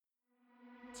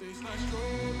Tastes like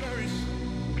strawberries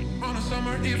on a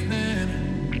summer evening,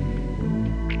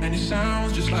 and it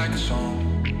sounds just like a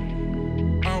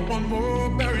song. I want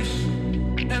more berries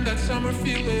and that summer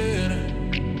feeling,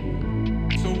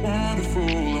 so wonderful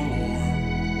and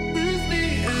warm. Breathe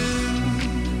me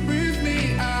in, breathe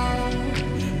me out.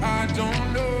 I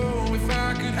don't know if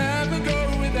I could ever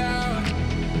go without.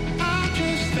 I'm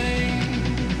just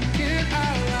thinking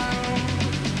out loud.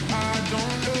 I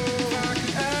don't know if I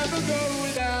could ever go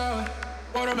without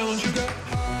watermelon sugar.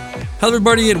 Hello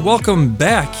everybody and welcome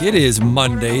back. It is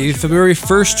Monday, February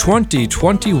 1st,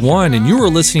 2021, and you are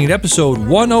listening to episode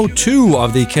 102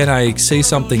 of the Can I Say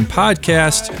Something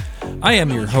podcast. I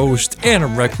am your host,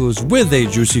 Adam Recluse, with a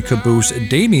juicy caboose,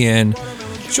 Damien.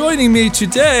 Joining me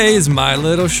today is my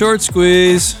little short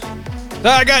squeeze.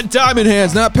 I got diamond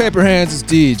hands, not paper hands,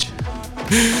 it's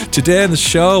Deej. Today on the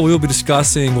show, we will be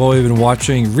discussing what we've been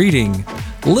watching, reading,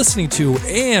 listening to,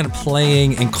 and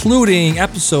playing, including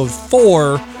episode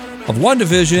 4 of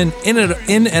WandaVision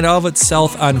in and of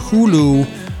itself on Hulu,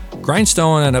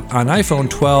 Grindstone on iPhone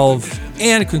 12,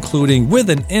 and concluding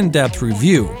with an in-depth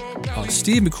review of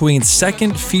Steve McQueen's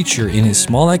second feature in his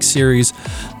Small X series,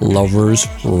 Lovers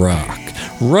Rock.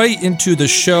 Right into the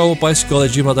show,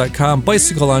 bicycle@gmail.com,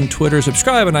 bicycle on Twitter,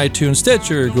 subscribe on iTunes,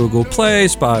 Stitcher, Google Play,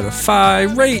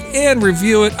 Spotify, rate and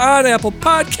review it on Apple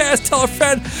Podcasts, tell a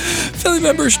friend, family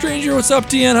member, stranger. What's up,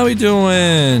 Deanne? How we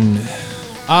doing?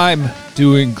 I'm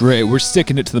doing great. We're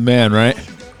sticking it to the man, right?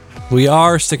 We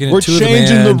are sticking it to the man. We're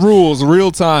changing the rules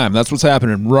real time. That's what's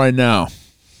happening right now.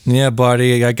 Yeah,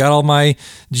 buddy. I got all my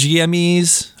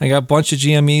GMEs. I got a bunch of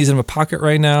GMEs in my pocket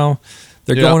right now.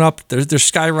 They're going up. They're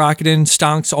skyrocketing.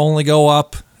 Stonks only go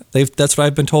up. That's what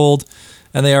I've been told,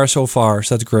 and they are so far.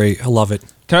 So that's great. I love it.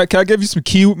 Can I give you some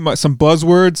some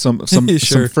buzzwords, some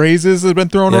Sure. phrases that have been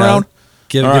thrown around?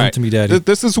 Give them to me, Daddy.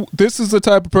 This is the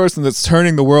type of person that's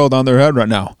turning the world on their head right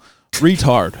now.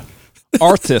 Retard,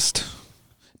 artist,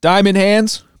 diamond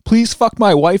hands. Please fuck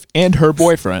my wife and her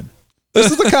boyfriend.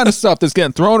 This is the kind of stuff that's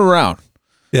getting thrown around.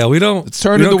 Yeah, we don't. It's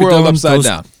turning the world upside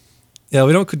down. Yeah,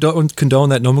 we don't condone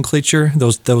that nomenclature,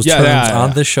 those terms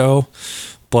on the show.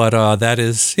 But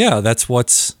that's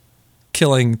what's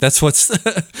killing. That's what's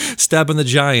stabbing the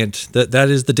giant. That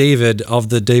is the David of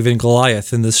the David and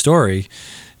Goliath in this story.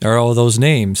 Are all those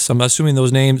names? I'm assuming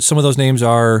those names. Some of those names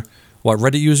are what,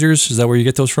 Reddit users? Is that where you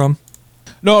get those from?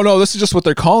 No. This is just what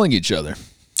they're calling each other.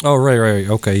 Oh, right.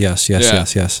 Okay. Yes. Yeah.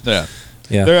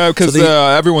 Yeah, because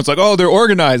everyone's like, oh, they're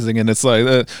organizing, and it's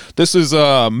like this is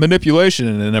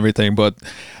manipulation and everything. But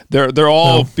they're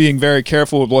all being very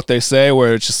careful with what they say.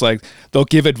 Where it's just like they'll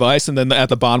give advice, and then at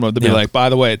the bottom of it, they'll be like, by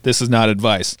the way, this is not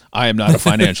advice. I am not a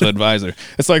financial advisor.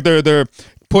 It's like they're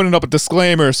putting up a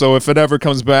disclaimer, so if it ever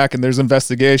comes back and there's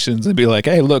investigations, and be like,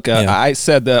 hey, look, I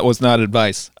said that was not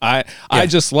advice. I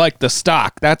just like the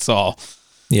stock. That's all.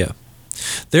 Yeah.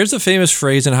 There's a famous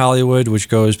phrase in Hollywood which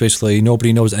goes basically,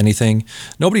 nobody knows anything.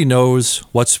 Nobody knows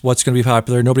what's going to be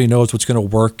popular. Nobody knows what's going to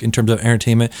work in terms of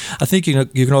entertainment. I think you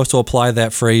can also apply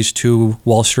that phrase to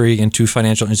Wall Street and to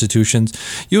financial institutions.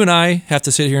 You and I have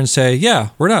to sit here and say, yeah,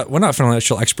 we're not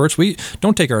financial experts. We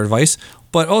don't take our advice.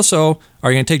 But also,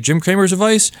 are you going to take Jim Cramer's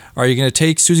advice? Are you going to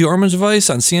take Susie Orman's advice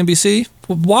on CNBC?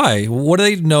 Why? What do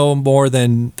they know more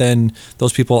than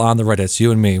those people on the Reddits,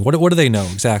 you and me? What do they know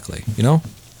exactly, you know?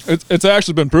 It's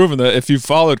actually been proven that if you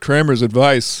followed Kramer's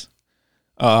advice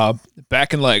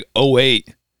back in like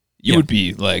 2008, you would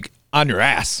be like on your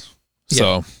ass.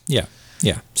 So yeah.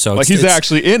 So like he's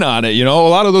actually in on it. You know, a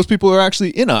lot of those people are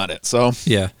actually in on it. So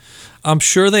yeah. I'm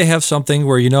sure they have something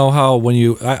where, you know how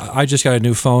when I just got a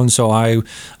new phone, so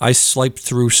I swiped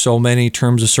through so many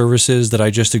terms of services that I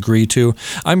just agreed to.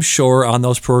 I'm sure on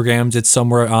those programs, it's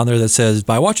somewhere on there that says,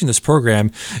 by watching this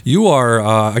program, you are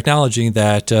acknowledging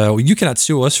that you cannot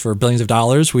sue us for billions of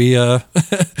dollars. We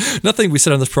nothing we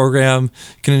said on this program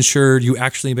can ensure you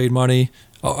actually made money.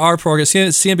 Our program,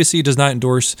 CNBC does not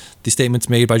endorse the statements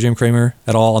made by Jim Cramer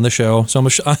at all on the show. So I'm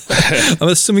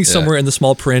assuming somewhere in the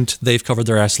small print they've covered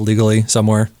their ass legally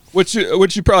somewhere. Which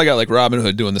you probably got like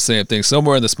Robinhood doing the same thing.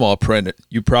 Somewhere in the small print,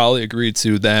 you probably agreed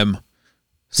to them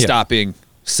stopping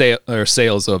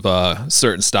sales of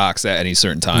certain stocks at any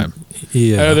certain time.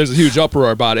 Yeah, I know there's a huge uproar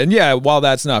about it. And while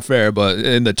that's not fair, but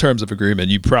in the terms of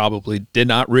agreement, you probably did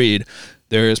not read.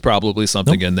 There is probably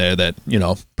something in there that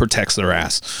protects their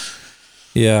ass.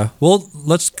 Yeah, well,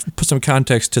 let's put some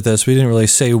context to this. We didn't really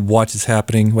say what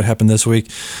happened this week.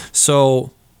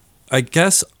 So I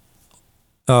guess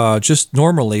just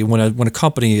normally when a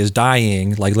company is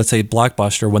dying, like let's say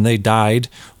Blockbuster, when they died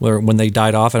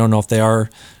off, I don't know if they are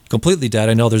completely dead.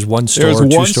 I know there's one store.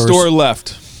 There's one store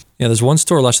left. Yeah, there's one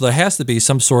store left, so there has to be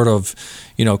some sort of,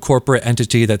 corporate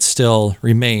entity that still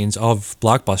remains of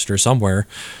Blockbuster somewhere.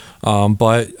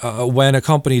 But when a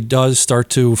company does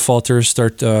start to falter,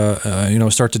 start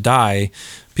to die,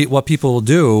 what people will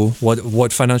do,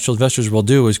 what financial investors will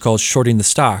do, is called shorting the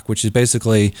stock, which is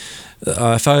basically,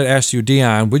 if I would ask you,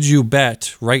 Dion, would you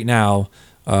bet right now,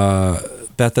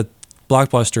 bet that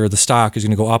Blockbuster, the stock, is going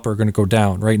to go up or going to go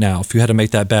down right now? If you had to make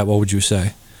that bet, what would you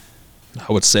say?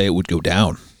 I would say it would go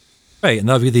down. Right, and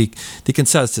that would be the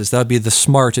consensus. That would be the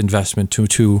smart investment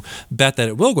to bet that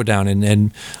it will go down.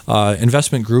 And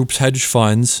investment groups, hedge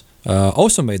funds,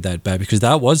 also made that bet, because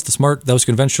that was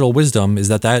conventional wisdom, is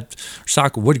that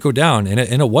stock would go down, and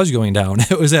it was going down.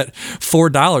 It was at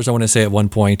 $4, I want to say, at one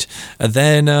point. And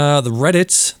then the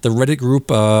Reddit group,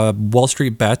 Wall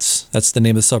Street Bets, that's the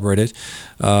name of the subreddit,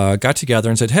 got together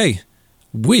and said, hey,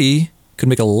 we could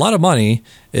make a lot of money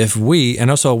and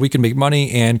also we can make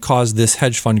money and cause this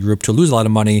hedge fund group to lose a lot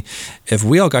of money if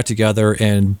we all got together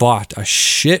and bought a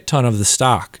shit ton of the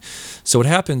stock. So what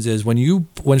happens is when a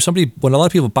lot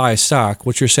of people buy a stock,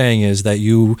 what you're saying is that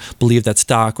you believe that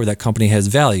stock or that company has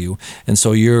value, and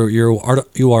so you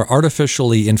are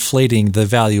artificially inflating the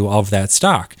value of that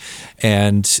stock.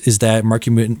 And is that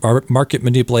market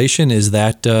manipulation? Is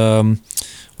that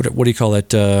what do you call it?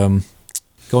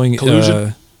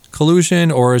 Collusion.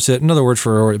 Collusion, or is it another word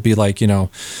for it? Be like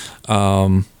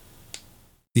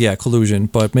collusion,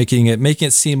 but making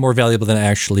it seem more valuable than it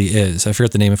actually is. I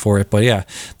forget the name for it, but yeah,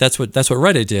 that's what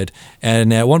Reddit did.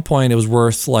 And at one point, it was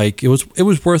worth it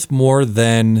was worth more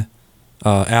than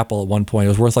Apple. At one point, it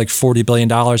was worth like $40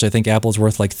 billion. I think Apple's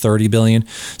worth like $30 billion.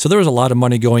 So there was a lot of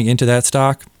money going into that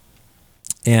stock.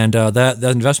 And that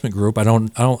investment group, I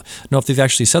don't know if they've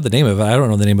actually said the name of it. I don't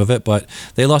know the name of it, but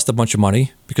they lost a bunch of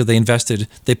money because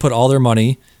they put all their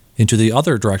money into the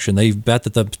other direction. They bet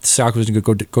that the stock was going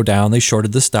to go down. They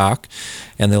shorted the stock,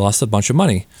 and they lost a bunch of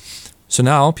money. So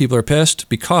now people are pissed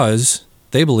because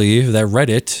they believe that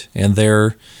Reddit and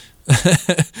their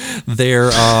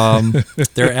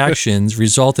actions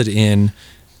resulted in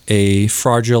a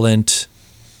fraudulent,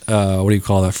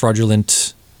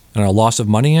 fraudulent, I don't know, loss of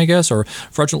money, I guess, or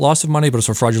fraudulent loss of money, but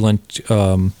also fraudulent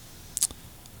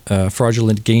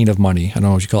gain of money. I don't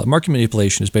know what you call it. Market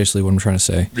manipulation is basically what I'm trying to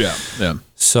say. Yeah.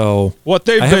 So what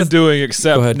they've been doing,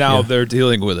 except now they're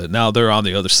dealing with it. Now they're on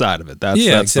the other side of it. That's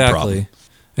exactly. the problem.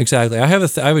 Exactly. I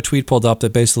have a tweet pulled up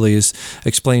that basically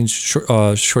explains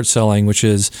short selling, which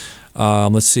is,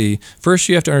 let's see. First,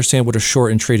 you have to understand what a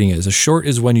short in trading is. A short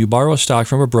is when you borrow a stock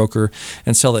from a broker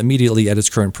and sell it immediately at its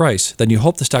current price. Then you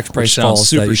hope the stock's price falls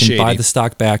so that you can buy the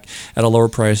stock back at a lower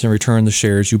price and return the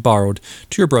shares you borrowed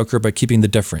to your broker by keeping the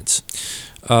difference.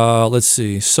 Let's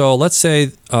see. So let's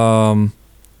say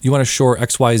you want to short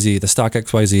XYZ, the stock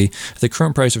XYZ, at the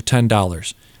current price of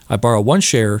 $10. I borrow one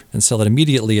share and sell it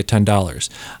immediately at $10.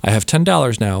 I have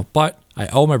 $10 now, but I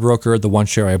owe my broker the one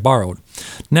share I borrowed.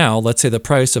 Now, let's say the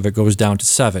price of it goes down to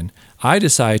 $7. I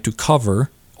decide to cover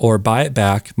or buy it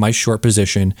back, my short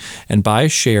position, and buy a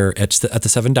share at the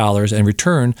 $7 and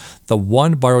return the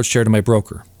one borrowed share to my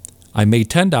broker. I made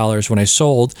 $10 when I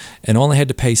sold and only had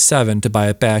to pay $7 to buy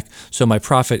it back, so my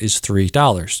profit is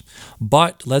 $3.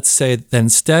 But let's say that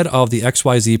instead of the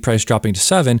XYZ price dropping to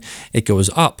 $7, it goes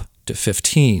up to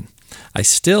 $15. I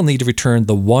still need to return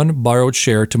the one borrowed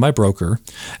share to my broker,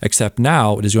 except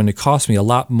now it is going to cost me a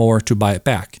lot more to buy it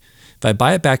back. If I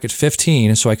buy it back at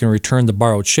 $15 so I can return the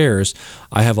borrowed shares,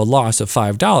 I have a loss of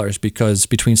 $5 because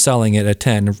between selling it at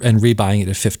 $10 and rebuying it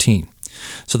at $15.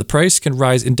 So the price can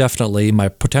rise indefinitely. My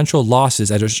potential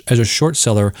losses as a short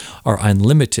seller are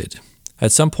unlimited.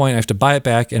 At some point, I have to buy it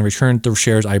back and return the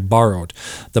shares I borrowed.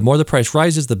 The more the price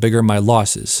rises, the bigger my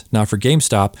losses. Now, for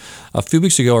GameStop, a few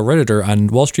weeks ago, a Redditor on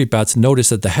Wall Street Bets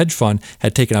noticed that the hedge fund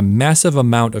had taken a massive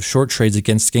amount of short trades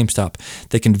against GameStop.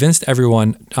 They convinced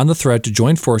everyone on the thread to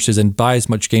join forces and buy as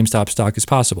much GameStop stock as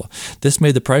possible. This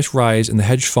made the price rise, and the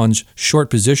hedge fund's short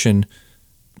position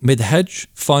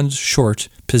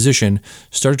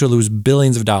started to lose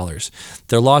billions of dollars.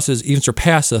 Their losses even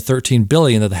surpassed the $13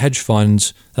 billion that the hedge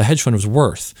fund was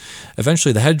worth.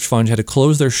 Eventually, the hedge fund had to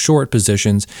close their short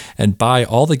positions and buy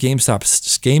all the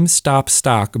GameStop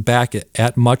stock back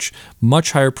at much,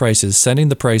 much higher prices, sending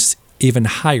the price even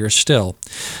higher still.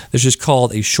 This is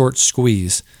called a short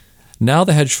squeeze. Now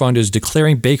the hedge fund is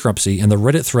declaring bankruptcy, and the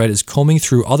Reddit thread is combing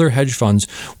through other hedge funds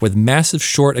with massive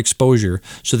short exposure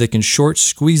so they can short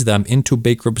squeeze them into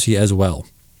bankruptcy as well.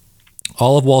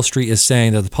 All of Wall Street is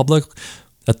saying that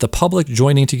the public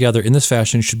joining together in this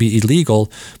fashion should be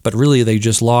illegal, but really they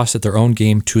just lost at their own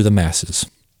game to the masses.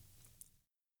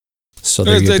 So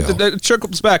there you go. It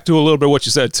trickles back to a little bit what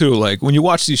you said too. Like when you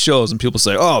watch these shows and people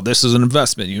say, "Oh, this is an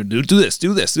investment. You do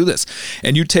this,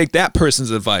 and you take that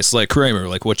person's advice, like Kramer,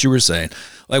 like what you were saying.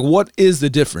 Like, what is the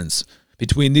difference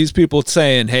between these people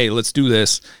saying, "Hey, let's do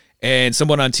this," and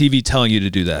someone on TV telling you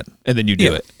to do that, and then you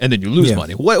do it, and then you lose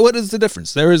money? What is the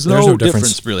difference? There's no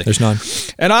difference really. There's none.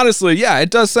 And honestly, yeah,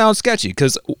 it does sound sketchy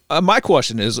because my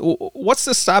question is, what's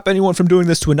to stop anyone from doing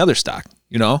this to another stock?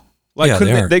 You know, like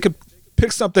they could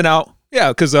pick something out.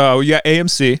 Yeah, because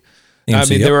AMC. I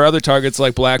mean, there were other targets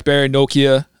like BlackBerry,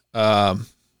 Nokia,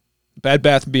 Bed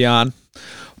Bath & Beyond.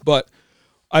 But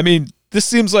I mean, this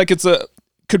seems like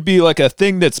could be like a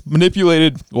thing that's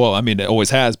manipulated. Well, I mean, it always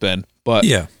has been, but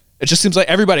it just seems like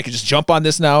everybody could just jump on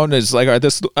this now, and it's like, all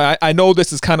right, I know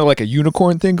this is kind of like a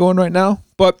unicorn thing going right now,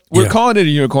 but we're calling it a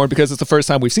unicorn because it's the first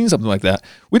time we've seen something like that.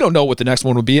 We don't know what the next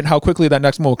one will be and how quickly that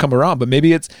next one will come around, but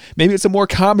maybe it's a more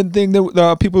common thing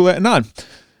that people are letting on.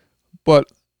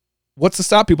 But what's to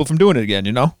stop people from doing it again,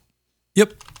 you know?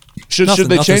 Yep. Should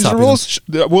they change the rules?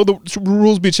 Will the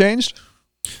rules be changed?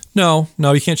 No,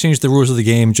 you can't change the rules of the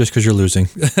game just because you're losing.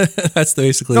 That's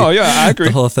basically I agree.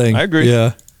 The whole thing. I agree.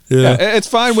 Yeah. It's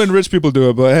fine when rich people do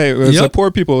it, but hey, it's like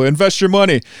poor people, invest your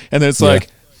money. And then it's like,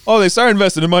 oh, they start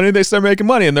investing in money, they start making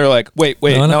money, and they're like, wait,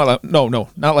 no,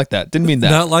 not like that. Didn't mean that.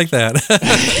 Not like that.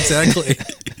 Exactly.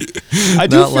 I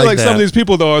do feel like some of these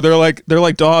people though, they're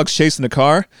like dogs chasing a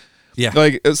car. Yeah.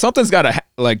 Like something's got to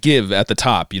like give at the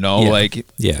top, you know? Like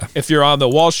if you're on the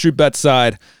Wall Street bet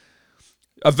side,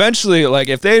 eventually, like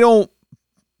if they don't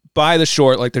buy the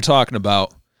short like they're talking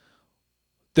about,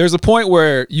 there's a point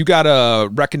where you got to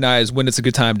recognize when it's a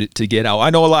good time to get out. I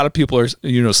know a lot of people are,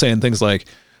 saying things like,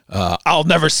 I'll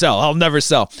never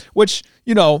sell, which,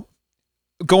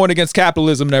 going against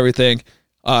capitalism and everything,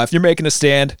 if you're making a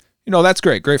stand, that's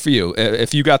great for you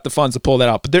if you got the funds to pull that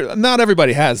out. But not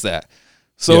everybody has that.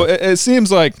 So it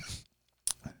seems like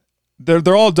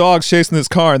they're all dogs chasing this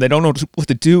car and they don't know what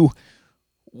to do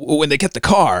when they get the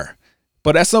car.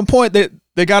 But at some point they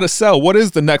got to sell. What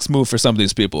is the next move for some of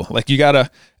these people? Like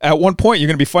at one point you're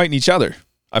going to be fighting each other.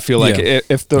 I feel like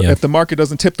if the market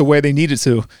doesn't tip the way they need it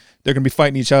to, they're going to be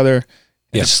fighting each other.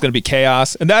 And it's just going to be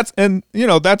chaos. And that's a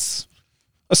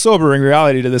sobering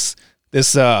reality to this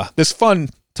fun,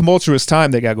 tumultuous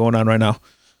time they got going on right now.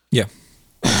 Yeah.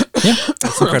 Yeah,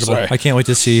 that's incredible. I can't wait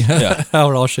to see how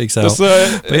it all shakes out.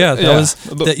 But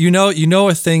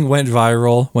a thing went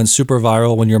viral, super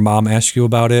viral when your mom asked you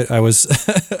about it. I was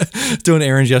doing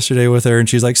errands yesterday with her, and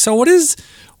she's like, "So what is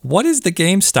the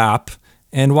GameStop,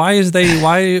 and why is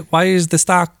the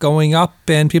stock going up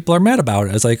and people are mad about it?"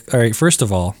 I was like, "All right, first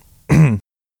of all,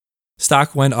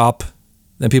 stock went up,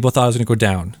 then people thought it was going to go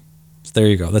down. So there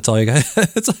you go. That's all you got.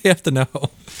 That's all you have to know."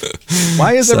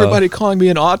 Why is everybody calling me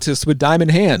an autist with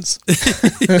diamond hands?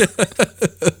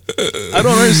 I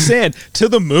don't understand. To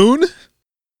the moon?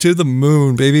 To the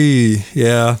moon, baby.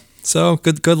 Yeah. So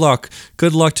good luck.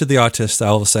 Good luck to the autist,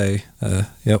 I will say.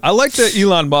 Yep. I like that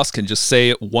Elon Musk can just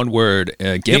say one word,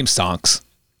 game stonks,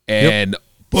 and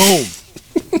boom,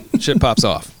 shit pops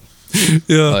off.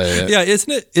 Yeah.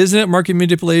 Isn't it market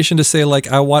manipulation to say like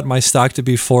I want my stock to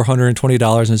be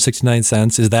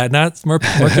 $420.69? Is that not market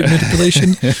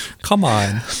manipulation? Come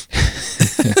on.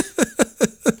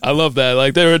 I love that.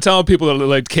 Like they were telling people to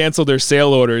like cancel their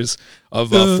sale orders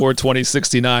of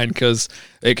 420.69 because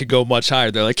it could go much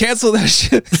higher. They're like, cancel that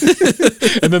shit.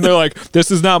 And then they're like,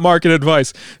 this is not market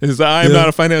advice. I am not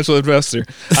a financial investor.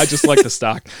 I just like the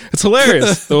stock. It's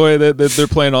hilarious the way that they're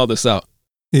playing all this out.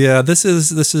 Yeah, this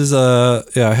is I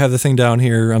have the thing down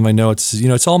here on my notes.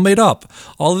 It's all made up.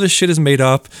 All of this shit is made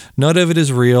up. None of it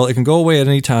is real. It can go away at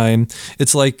any time.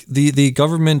 It's like the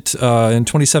government in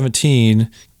 2017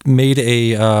 made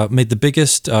the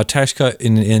biggest tax cut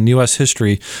in U.S.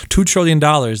 history. $2 trillion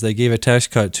they gave a tax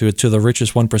cut to the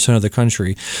richest 1% of the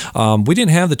country. We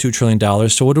didn't have the $2 trillion,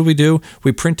 so what did we do?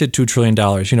 We printed $2 trillion.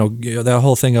 That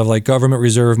whole thing of like government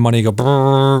reserve money go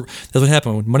brrr. That's what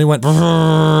happened. When money went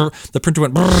brrr, the printer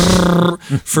went brrr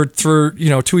for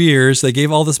 2 years. They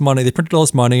gave all this money. They printed all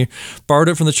this money, borrowed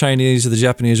it from the Chinese or the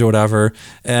Japanese or whatever,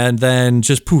 and then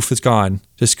just poof, it's gone.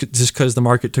 Just because the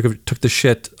market took the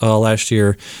shit last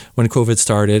year when COVID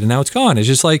started, and now it's gone. It's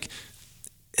just like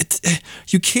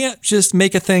you can't just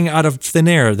make a thing out of thin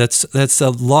air. That's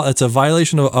a law. It's a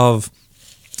violation of.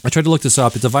 I tried to look this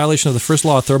up. It's a violation of the first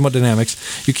law of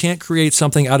thermodynamics. You can't create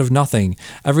something out of nothing.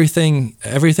 Everything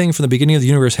from the beginning of the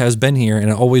universe has been here, and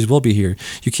it always will be here.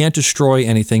 You can't destroy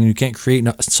anything. You can't create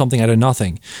something out of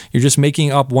nothing. You're just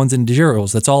making up ones and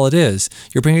zeros. That's all it is.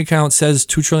 Your bank account says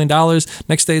 $2 trillion.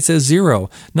 Next day it says zero.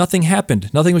 Nothing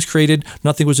happened. Nothing was created.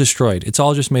 Nothing was destroyed. It's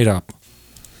all just made up.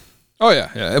 Oh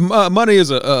yeah. Money is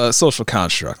a social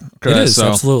construct. Okay? It is,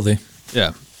 absolutely.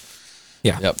 Yeah.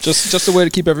 Yeah. Yep. Just a way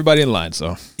to keep everybody in line.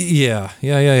 So. Yeah.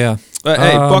 But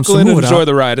hey, buckle in and enjoy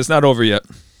the ride. It's not over yet.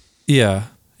 Yeah.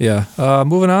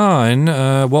 Moving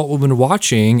on. What we've been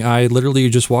watching, I literally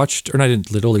just watched, or I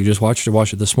didn't literally just watch it. I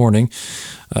watched it this morning.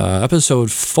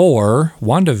 Episode 4,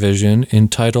 WandaVision,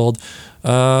 entitled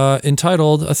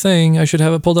a thing. I should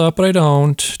have it pulled up, but I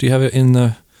don't. Do you have it in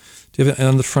the? Do you have it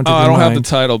on the front of your mind? I don't have the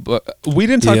title, but we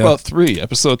didn't talk about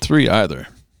episode 3 either.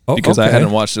 Because I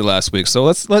hadn't watched it last week. So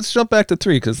let's jump back to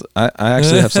 3 because I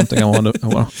actually have something I want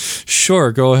to.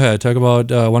 Sure, go ahead. Talk about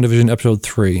WandaVision episode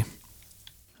 3.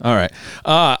 All right.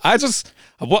 I just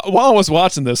while I was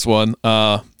watching this one,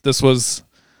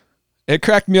 it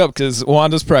cracked me up because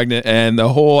Wanda's pregnant and the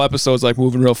whole episode's like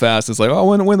moving real fast. It's like, oh,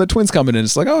 when the twins coming in,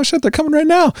 it's like, oh shit, they're coming right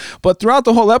now. But throughout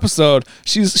the whole episode,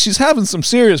 she's having some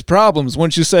serious problems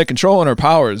when you say controlling her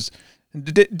powers.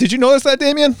 Did you notice that,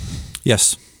 Damien?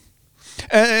 Yes.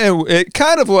 And it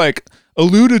kind of like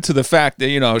alluded to the fact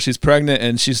that, she's pregnant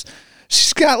and she's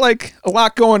got like a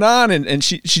lot going on and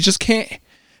she just can't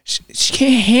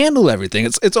handle everything.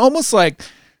 It's almost like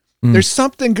there's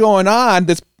something going on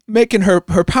that's making her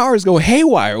powers go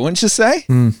haywire, wouldn't you say?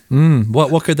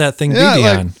 What could that thing be,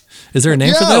 Dion? Is there a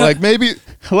name for that?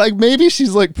 Like maybe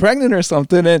she's like pregnant or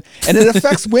something and it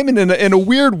affects women in a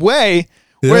weird way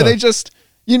where they just,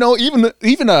 even a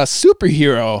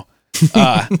superhero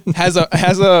has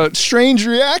a strange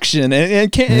reaction and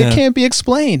it can't be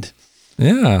explained.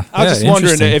 Yeah. I was just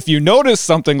wondering if you noticed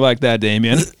something like that,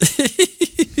 Damien.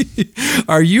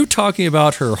 Are you talking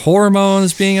about her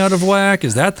hormones being out of whack?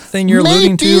 Is that the thing you're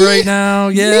alluding to right now?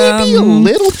 Yeah. Maybe a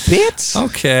little bit.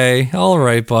 Okay. All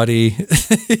right, buddy.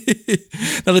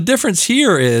 Now the difference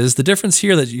here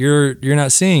that you're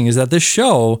not seeing is that this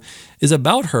show is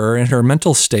about her and her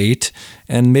mental state,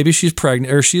 and maybe she's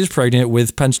pregnant or she is pregnant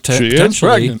with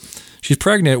potentially. She's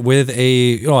pregnant with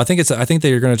I think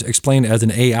they're going to explain it as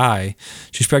an AI.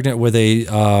 She's pregnant with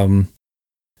a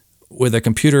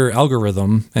computer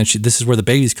algorithm, and this is where the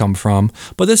babies come from.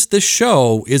 But this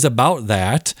show is about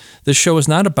that. This show is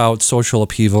not about social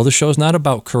upheaval. The show is not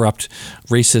about corrupt,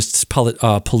 racist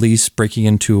police breaking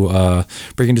into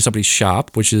somebody's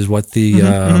shop, which is what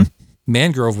the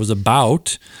Mangrove was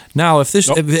about. Now,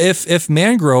 if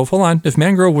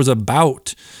Mangrove was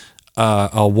about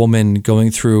a woman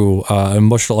going through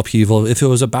emotional upheaval, if it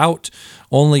was about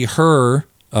only her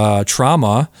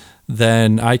trauma,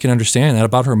 then I can understand that.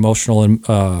 About her emotional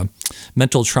and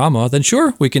mental trauma, then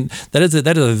sure, we can. That is a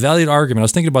valid argument. I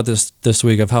was thinking about this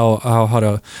week of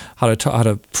how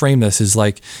to frame this. Is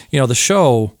like, the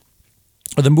show.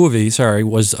 Or the movie,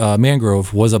 was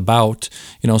Mangrove was about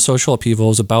social upheaval,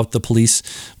 was about the police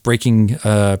breaking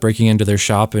into their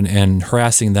shop and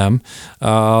harassing them,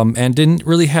 and didn't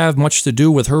really have much to do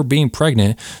with her being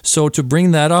pregnant. So to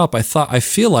bring that up, I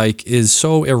feel like is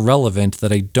so irrelevant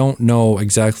that I don't know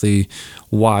exactly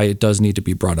why it does need to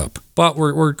be brought up. But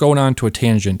we're going on to a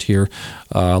tangent here.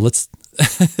 Let's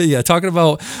we want to talk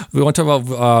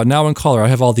about Now in Color. I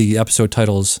have all the episode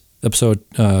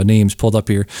names pulled up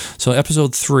here. So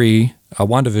episode 3,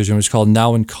 WandaVision, was called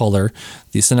Now in Color.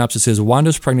 The synopsis is: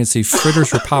 Wanda's pregnancy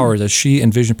fritters her powers as she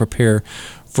and Vision prepare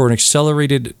for an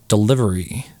accelerated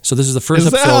delivery. So this is the first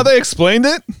episode. Is that how they explained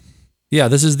it? Yeah,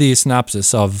 this is the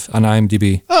synopsis on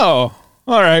IMDb. Oh,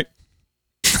 all right.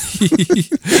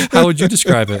 How would you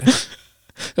describe it?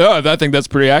 Oh, I think that's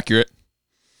pretty accurate.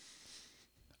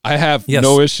 I have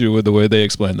no issue with the way they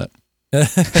explained that.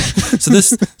 So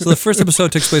the first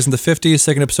episode takes place in the 50s.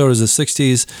 Second episode is the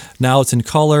 60s. Now it's in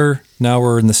color. Now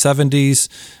we're in the 70s.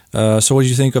 So what did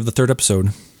you think of the third episode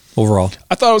overall?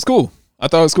 I thought it was cool.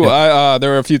 Yeah.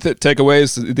 There were a few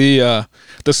takeaways.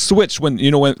 The switch when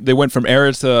they went from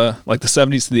era to like the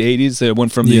 70s to the 80s. They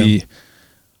went from the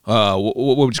what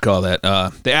would you call that?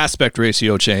 The aspect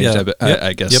ratio changed.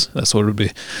 I guess that's what it would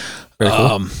be. Very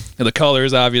cool. And the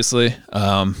colors, obviously.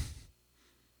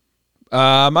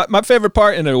 My favorite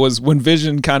part in it was when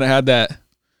Vision kind of had that,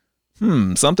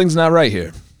 something's not right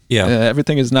here. Yeah.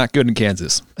 Everything is not good in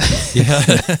Kansas. Yeah.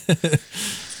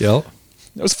 Yep.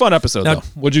 It was a fun episode, though.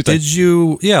 What'd you think?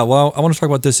 I want to talk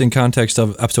about this in context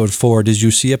of episode 4. Did you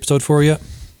see episode 4 yet?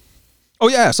 Oh,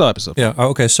 yeah, I saw episode 4. Yeah,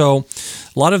 okay. So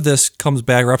a lot of this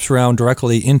wraps around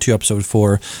directly into episode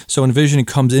 4. So when Vision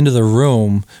comes into the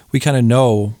room, we kind of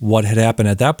know what had happened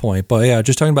at that point. But yeah,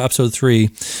 just talking about episode 3,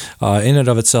 in and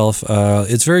of itself,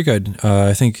 it's very good.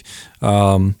 I think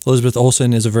Elizabeth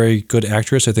Olsen is a very good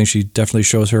actress. I think she definitely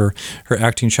shows her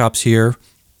acting chops here.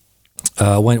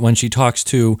 When she's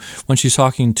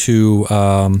talking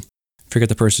to forget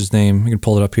the person's name. I can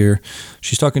pull it up here.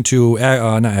 She's talking to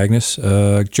not Agnes,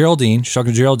 Geraldine. She's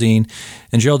talking to Geraldine,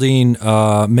 and Geraldine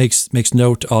makes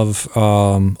note of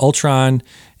Ultron,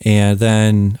 and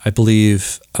then I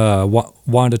believe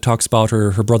Wanda talks about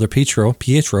her brother Pietro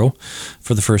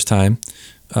for the first time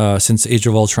since Age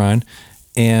of Ultron.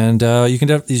 And you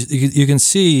can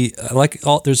see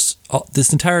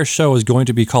this entire show is going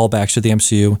to be callbacks to the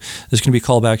MCU. There's going to be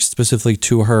callbacks specifically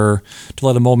to her to a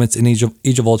lot of moments in Age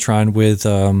of Ultron with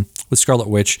Scarlet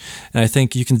Witch, and I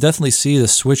think you can definitely see the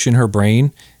switch in her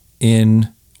brain, in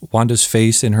Wanda's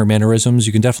face and her mannerisms.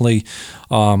 You can definitely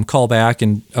call back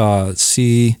and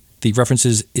see the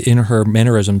references in her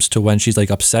mannerisms to when she's like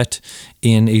upset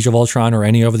in Age of Ultron or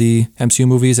any of the MCU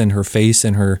movies, and her face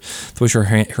and the way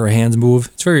her hands move.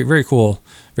 It's very, very cool.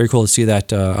 Very cool to see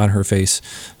that on her face.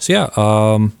 So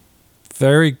yeah,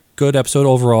 very good episode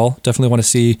overall. Definitely want to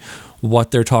see what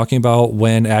they're talking about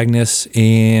when Agnes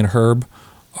and Herb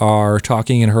are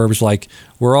talking, and Herb's like,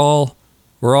 we're all,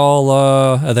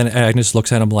 and then Agnes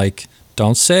looks at him like,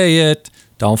 don't say it.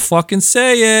 Don't fucking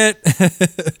say it.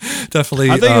 Definitely.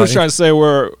 I think he was trying to say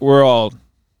we're all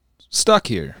stuck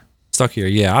here. Stuck here,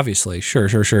 yeah, obviously, sure.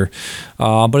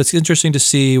 But it's interesting to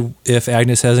see if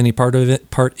Agnes has any part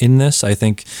in this. I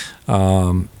think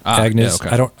Agnes.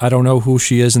 Yeah, okay. I don't know who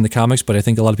she is in the comics, but I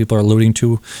think a lot of people are alluding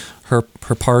to her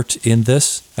part in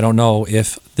this. I don't know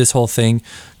if this whole thing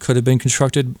could have been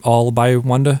constructed all by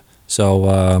Wanda.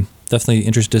 So. Definitely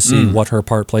interested to see what her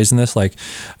part plays in this. Like,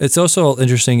 it's also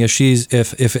interesting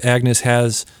if Agnes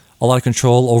has a lot of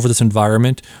control over this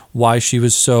environment, why she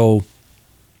was so,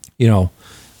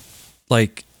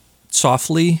 like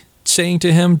softly saying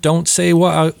to him, "Don't say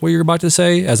what you're about to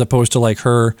say," as opposed to like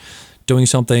her doing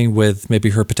something with maybe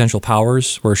her potential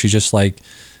powers, where she's just like,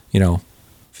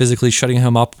 physically shutting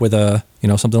him up with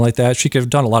something like that. She could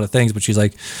have done a lot of things, but she's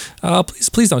like,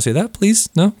 please don't say that. Please.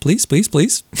 No, please.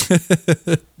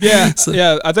 Yeah.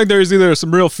 Yeah. I think there's either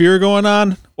some real fear going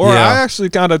on, or I actually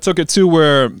kind of took it too,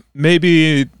 where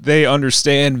maybe they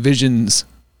understand Vision's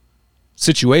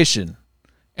situation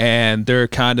and they're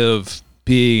kind of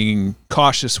being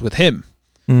cautious with him.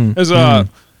 There's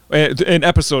in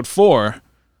episode 4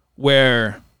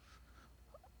 where,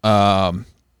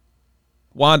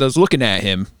 Wanda's looking at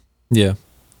him. Yeah.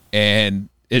 And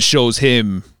it shows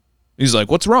him, he's like,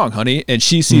 "What's wrong, honey?" And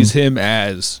she sees him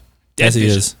as dead as he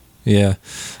Vision. is. Yeah.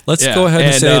 Let's go ahead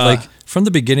and say, like, from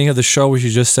the beginning of the show, we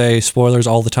should just say spoilers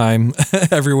all the time,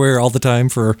 everywhere, all the time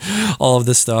for all of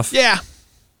this stuff. Yeah.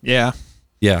 Yep.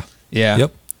 Yeah,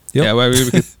 well,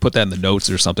 we could put that in the notes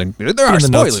or something. There are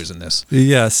spoilers in this.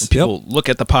 Yes. And people look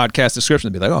at the podcast description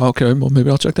and be like, "Oh, okay, well, maybe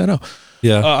I'll check that out."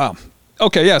 Yeah.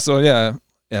 Okay, yeah, so yeah.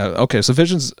 Okay, so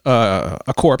Vision's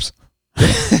a corpse.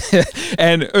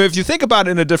 And if you think about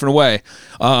it in a different way,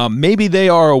 maybe they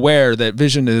are aware that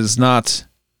Vision is not,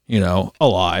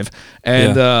 alive.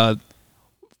 And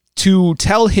to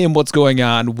tell him what's going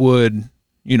on would,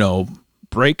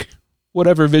 break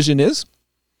whatever Vision is.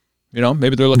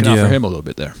 Maybe they're looking out for him a little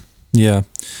bit there. Yeah.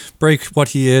 Break what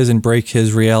he is and break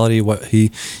his reality. What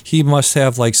he must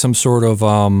have like some sort of,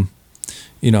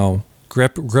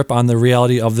 grip on the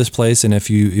reality of this place, and if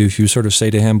you sort of say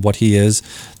to him what he is,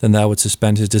 then that would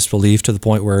suspend his disbelief to the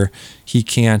point where he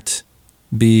can't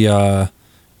be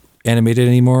animated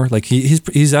anymore. Like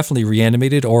he's definitely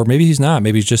reanimated, or maybe he's not.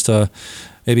 Maybe he's just a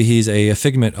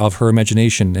figment of her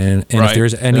imagination. And if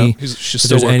there's any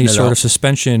sort of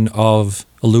suspension of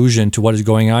illusion to what is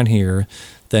going on here,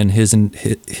 then his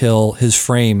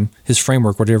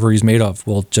framework, whatever he's made of,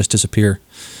 will just disappear.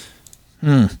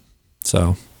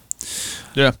 So.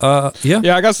 Yeah.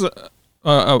 Yeah, I guess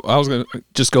I was going to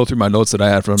just go through my notes that I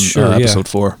had from episode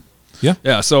 4. Yeah.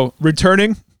 Yeah, so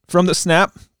returning from the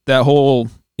snap, that whole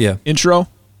intro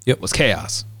was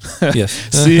chaos. Yes.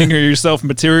 Seeing yourself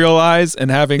materialize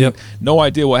and having no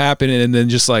idea what happened, and then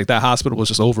just like that hospital was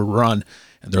just overrun.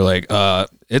 And they're like,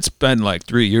 it's been like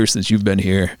 3 years since you've been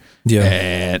here.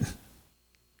 Yeah.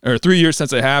 Or 3 years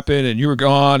since it happened, and you were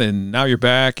gone, and now you're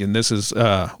back, and this is,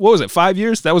 what was it, 5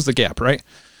 years? That was the gap, right?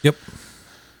 Yep.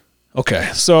 Okay,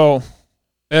 so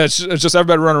it's just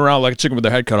everybody running around like a chicken with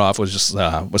their head cut off was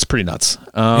pretty nuts.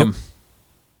 I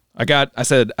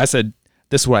said,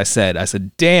 this is what I said. I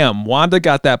said, damn, Wanda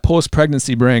got that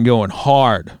post-pregnancy brain going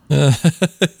hard. Yes.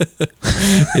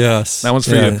 That one's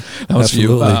for you. That one's for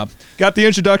you. Got the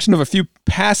introduction of a few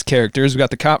past characters. We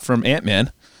got the cop from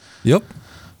Ant-Man. Yep.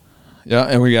 Yeah,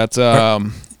 and we got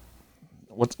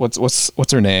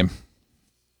what's her name?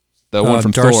 The one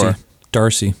from Darcy. Thor.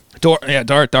 Darcy.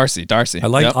 Darcy. I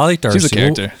like Darcy. She's a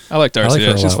character. I like Darcy. I like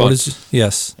her a she's lot. fun.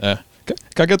 Yes. Yeah. Can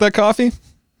I get that coffee?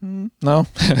 No.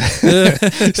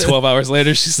 12 hours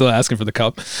later, she's still asking for the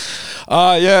cup.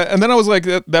 Yeah, and then I was like,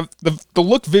 the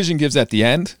look Vision gives at the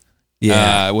end,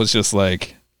 was just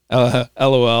like,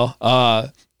 LOL.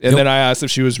 And then I asked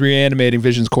if she was reanimating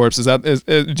Vision's corpse.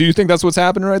 Do you think that's what's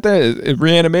happening right there? Is it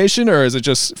reanimation, or is it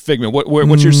just Figment?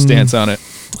 What's your stance on it?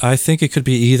 I think it could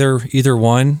be either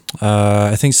one.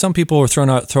 I think some people were throwing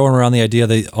around the idea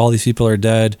that all these people are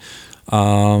dead.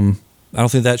 I don't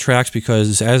think that tracks,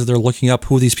 because as they're looking up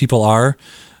who these people are,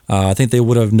 I think they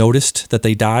would have noticed that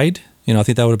they died. I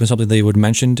think that would have been something they would have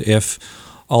mentioned if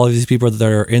all of these people that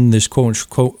are in this quote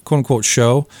unquote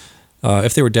show,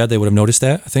 if they were dead, they would have noticed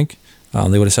that, I think.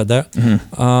 They would have said that.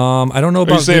 Mm-hmm. I don't know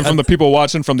about... Are you saying from the people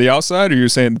watching from the outside, or you're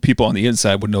saying the people on the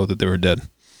inside would know that they were dead?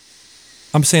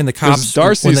 I'm saying the cops...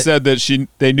 Darcy said that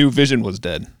they knew Vision was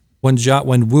dead. When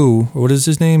Woo, what is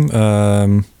his name?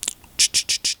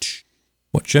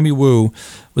 Jimmy Woo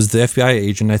was the FBI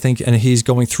agent, I think, and he's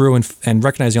going through and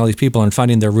recognizing all these people and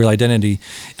finding their real identity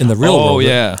in the real world. Oh,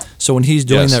 yeah. So when he's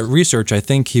doing that research, I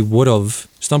think he would have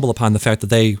stumbled upon the fact that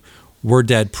they were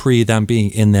dead pre them being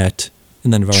in that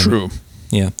environment. True.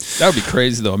 Yeah. That would be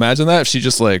crazy, though. Imagine that if she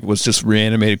just was just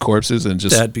reanimated corpses and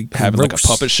just having like a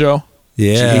puppet show.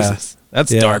 Yeah. Jesus. That's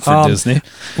dark for Disney. I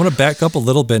want to back up a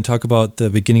little bit and talk about the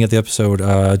beginning of the episode.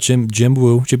 Jimmy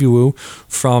Woo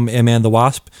from Ant-Man the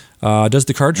Wasp does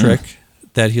the card trick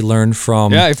that he learned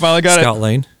from he finally got Scott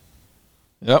Lane.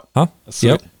 Yep. Huh?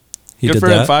 Yep. He Good did for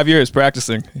that. him. 5 years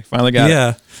practicing. He finally got it.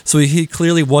 Yeah. So he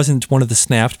clearly wasn't one of the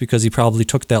snapped, because he probably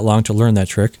took that long to learn that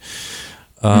trick.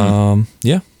 Yeah.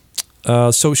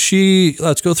 So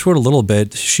let's go through it a little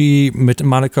bit.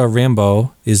 Monica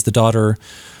Rambeau is the daughter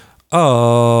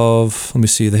of, let me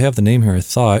see, they have the name here, I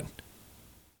thought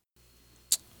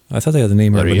they had the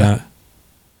name here, but not.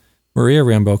 Maria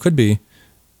Rambeau, could be.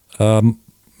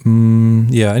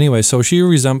 Yeah, anyway, so she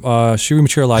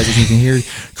rematerializes. You can hear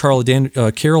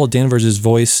Carol Danvers'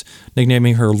 voice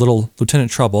nicknaming her Little Lieutenant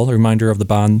Trouble, a reminder of the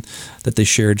bond that they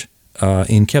shared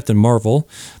in Captain Marvel.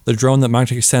 The drone that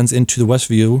Monica sends into the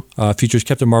Westview features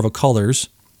Captain Marvel colors.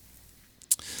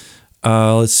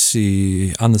 Let's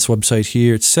see. On this website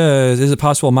here, it says, is it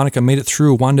possible Monica made it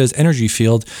through Wanda's energy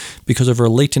field because of her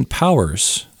latent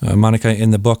powers? Monica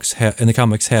in the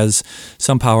comics has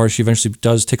some powers. She eventually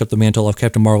does take up the mantle of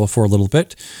Captain Marvel for a little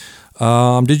bit.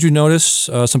 Did you notice,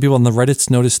 some people on the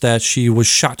Reddits noticed that she was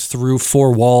shot through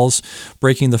 4 walls?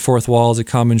 Breaking the 4th wall is a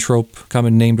common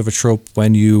name of a trope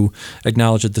when you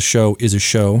acknowledge that the show is a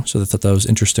show. So I thought that was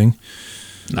interesting.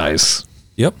 Nice.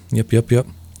 Yep.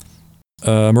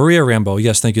 Maria Rambeau,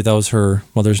 yes, thank you. That was her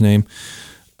mother's name.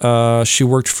 She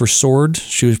worked for SWORD.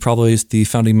 She was probably the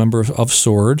founding member of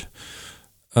SWORD.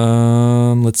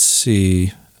 Let's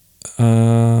see.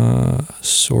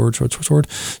 Sword.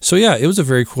 So yeah, it was a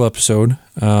very cool episode.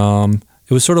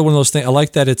 It was sort of one of those things. I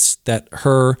like that it's that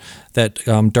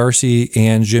Darcy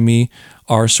and Jimmy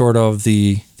are sort of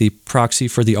the proxy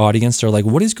for the audience. They're like,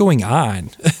 what is going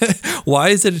on? Why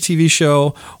is it a TV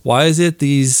show? Why is it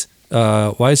these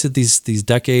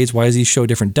decades? Why does he show a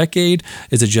different decade?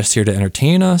 Is it just here to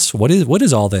entertain us? What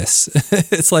is all this?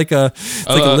 It's like a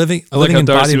living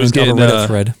embodiment of a Reddit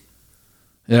thread.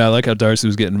 Yeah, I like how Darcy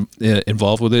was getting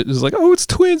involved with it. It was like, oh, it's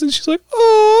twins, and she's like,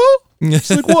 oh,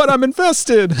 she's like, what? I'm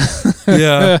invested.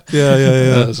 Yeah.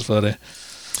 That was funny.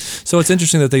 So it's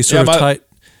interesting that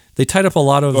they tied up a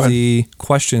lot of the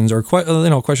questions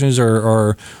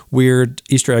or weird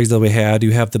Easter eggs that we had.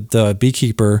 You have the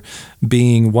beekeeper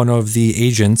being one of the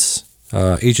agents.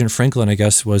 Agent Franklin, I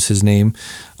guess, was his name,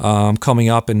 coming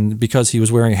up, and because he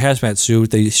was wearing a hazmat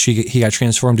suit, he got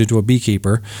transformed into a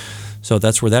beekeeper. So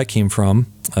that's where that came from.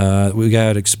 We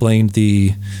got explained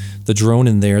the drone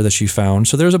in there that she found.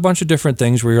 So there's a bunch of different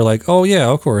things where you're like, oh yeah,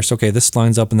 of course, okay, this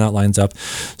lines up and that lines up.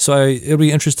 So it'll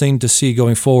be interesting to see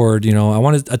going forward. I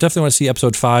definitely want to see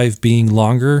episode 5 being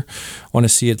longer. I want to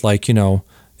see it it'd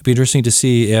be interesting to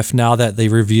see if, now that they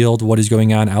revealed what is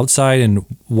going on outside and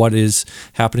what is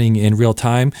happening in real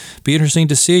time, be interesting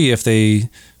to see if they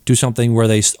do something where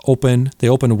they open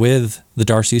with the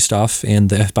Darcy stuff and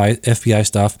the FBI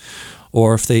stuff,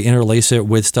 or if they interlace it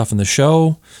with stuff in the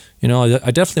show.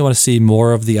 I definitely want to see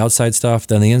more of the outside stuff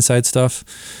than the inside stuff.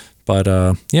 But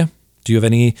yeah, do you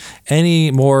have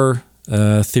any more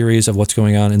theories of what's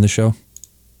going on in the show?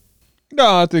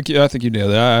 No, I think you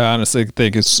nailed it. I honestly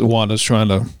think it's Wanda's trying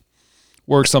to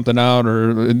work something out,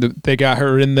 or they got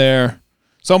her in there.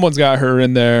 Someone's got her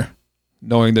in there,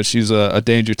 knowing that she's a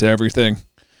danger to everything.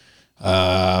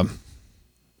 And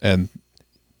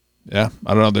yeah,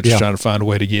 I don't know. They're just trying to find a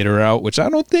way to get her out, which I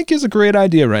don't think is a great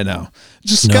idea right now.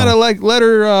 Just gotta let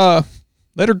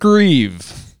her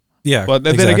grieve. Yeah, but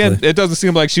then again, it doesn't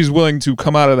seem like she's willing to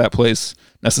come out of that place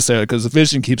necessarily, because the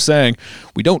Vision keeps saying,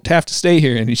 we don't have to stay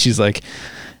here. And she's like,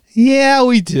 yeah,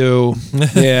 we do.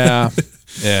 Yeah.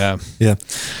 Yeah.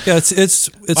 It's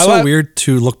so weird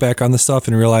to look back on this stuff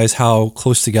and realize how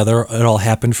close together it all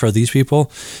happened for these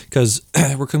people, because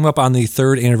we're coming up on the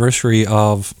 3rd anniversary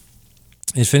of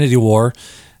Infinity War,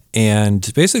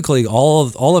 and basically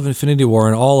all of Infinity War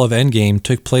and all of Endgame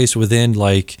took place within,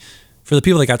 like, for the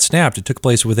people that got snapped, it took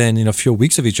place within, a few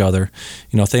weeks of each other.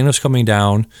 Thanos coming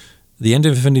down, the end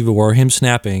of Infinity War, him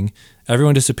snapping,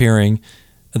 everyone disappearing,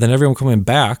 and then everyone coming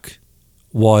back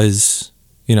was,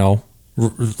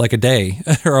 like a day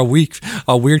or a week,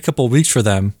 a weird couple of weeks for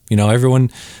them. Everyone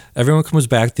comes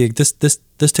back. This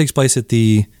takes place at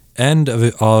the end of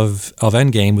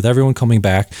Endgame, with everyone coming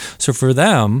back. So for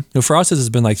them, for us, it's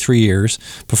been like 3 years,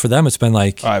 but for them, it's been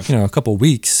like 5. A couple of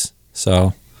weeks.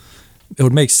 So it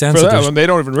would make sense for that. They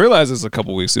don't even realize it's a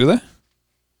couple of weeks, do they?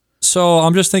 So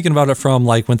I'm just thinking about it from,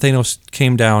 like, when Thanos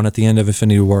came down at the end of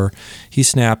Infinity War, he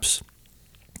snaps,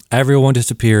 everyone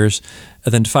disappears,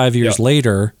 and then 5 years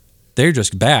later, they're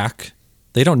just back.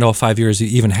 They don't know if 5 years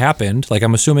even happened. Like,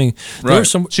 I'm assuming there were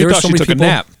some. She thought she took a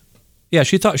nap. Yeah,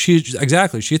 she thought she took a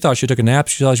nap.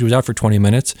 She thought she was out for 20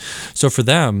 minutes. So for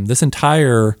them, this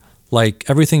entire, like,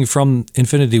 everything from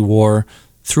Infinity War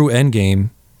through Endgame,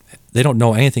 they don't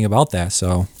know anything about that.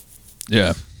 So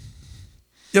yeah.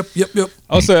 Yep.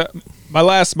 Also, my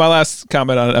last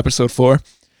comment on episode 4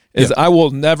 is I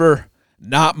will never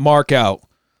not mark out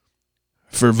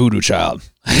for Voodoo Child.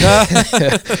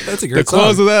 That's a great The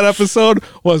close of that episode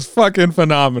was fucking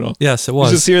phenomenal. Yes, it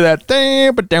was. You just hear that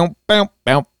ding, but down, bow,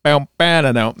 bow, bow,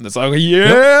 and it's like,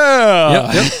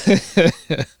 yeah.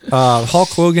 Yep. Hulk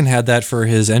Hogan had that for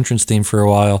his entrance theme for a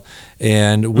while,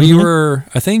 and we were,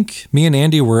 I think, me and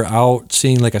Andy were out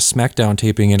seeing like a SmackDown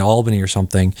taping in Albany or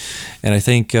something, and I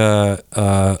think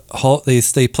Hulk,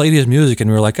 they played his music, and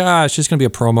we were like, it's just gonna be a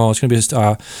promo. It's gonna be just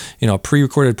a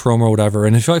pre-recorded promo or whatever,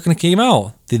 and it fucking came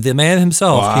out. The man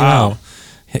himself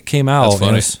came out,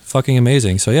 and it's fucking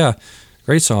amazing. So yeah,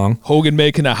 great song. Hogan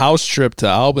making a house trip to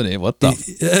Albany. What the?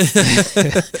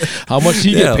 How much did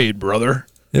he get paid, brother?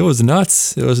 It was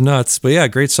nuts. But yeah,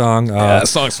 great song. That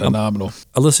song's phenomenal.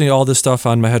 I'm listening to all this stuff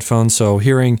on my headphones, so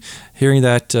hearing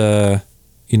that, the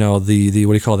what do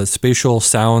you call it? Spatial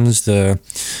sounds, the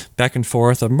back and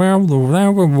forth, the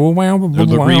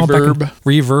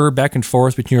reverb back and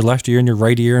forth between your left ear and your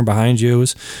right ear and behind you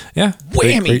is,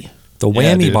 whammy. The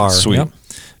whammy bar, sweet. Yep.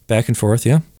 Back and forth,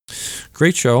 yeah.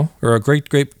 Great show, or a great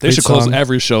They should song. close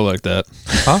every show like that.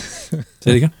 Huh? Say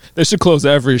it again. They should close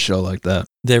every show like that.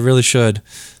 They really should.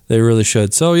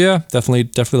 So yeah, definitely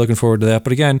looking forward to that.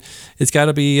 But again, it's got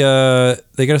to be.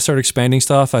 They got to start expanding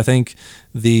stuff. I think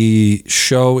the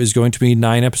show is going to be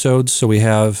 9 episodes, so we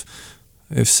have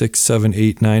 6, 7,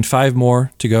 8, 9, 5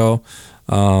 more to go.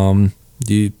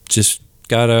 You just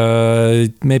gotta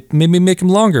maybe make them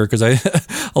longer, because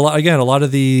a lot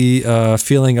of the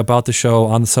feeling about the show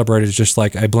on the subreddit is just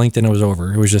like I blinked and it was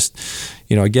over. It was just,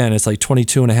 again, it's like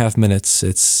 22 and a half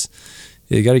minutes.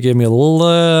 You got to give me a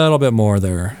little bit more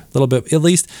there, a little bit, at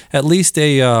least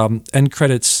a end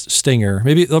credits stinger.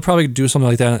 Maybe they'll probably do something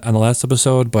like that on the last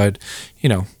episode, but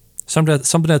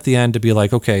something at the end to be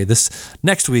like, okay, this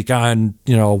next week on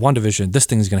WandaVision, this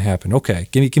thing's gonna happen. Okay,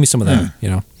 give me some of that.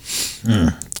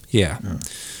 Yeah.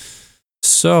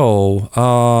 So,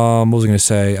 what was I going to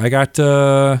say? I got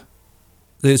so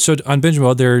on binge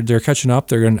mode, they're catching up.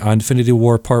 They're on Infinity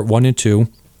War Part 1 and 2.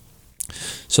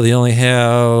 So they only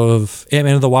have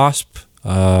Ant-Man and the Wasp.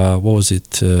 What was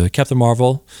it? Captain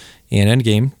Marvel and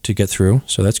Endgame to get through.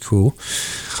 So that's cool.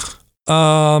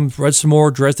 Read some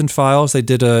more Dresden Files. He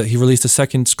released a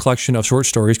second collection of short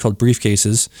stories called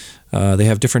Briefcases. They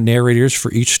have different narrators for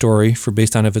each story,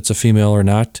 based on if it's a female or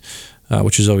not,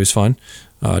 which is always fun.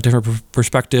 Different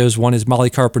perspectives. One is Molly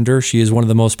Carpenter. She is one of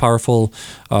the most powerful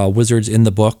wizards in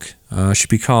the book. She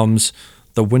becomes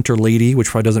the Winter Lady, which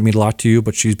probably doesn't mean a lot to you,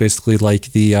 but she's basically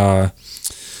like the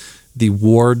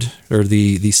ward, or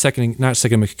the second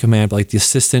in command, but like the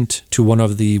assistant to one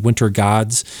of the winter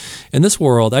gods. In this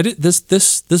world,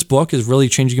 this book is really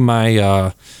changing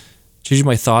my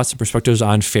thoughts and perspectives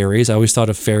on fairies. I always thought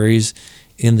of fairies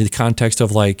in the context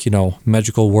of like,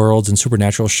 magical worlds and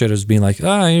supernatural shit as being like,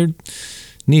 you're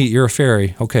neat, you're a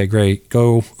fairy. Okay, great.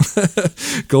 Go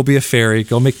be a fairy.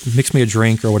 Go mix me a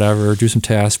drink or whatever, or do some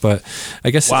tasks. But I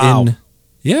guess I know.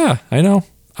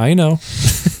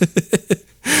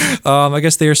 I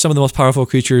guess they are some of the most powerful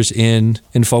creatures in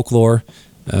folklore.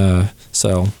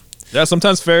 So yeah,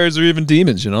 sometimes fairies are even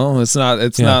demons. It's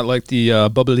not like the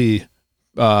bubbly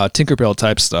Tinkerbell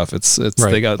type stuff. It's right.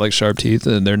 They got like sharp teeth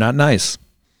and they're not nice.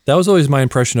 That was always my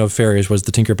impression of fairies was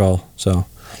the Tinkerbell. So,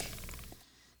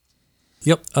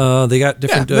 yep, they got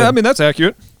different. Yeah, I mean that's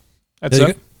accurate.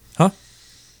 Huh?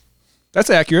 That's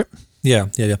accurate. Yeah.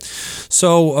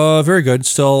 So, very good.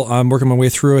 Still, I'm working my way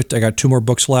through it. I got 2 more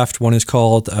books left. One is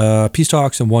called Peace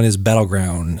Talks, and one is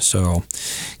Battleground. So,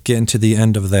 getting to the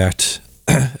end of that.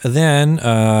 Then,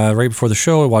 right before the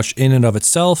show, I watched In and of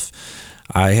Itself.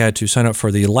 I had to sign up for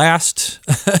the last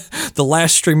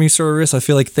streaming service. I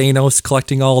feel like Thanos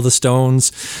collecting all the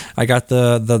stones. I got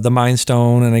the Mind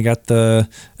Stone, and I got the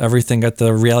everything. Got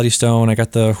the Reality Stone. I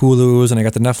got the Hulus, and I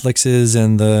got the Netflixes,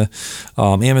 and the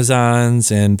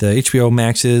Amazons, and the HBO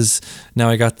Maxes. Now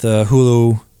I got the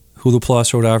Hulu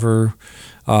Plus or whatever.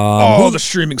 All the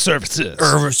streaming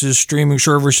streaming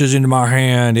services into my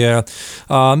hand. Yeah.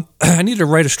 I need to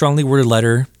write a strongly worded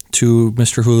letter to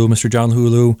Mr. Hulu, Mr. John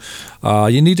Hulu.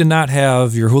 You need to not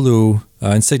have your Hulu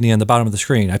insignia on the bottom of the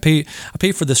screen. I pay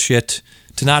for this shit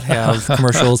to not have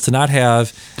commercials, to not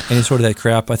have any sort of that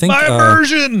crap. I think my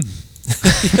version.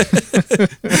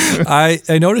 I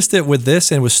noticed it with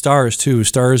this and with Stars too.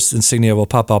 Stars insignia will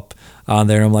pop up on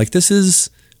there. I'm like,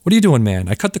 what are you doing, man?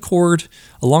 I cut the cord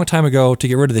a long time ago to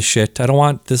get rid of this shit. I don't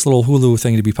want this little Hulu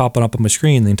thing to be popping up on my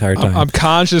screen the entire time. I'm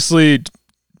consciously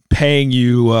paying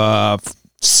you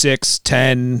 6,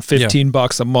 10, 15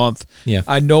 bucks a month. Yeah.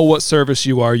 I know what service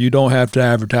you are. You don't have to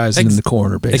advertise it in the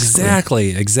corner,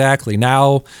 basically. Exactly.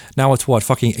 Now it's what,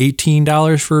 fucking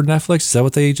 $18 for Netflix? Is that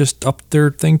what they just upped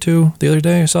their thing to the other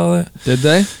day? I saw that. Did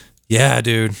they? Yeah,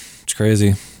 dude. It's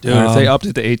crazy. Dude, if they upped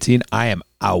it to 18, I am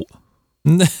out.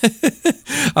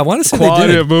 I want to say quality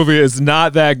they did. of movie is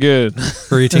not that good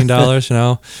for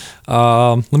 $18.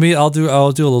 I'll do a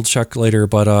little check later,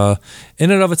 but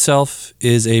In and of Itself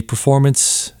is a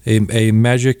performance, a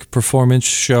magic performance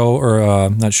show, or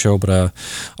not show, but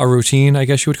a routine, I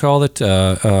guess you would call it,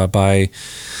 by.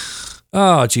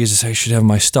 Oh Jesus, I should have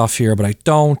my stuff here, but I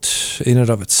don't. In and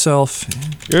of Itself.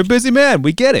 You're a busy man.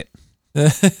 We get it.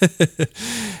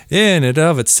 In and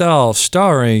of Itself,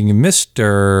 starring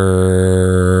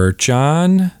Mr.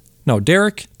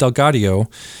 Derek Delgadio.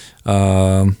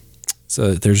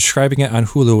 So they're describing it on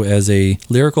Hulu as a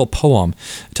lyrical poem.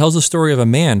 It tells the story of a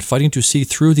man fighting to see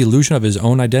through the illusion of his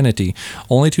own identity,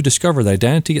 only to discover that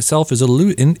identity itself is an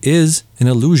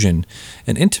illusion.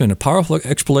 An intimate and powerful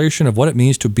exploration of what it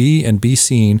means to be and be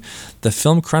seen. The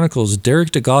film chronicles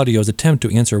Derek Delgadio's attempt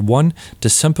to answer one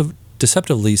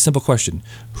deceptively simple question: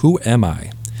 who am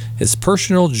I? His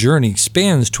personal journey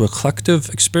spans to a collective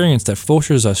experience that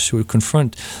forces us to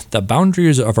confront the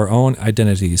boundaries of our own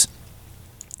identities.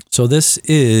 So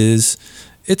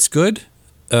it's good.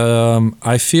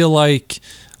 I feel like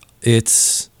a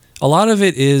lot of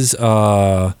it is,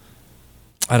 I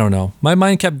don't know. My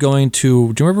mind kept going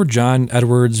to, do you remember John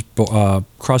Edwards'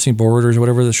 Crossing Borders or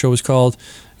whatever the show was called?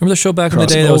 Remember the show back in the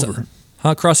day?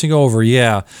 Crossing Over,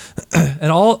 yeah.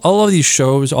 And all of these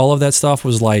shows, all of that stuff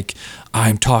was like,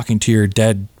 I'm talking to your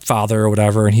dead father or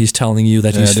whatever, and he's telling you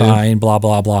that he's fine, blah,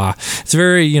 blah, blah. It's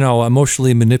very,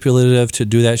 emotionally manipulative to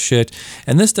do that shit.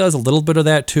 And this does a little bit of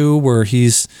that too, where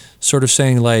he's sort of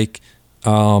saying like,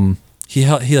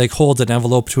 he like holds an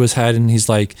envelope to his head and he's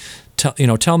like,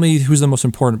 tell me who's the most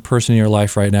important person in your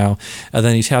life right now. And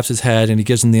then he taps his head and he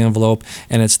gives him the envelope,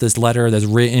 and it's this letter that's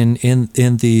written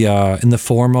in the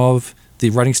form of the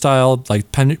writing style,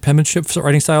 like penmanship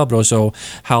writing style, but also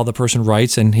how the person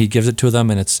writes, and he gives it to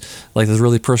them, and it's like this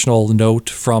really personal note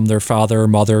from their father,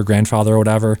 mother, grandfather, or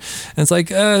whatever. And it's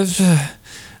like,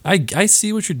 I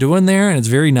see what you're doing there, and it's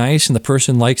very nice, and the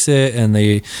person likes it, and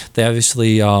they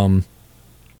obviously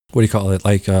what do you call it?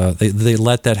 Like they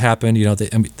let that happen.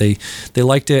 They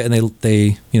liked it, and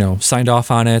they signed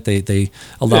off on it. They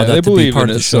allowed that to be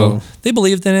part of the show. So. They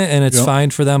believed in it, and it's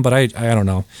fine for them. But I don't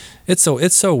know. It's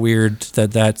so weird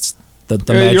that's the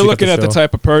magic. You're looking of at the the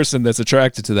type of person that's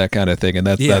attracted to that kind of thing, and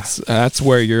that's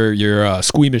where your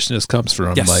squeamishness comes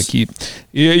from. Yes. Like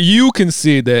you can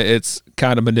see that it's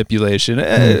kind of manipulation.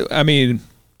 I mean.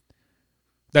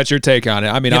 That's your take on it.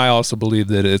 I mean, I also believe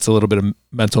that it's a little bit of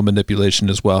mental manipulation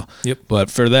as well. Yep.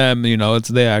 But for them,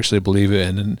 they actually believe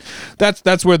it, and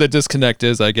that's where the disconnect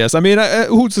is, I guess. I mean,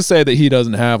 who's to say that he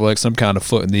doesn't have like some kind of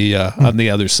foot in the on the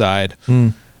other side?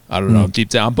 I don't know, deep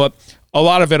down. But a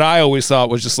lot of it, I always thought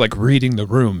was just like reading the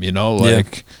room.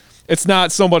 It's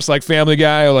not so much like Family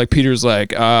Guy or like Peter's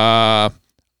like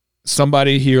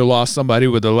somebody here lost somebody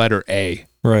with the letter A,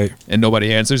 right? And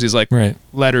nobody answers. He's like,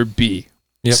 letter B.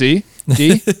 Yep. C,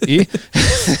 D, E,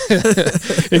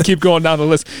 and keep going down the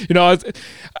list.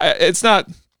 It's not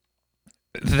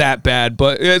that bad,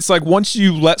 but it's like once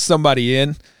you let somebody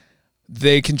in,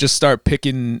 they can just start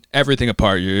picking everything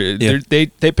apart.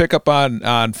 They pick up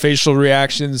on facial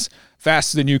reactions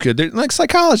faster than you could. They're like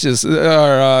psychologists,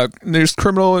 or there's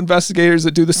criminal investigators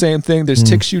that do the same thing. There's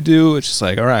ticks you do. It's just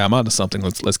like, all right, I'm onto something.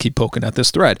 Let's keep poking at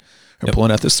this thread or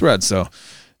pulling at this thread. So,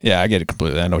 yeah, I get it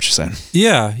completely. I know what you're saying.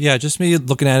 Yeah, just me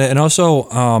looking at it, and also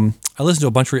I listen to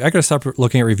a bunch of. I gotta stop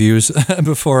looking at reviews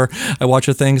before I watch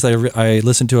the things. I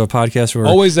listen to a podcast where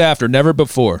always after, never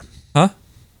before. Huh?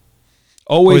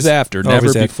 Always after,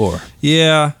 never before.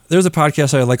 Yeah, there's a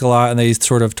podcast I like a lot, and they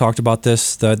sort of talked about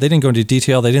this. They didn't go into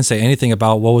detail. They didn't say anything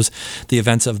about what was the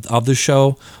events of the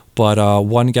show, but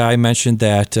one guy mentioned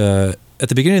that at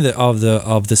the beginning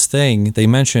of this thing, they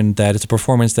mentioned that it's a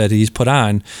performance that he's put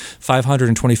on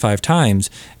 525 times,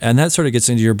 and that sort of gets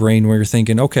into your brain where you're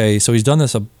thinking, okay, so he's done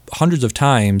this hundreds of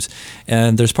times,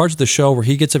 and there's parts of the show where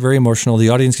he gets very emotional, the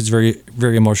audience gets very,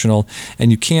 very emotional,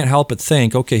 and you can't help but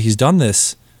think, okay, he's done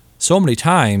this so many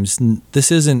times.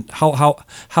 This isn't how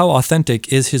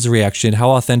authentic is his reaction? How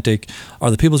authentic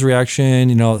are the people's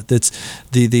reaction? That's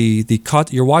the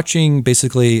cut. You're watching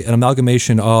basically an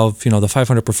amalgamation of the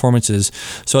 500 performances.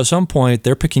 So at some point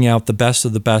they're picking out the best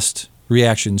of the best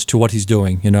reactions to what he's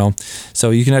doing.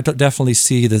 So you can definitely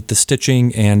see the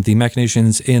stitching and the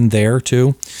machinations in there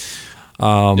too.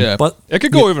 But it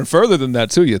could go even further than that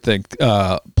too. You think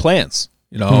plans.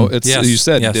 It's you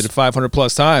said you did it 500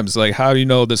 plus times. Like, how do you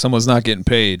know that someone's not getting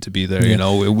paid to be there?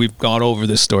 We've gone over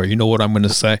this story. You know what I'm going to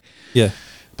say. Yeah.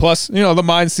 Plus, the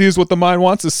mind sees what the mind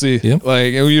wants to see. Yep.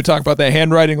 Like, when you talk about that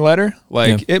handwriting letter,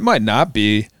 like it might not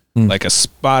be like a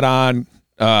spot on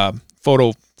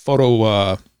photo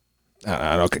I don't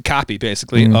know, copy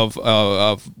basically of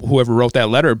whoever wrote that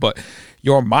letter, but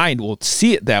your mind will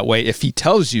see it that way if he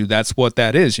tells you that's what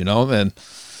that is. And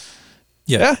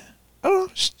yeah. I don't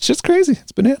know. Shit's crazy.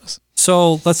 It's bananas.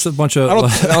 So that's a bunch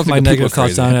of my negative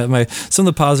thoughts on it. Some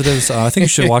of the positives. I think you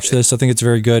should watch this. I think it's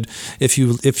very good. If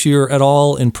you're at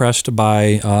all impressed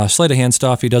by sleight of hand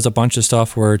stuff, he does a bunch of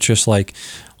stuff where it's just like,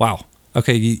 wow.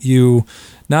 Okay, you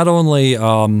not only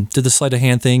did the sleight of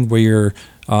hand thing where you're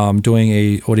doing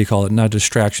a, what do you call it? Not a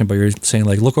distraction, but you're saying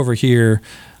like, look over here.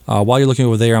 While you're looking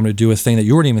over there, I'm going to do a thing that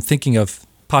you weren't even thinking of.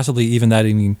 Possibly even that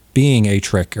even being a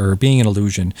trick or being an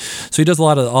illusion. So he does a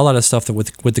lot of stuff that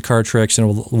with the card tricks and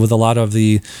with a lot of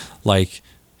the like.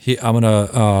 I'm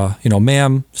gonna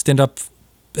ma'am, stand up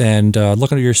and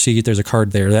look under your seat. There's a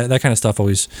card there. That kind of stuff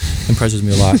always impresses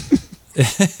me a lot.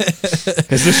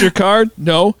 Is this your card?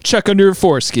 No. Check under your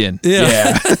foreskin.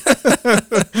 Yeah.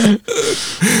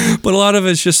 But a lot of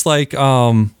it's just like.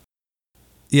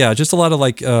 Just a lot of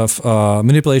like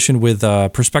manipulation with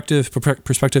perspective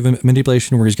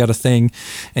manipulation, where he's got a thing,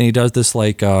 and he does this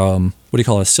like what do you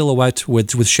call it? A silhouette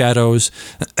with shadows,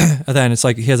 and then it's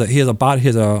like he has a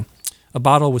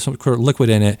bottle with some sort of liquid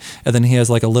in it, and then he has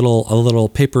like a little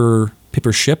paper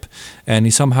ship, and he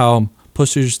somehow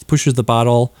pushes the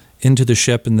bottle into the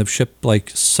ship, and the ship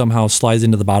like somehow slides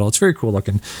into the bottle. It's very cool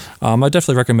looking. I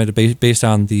definitely recommend it based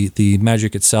on the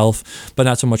magic itself, but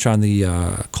not so much on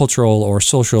the cultural or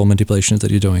social manipulations that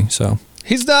you're doing. So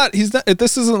he's not.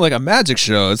 This isn't like a magic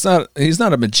show. He's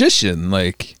not a magician.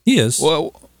 Like he is.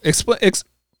 Well, is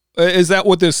that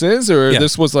what this is, or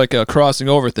this was like a crossing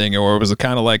over thing, or was it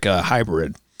kind of like a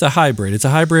hybrid? It's a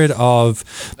hybrid of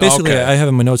basically. Okay. I have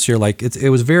in my notes here like it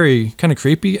was very kind of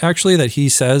creepy actually that he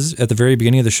says at the very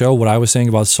beginning of the show what I was saying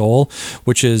about soul,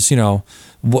 which is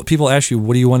what people ask you,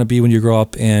 what do you want to be when you grow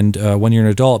up, and when you're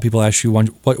an adult, people ask you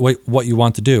what you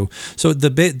want to do. So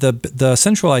the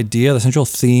central idea, the central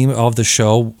theme of the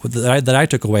show that I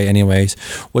took away anyways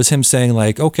was him saying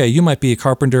like, okay, you might be a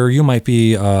carpenter, you might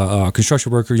be a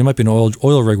construction worker, you might be an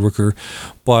oil rig worker,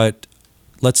 but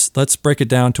let's break it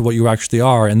down to what you actually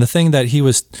are. And the thing that he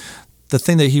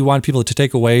wanted people to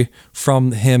take away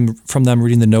from them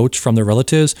reading the notes from their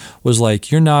relatives was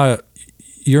like,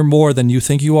 you're more than you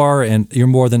think you are, and you're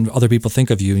more than other people think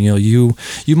of you. You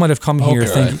might have come here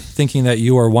thinking that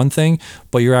you are one thing,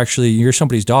 but you're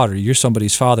somebody's daughter, you're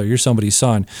somebody's father, you're somebody's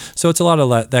son. So it's a lot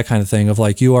of that kind of thing of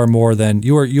like, you are more than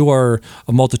you are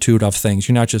a multitude of things.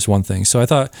 You're not just one thing. So I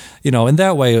thought, in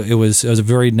that way, it was a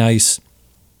very nice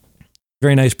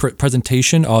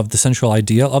presentation of the central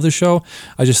idea of the show.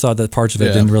 I just thought that parts of it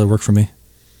didn't really work for me.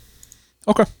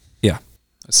 Okay. Yeah.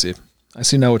 I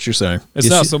see now what you're saying. It's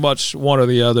not so much one or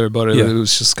the other, but it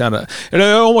was just kind of, and it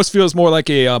almost feels more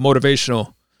like a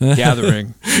motivational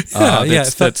gathering.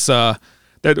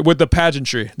 That's with the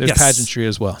pageantry. There's pageantry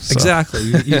as well. So. Exactly.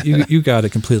 You got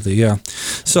it completely. Yeah.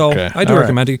 So I do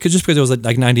recommend it just because it was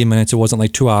like 90 minutes. It wasn't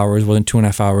like 2 hours. It wasn't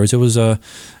 2.5 hours. It was a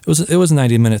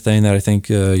 90-minute thing that I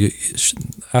think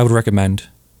I would recommend.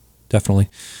 Definitely.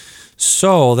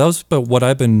 So that was about what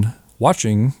I've been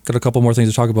watching, got a couple more things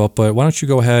to talk about, but why don't you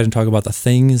go ahead and talk about the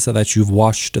things that you've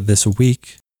watched this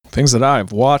week? Things that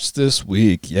I've watched this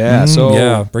week.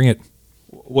 Yeah. Bring it.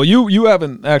 Well, you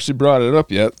haven't actually brought it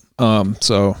up yet.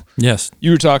 So yes, you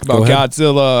were talking about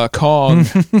Godzilla Kong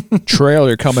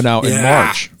trailer coming out in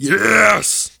March.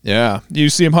 Yes. Yeah. You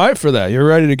seem hyped for that. You're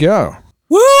ready to go.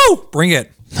 Woo! Bring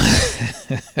it.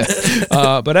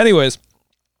 But anyways,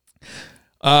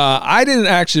 I didn't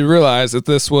actually realize that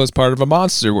this was part of a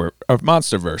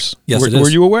MonsterVerse. Yes, Were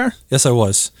you aware? Yes, I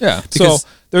was. Yeah. So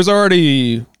there's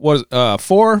already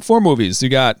four movies. You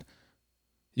got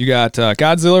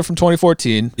Godzilla from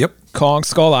 2014. Yep. Kong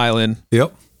Skull Island.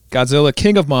 Yep. Godzilla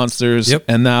King of Monsters. Yep.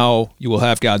 And now you will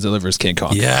have Godzilla vs. King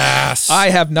Kong. Yes. I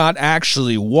have not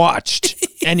actually watched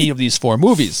any of these four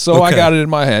movies, so I got it in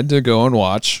my head to go and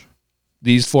watch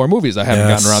these four movies. I haven't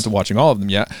gotten around to watching all of them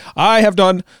yet. I have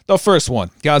done the first one,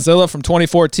 Godzilla from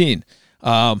 2014.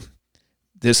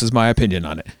 This is my opinion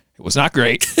on it. It was not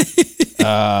great.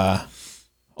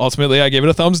 Ultimately, I gave it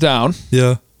a thumbs down.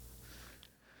 Yeah.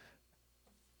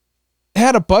 It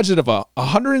had a budget of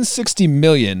 $160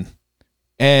 million,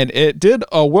 and it did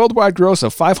a worldwide gross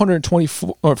of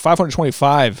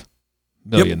 $525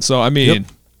 million. Yep. So I mean,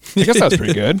 I guess that was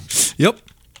pretty good. Yep.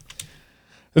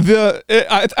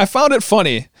 I found it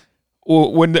funny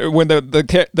when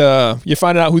you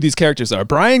find out who these characters are.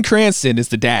 Bryan Cranston is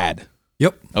the dad.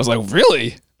 Yep. I was like,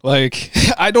 really? Like,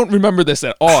 I don't remember this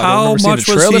at all. How much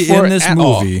was he in this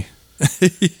movie?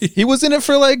 He was in it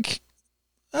for like,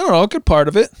 I don't know, a good part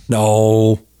of it.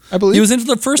 No. I believe he was into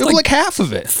the first like half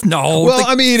of it. No. Well,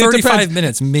 I mean, 35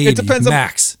 minutes, maybe. It depends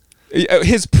max.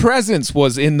 His presence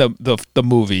was in the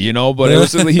movie, you know, but it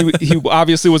was he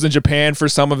obviously was in Japan for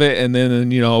some of it, and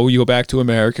then you go back to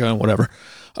America and whatever.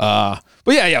 But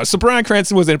yeah. So Bryan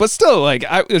Cranston was in it, but still, like,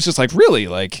 it was just like, really,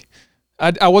 like,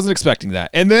 I wasn't expecting that.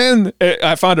 And then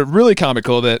I found it really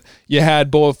comical that you had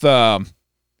both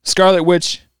Scarlet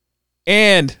Witch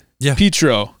and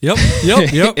Pietro. Yep.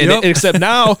 Except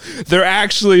now they're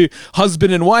actually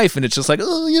husband and wife, and it's just like,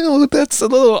 oh, that's a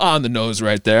little on the nose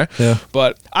right there. Yeah.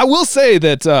 But I will say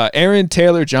that Aaron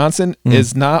Taylor Johnson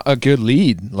is not a good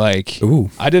lead. Like,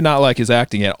 I did not like his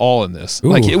acting at all in this.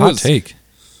 Like, it was take.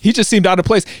 He just seemed out of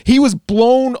place. He was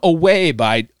blown away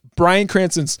by Bryan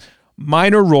Cranston's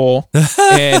minor role,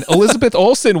 and Elizabeth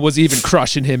Olsen was even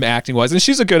crushing him acting wise, and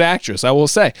she's a good actress, I will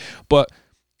say. But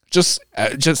just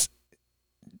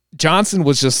Johnson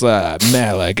was just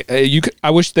man, like I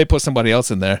wish they put somebody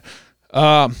else in there.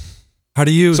 How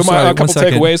do you? So a couple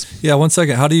takeaways. Yeah, 1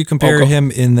 second. How do you compare him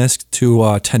in this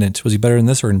to Tenet? Was he better in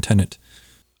this or in Tenet?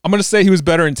 I'm gonna say he was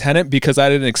better in Tenet because I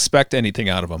didn't expect anything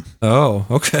out of him. Oh,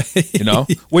 okay. You know,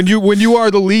 when you are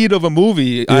the lead of a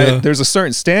movie, there's a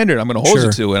certain standard I'm gonna hold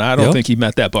you to, and I don't think he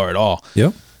met that bar at all.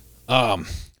 Yep.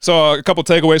 So a couple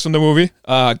takeaways from the movie.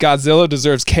 Godzilla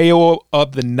deserves KO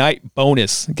of the night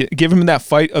bonus. Give him that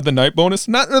fight of the night bonus.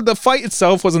 Not the fight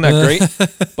itself wasn't that great,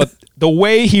 but the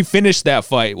way he finished that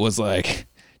fight was like,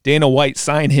 Dana White,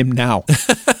 sign him now.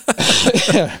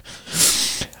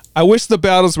 I wish the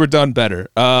battles were done better.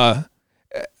 So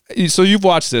you've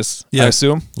watched this, I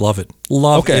assume? Love it.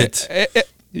 Love it.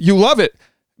 You love it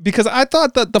because I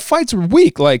thought that the fights were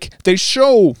weak. Like, they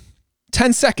show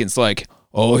 10 seconds, like,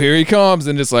 oh, here he comes,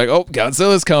 and it's like, oh,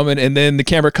 Godzilla's coming, and then the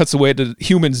camera cuts away to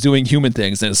humans doing human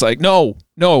things, and it's like, no,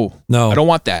 I don't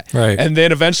want that. Right. And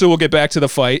then eventually we'll get back to the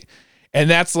fight, and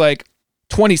that's like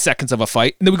 20 seconds of a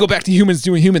fight, and then we go back to humans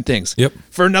doing human things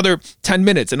for another 10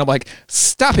 minutes, and I'm like,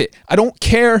 stop it. I don't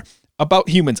care about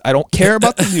humans. I don't care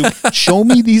about the nuke. Show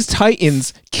me these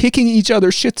titans kicking each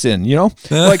other's shits in, you know?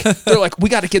 Like, they're like, we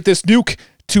got to get this nuke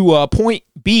to point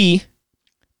B,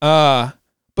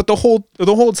 but the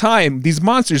whole time, these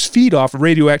monsters feed off of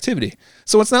radioactivity.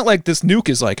 So it's not like this nuke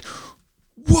is like,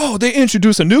 whoa, they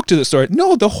introduce a nuke to the story.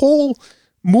 No, the whole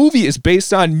movie is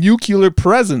based on nuclear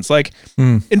presence. Like,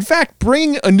 in fact,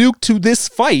 bringing a nuke to this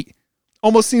fight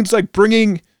almost seems like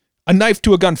bringing a knife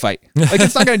to a gunfight. Like,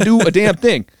 it's not going to do a damn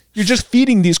thing. You're just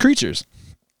feeding these creatures.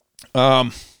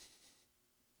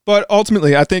 But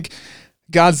ultimately, I think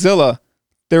Godzilla,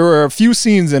 there were a few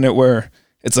scenes in it where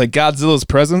it's like Godzilla's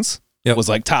presence was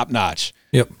like top notch.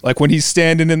 Yep. Like when he's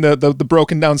standing in the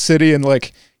broken down city, and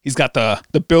like he's got the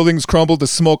buildings crumbled, the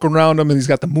smoke around him, and he's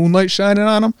got the moonlight shining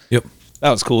on him. Yep. That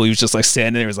was cool. He was just like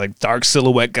standing there. It was like dark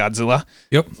silhouette Godzilla.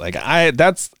 Yep. Like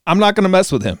I'm not gonna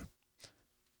mess with him.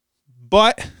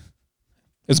 But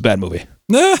it's a bad movie.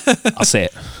 I'll say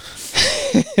it.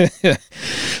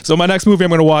 So my next movie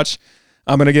I'm gonna watch,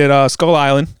 I'm gonna get Skull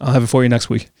Island. I'll have it for you next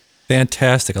week.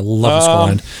 Fantastic. I love Skull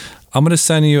Island. I'm gonna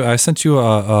send you. I sent you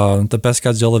the best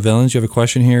Godzilla villains. You have a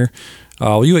question here.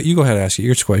 You go ahead and ask it.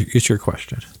 It's your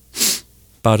question.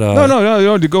 But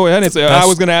no, go ahead. I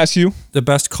was going to ask you the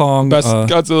best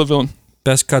Godzilla villain.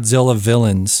 Best Godzilla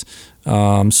villains.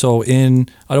 So I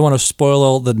don't want to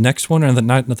spoil the next one, or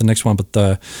not the next one, but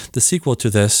the sequel to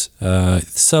this.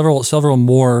 Several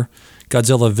more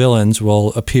Godzilla villains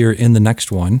will appear in the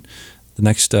next one, the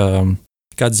next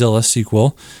Godzilla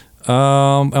sequel.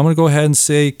 I'm going to go ahead and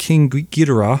say King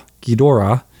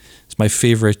Ghidorah is my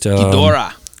favorite.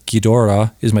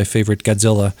 Ghidorah is my favorite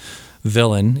Godzilla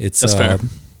villain. That's fair.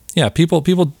 Yeah, people.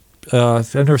 If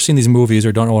I've never seen these movies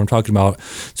or don't know what I'm talking about,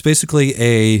 it's basically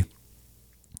a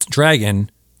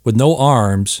dragon with no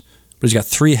arms, but he's got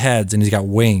 3 heads and he's got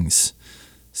wings.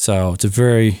 So it's a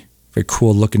very, very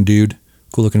cool looking dude,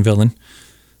 cool looking villain.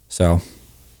 So,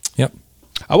 yep.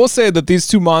 I will say that these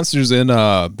 2 monsters in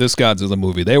this Godzilla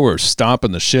movie, they were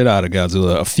stomping the shit out of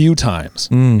Godzilla a few times.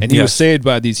 And he was saved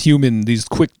by these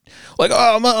quick, like,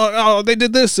 oh, they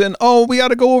did this, and oh, we got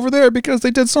to go over there because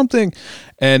they did something.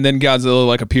 And then Godzilla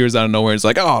like appears out of nowhere. It's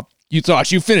like, oh, you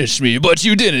thought you finished me, but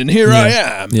you didn't. Here I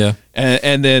am. Yeah.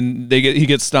 And then he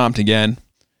gets stomped again.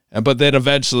 But then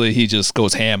eventually he just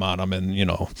goes ham on him. And, do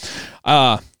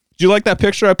you like that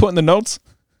picture I put in the notes?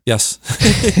 Yes.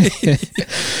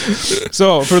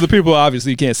 So for the people,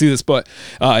 obviously you can't see this, but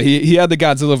he had the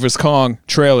Godzilla vs. Kong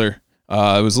trailer.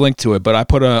 It was linked to it, but I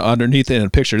put underneath it in a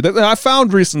picture. I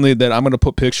found recently that I'm going to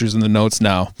put pictures in the notes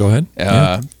now. Go ahead.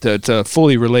 To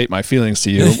fully relate my feelings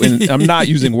to you. And I'm not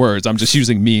using words. I'm just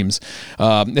using memes.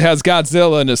 It has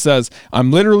Godzilla and it says,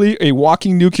 "I'm literally a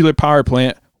walking nuclear power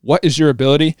plant. What is your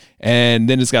ability?" And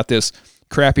then it's got this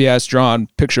crappy ass drawn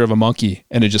picture of a monkey,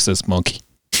 and it just says monkey.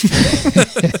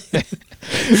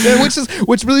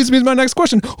 Which leads me to my next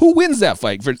question: who wins that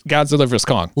fight for Godzilla vs.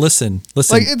 Kong? Listen.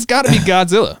 Like, it's got to be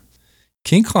Godzilla.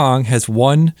 King Kong has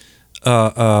one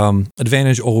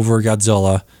advantage over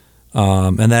Godzilla,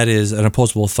 and that is an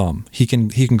opposable thumb. He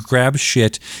can grab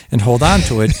shit and hold on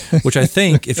to it, which I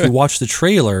think if you watch the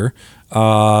trailer,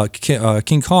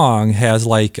 King Kong has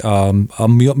like a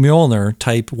Mjolnir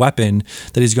type weapon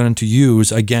that he's going to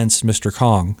use against Mr.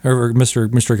 Kong or Mr.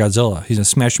 Godzilla. He's going to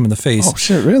smash him in the face. Oh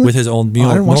shit! Really? With his own Mjolnir.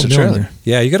 I didn't watch the trailer.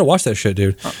 Yeah, you got to watch that shit,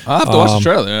 dude. I'll have to watch the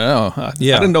trailer. I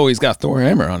didn't know he's got Thor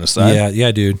hammer on his side.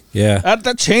 Yeah, dude. Yeah,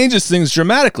 that changes things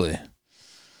dramatically.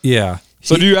 Yeah.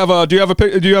 So do you have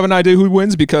an idea who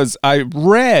wins? Because I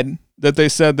read that they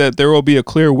said that there will be a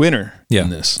clear winner in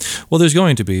this. Well, there's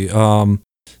going to be.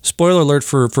 Spoiler alert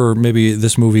for maybe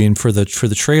this movie and for the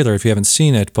trailer if you haven't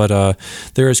seen it, but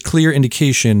there is clear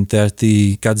indication that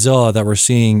the Godzilla that we're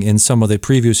seeing in some of the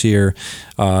previews here,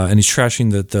 and he's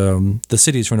trashing the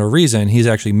cities for no reason. He's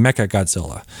actually Mecha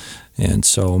Godzilla. And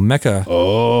so Mecha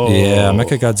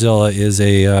Godzilla is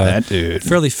a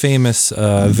fairly famous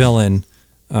villain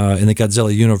in the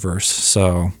Godzilla universe.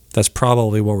 So that's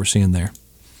probably what we're seeing there.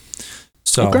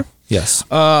 So, okay. Yes.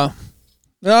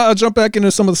 I'll jump back into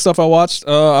some of the stuff I watched.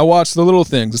 I watched The Little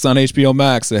Things. It's on HBO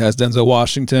Max. It has Denzel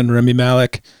Washington, Rami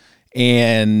Malek,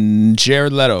 and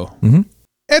Jared Leto. Mm-hmm.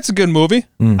 It's a good movie.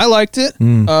 I liked it.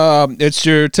 It's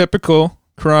your typical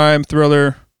crime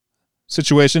thriller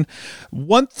situation.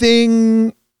 One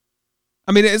thing,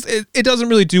 I mean, it doesn't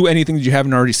really do anything that you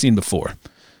haven't already seen before.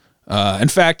 In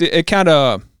fact, it kind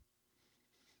of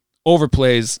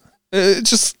overplays.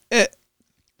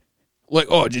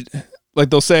 Like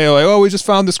they'll say, like, "Oh, we just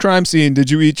found this crime scene. Did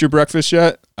you eat your breakfast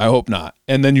yet?" I hope not.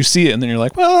 And then you see it, and then you're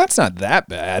like, "Well, that's not that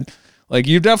bad." Like,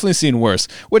 you've definitely seen worse,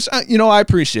 which I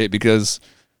appreciate because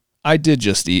I did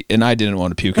just eat, and I didn't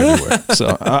want to puke everywhere.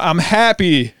 So I'm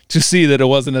happy to see that it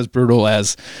wasn't as brutal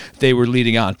as they were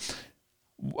leading on.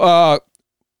 I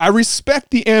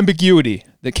respect the ambiguity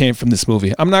that came from this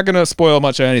movie. I'm not going to spoil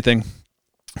much of anything,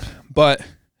 but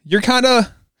you're kind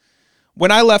of,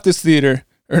 when I left this theater.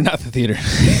 Or not the theater.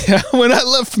 When I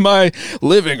left my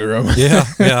living room. Yeah.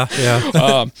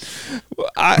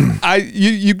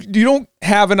 You don't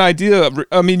have an idea.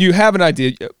 I mean, you have an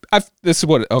idea.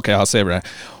 I'll say it right.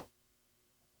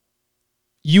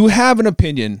 You have an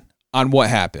opinion on what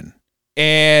happened.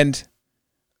 And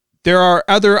there are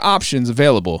other options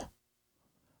available.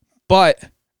 But,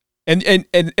 and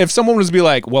if someone was to be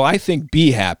like, well, I think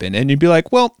B happened. And you'd be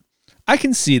like, well, I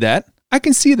can see that. I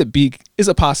can see that B is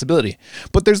a possibility,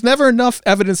 but there's never enough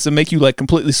evidence to make you like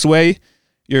completely sway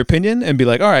your opinion and be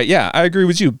like, all right, yeah, I agree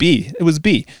with you. B, it was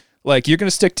B. Like, you're going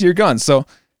to stick to your guns. So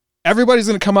everybody's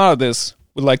going to come out of this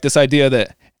with like this idea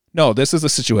that, no, this is a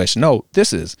situation. No,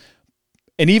 this is.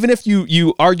 And even if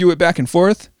you argue it back and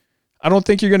forth, I don't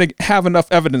think you're going to have enough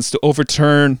evidence to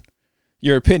overturn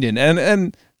your opinion.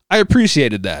 And I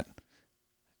appreciated that.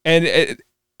 And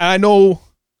I know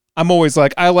I'm always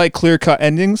like, I like clear-cut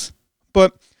endings.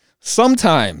 But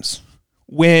sometimes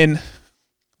when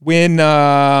when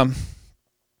how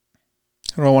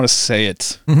do I want to say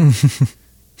it?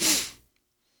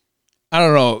 I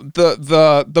don't know,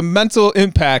 the mental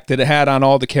impact that it had on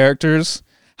all the characters,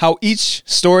 how each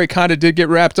story kind of did get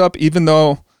wrapped up, even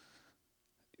though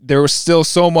there was still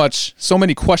so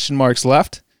many question marks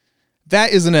left.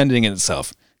 That is an ending in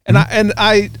itself. And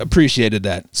I appreciated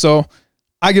that. So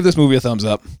I give this movie a thumbs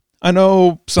up. I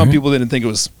know some people didn't think it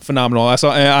was phenomenal. I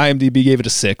saw IMDb gave it a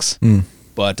 6,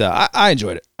 but I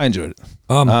enjoyed it.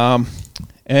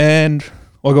 And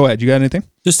well, go ahead. You got anything?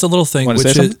 Just a little thing, which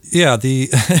is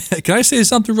can I say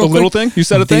something real quick? The little thing? You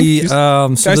said a thing?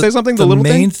 Can I say something? The little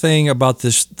thing? The main thing about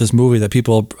this movie that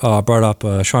people brought up,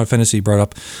 Sean Fennessy brought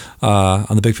up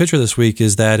on the Big Picture this week,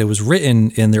 is that it was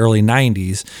written in the early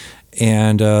 90s.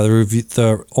 And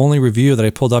the only review that I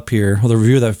pulled up here, well, the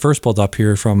review that I first pulled up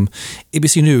here from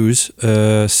ABC News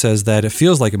says that it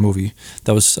feels like a movie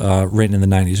that was written in the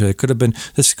 90s.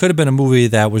 This could have been a movie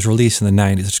that was released in the 90s.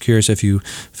 I'm just curious if you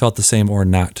felt the same or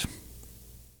not.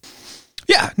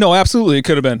 Yeah, no, absolutely, it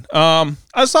could have been.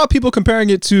 I saw people comparing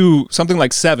it to something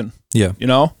like Seven. Yeah,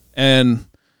 and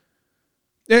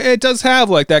it does have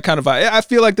like that kind of vibe. I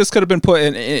feel like this could have been put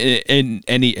in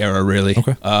any era, really.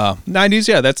 Okay. 90s,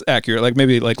 yeah, that's accurate. Like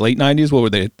maybe like late 90s. What were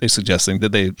they suggesting?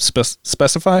 Did they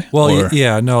specify? Well,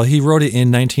 no, he wrote it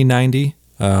in 1990.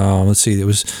 Let's see, it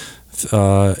was.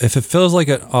 If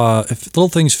Little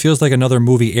Things feels like another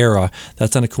movie era,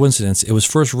 that's not a coincidence. It was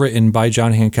first written by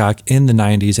John Hancock in the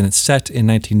 90s, and it's set in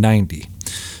 1990.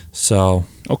 So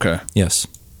okay, yes,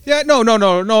 yeah, no,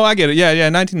 I get it. Yeah,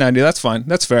 1990. That's fine.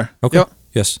 That's fair. Okay. Yep.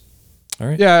 Yes. All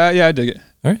right. Yeah, I dig it.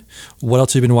 All right. What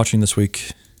else have you been watching this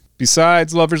week?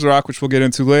 Besides Lovers Rock, which we'll get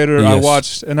into later, yes. I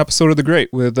watched an episode of The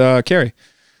Great with Carrie.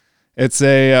 It's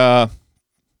a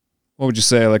what would you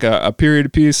say, like a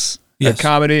period piece, a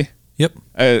comedy. Yep.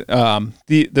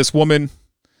 This woman,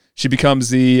 she becomes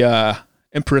the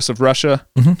Empress of Russia,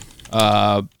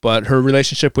 but her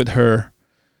relationship with her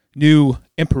new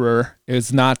emperor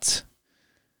is not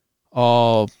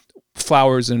all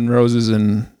flowers and roses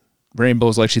and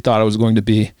rainbows like she thought it was going to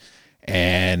be.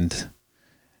 And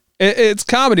it's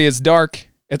comedy. It's dark.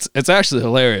 It's actually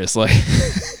hilarious. Like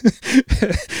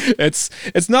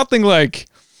it's nothing like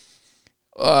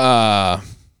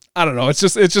I don't know. It's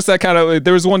just that kind of.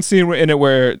 There was one scene in it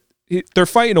where they're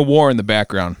fighting a war in the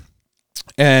background,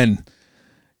 and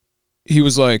he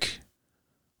was like,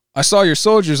 "I saw your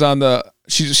soldiers on the."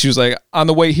 She was like, on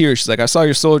the way here. She's like, "I saw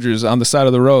your soldiers on the side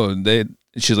of the road."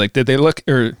 She's like, "Did they look?"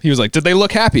 Or he was like, "Did they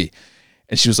look happy?"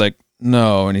 And she was like,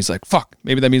 "No." And he's like, "Fuck,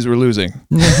 maybe that means we're losing."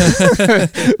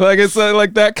 Like it's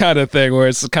like that kind of thing where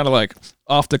it's kind of like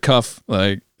off the cuff,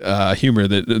 like humor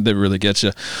that really gets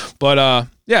you. But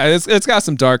yeah, it's got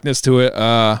some darkness to it.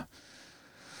 But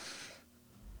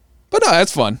no,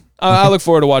 it's fun. I look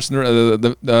forward to watching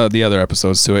the other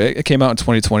episodes too. It came out in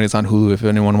 2020. It's on Hulu if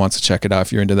anyone wants to check it out.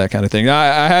 If you're into that kind of thing,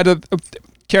 I had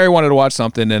Carrie wanted to watch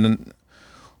something, and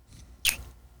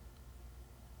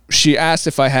she asked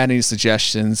if I had any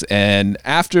suggestions. And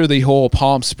after the whole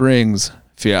Palm Springs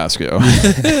fiasco,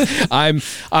 I'm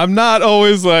not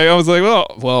always like, I was like,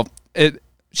 well,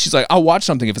 she's like, I'll watch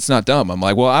something if it's not dumb. I'm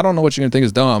like, well, I don't know what you're gonna think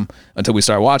is dumb until we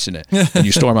start watching it, and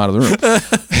you storm out of the room.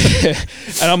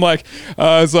 And I'm like,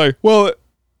 it's like, well,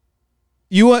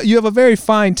 you have a very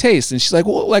fine taste. And she's like,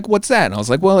 well, like what's that? And I was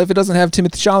like, well, if it doesn't have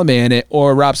Timothée Chalamet in it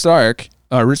or Rob Stark,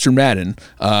 Richard Madden,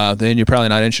 then you're probably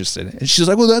not interested. And she's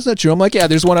like, well, that's not true. I'm like, yeah,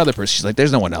 there's one other person. She's like,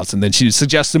 there's no one else. And then she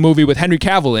suggests a movie with Henry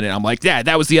Cavill in it. I'm like, yeah,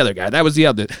 that was the other guy. That was the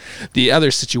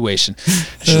other situation.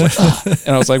 And she's like, oh.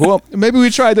 And I was like, well, maybe we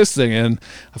try this thing. And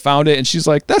I found it, and she's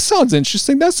like, that sounds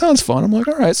interesting. That sounds fun. I'm like,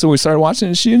 all right. So we started watching it,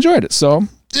 and she enjoyed it. So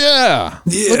yeah.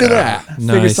 Look at that.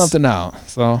 Nice. Figure something out.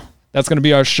 So that's going to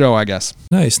be our show, I guess.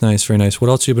 Nice. Very nice. What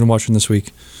else have you been watching this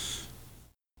week?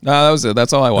 No, that was it.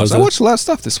 That's all I watched. I watched a lot of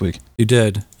stuff this week. You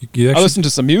did. You actually, I listened to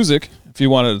some music. If you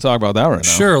wanted to talk about that right now,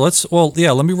 sure.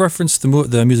 Let me reference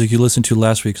the music you listened to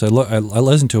last week because I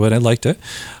listened to it. I liked it.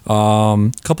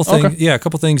 Couple things. Okay. Yeah, a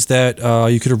couple things that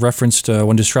you could have referenced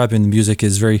when describing the music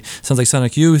sounds like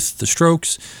Sonic Youth, The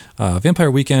Strokes,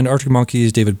 Vampire Weekend, Arctic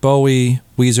Monkeys, David Bowie,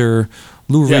 Weezer,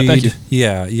 Lou Reed. Thank you.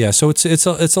 Yeah. So it's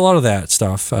a lot of that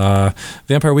stuff.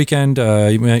 Vampire Weekend.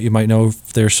 You might know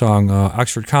their song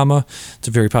Oxford Comma. It's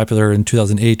very popular in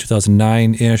 2008,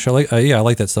 2009 ish. I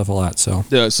like that stuff a lot. So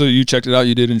yeah. So you checked it out.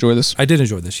 You did enjoy this. I did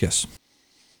enjoy this. Yes.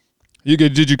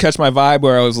 Did you catch my vibe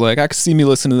where I was like, I could see me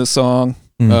listening to this song,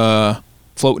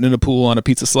 floating in a pool on a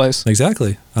pizza slice.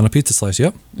 Exactly, on a pizza slice.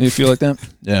 Yep. You feel like that?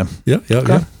 Yeah. Yeah.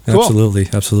 Cool.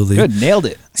 Absolutely. Good. Nailed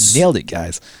it,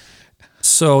 guys.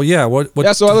 So yeah, what?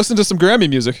 Yeah, so I listened to some Grammy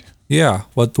music. Yeah,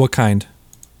 what kind?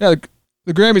 Yeah,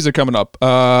 The Grammys are coming up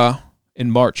in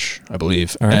March, I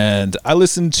believe. All right. And I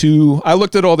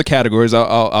looked at all the categories.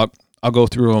 I'll go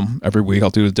through them every week. I'll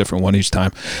do a different one each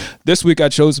time. This week I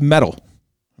chose metal.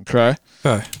 Okay.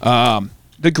 Okay.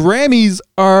 The Grammys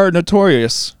are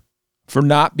notorious for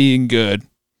not being good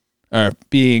or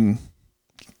being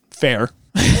fair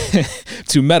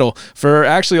to metal. For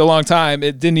actually a long time,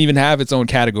 it didn't even have its own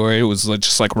category. It was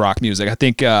just like rock music. I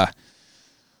think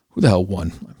who the hell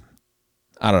won?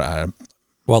 I don't know.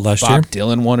 What, last Bob year?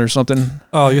 Dylan won or something?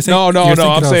 Oh, you're thinking? No.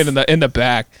 I'm saying in the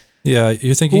back. Yeah,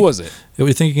 you're thinking. Who was it?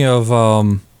 You're thinking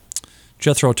of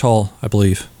Jethro Tull, I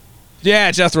believe.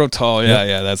 Yeah, Jethro Tull.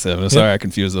 Yeah, that's him. I'm sorry, I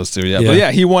confused those two. Yeah, but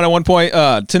yeah, he won at one point.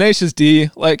 Tenacious D,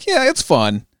 like, yeah, it's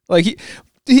fun. Like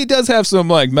he does have some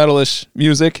like metalish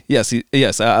music.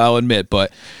 Yes, I'll admit,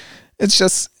 but it's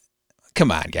just,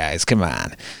 come on, guys, come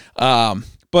on.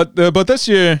 But this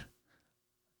year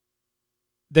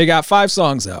they got 5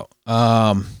 songs out.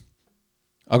 I'll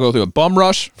go through it. Bum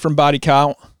Rush from Body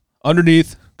Count,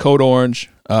 Underneath, Code Orange,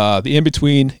 The In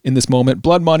Between, In This Moment,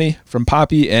 Blood Money from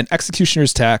Poppy, and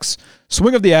Executioner's Tax,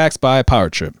 Swing of the Axe by Power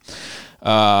Trip.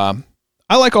 I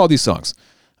like all these songs.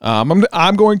 I'm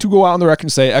going to go out on the record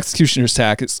and say Executioner's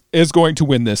Tax is going to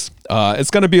win this.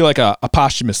 It's going to be like a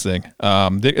posthumous thing.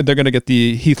 They're going to get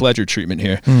the Heath Ledger treatment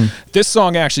here. This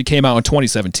song actually came out in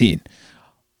 2017,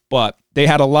 but they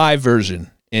had a live version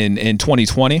in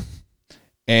 2020,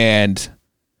 and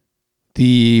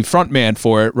the frontman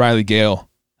for it, Riley Gale,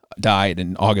 died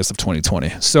in August of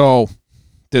 2020. So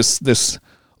this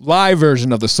live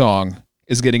version of the song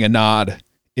is getting a nod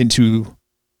into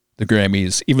the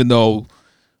Grammys, even though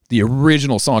the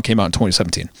original song came out in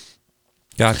 2017.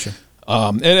 Gotcha.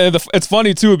 And it's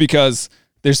funny too, because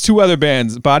there's 2 other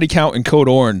bands, Body Count and Code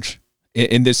Orange,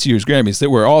 in this year's Grammys that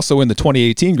were also in the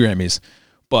 2018 Grammys,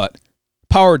 but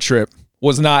Power Trip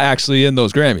was not actually in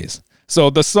those Grammys. So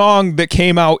the song that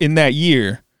came out in that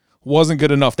year wasn't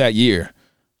good enough that year.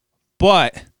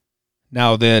 But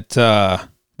now that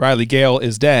Riley Gale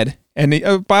is dead,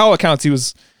 and by all accounts, he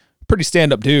was a pretty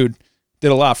stand-up dude, did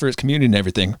a lot for his community and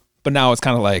everything. But now it's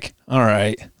kind of like, all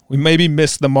right, we maybe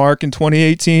missed the mark in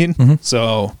 2018,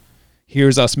 so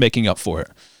here's us making up for it.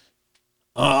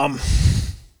 Bum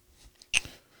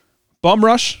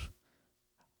Rush,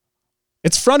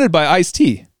 it's fronted by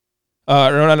Ice-T.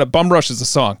 No, Bum Rush is a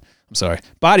song. I'm sorry.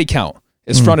 Body Count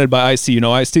is fronted by Ice-T. You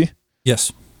know Ice-T?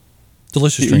 Yes.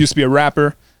 Delicious He drink. used to be a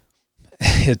rapper.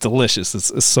 It's delicious.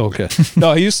 It's so good.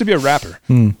 No, he used to be a rapper.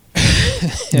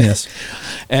 Yes.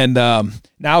 And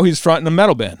now he's fronting a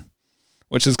metal band,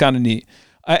 which is kind of neat.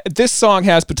 This song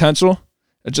has potential,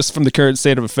 just from the current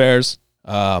state of affairs.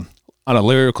 On a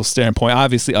lyrical standpoint,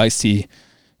 obviously Ice-T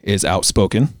is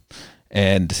outspoken,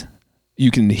 and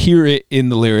you can hear it in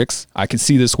the lyrics. I can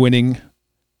see this winning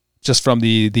just from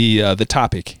the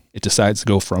topic it decides to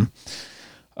go from.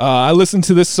 I listened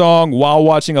to this song while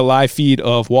watching a live feed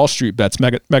of Wall Street Bets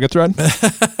Megathread.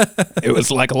 It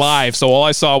was like live, so all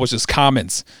I saw was just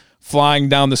comments flying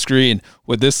down the screen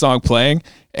with this song playing,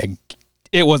 and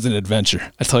it was an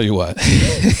adventure. I tell you what.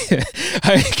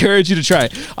 I encourage you to try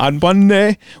it. On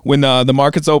Monday, when the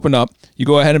markets open up, you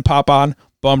go ahead and pop on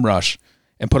Bum Rush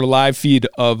and put a live feed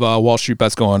of Wall Street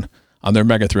Bets going on their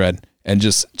Megathread, and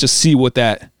just see what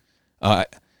that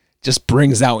just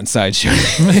brings out inside you.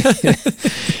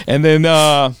 And then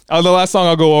the last song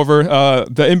I'll go over,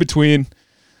 the In Between,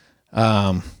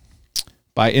 by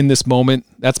In This Moment.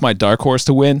 That's my dark horse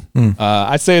to win.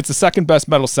 I'd say it's the second best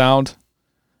metal sound.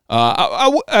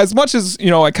 As much as,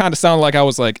 I kind of sounded like I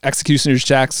was like, Executioner's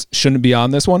Tax shouldn't be on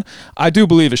this one, I do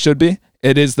believe it should be.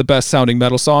 It is the best sounding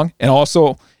metal song, and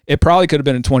also it probably could have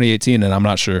been in 2018, and I'm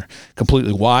not sure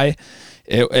completely why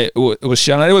it was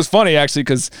shown. It was funny actually,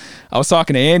 because I was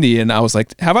talking to Andy and I was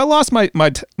like, have I lost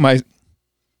my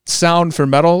sound for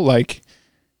metal? Like,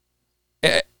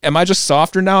 am I just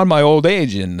softer now in my old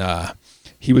age? And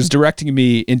he was directing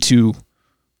me into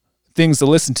things to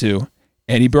listen to,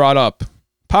 and he brought up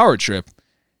Power Trip,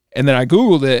 and then I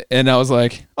Googled it, and I was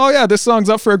like, oh yeah, this song's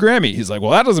up for a Grammy. He's like,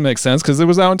 well, that doesn't make sense because it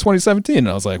was out in 2017. And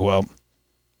I was like, well,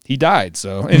 he died.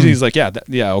 So, and he's like, yeah,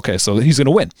 okay, so he's going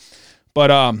to win.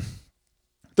 But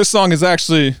this song is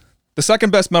actually the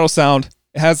second best metal sound.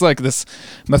 It has like this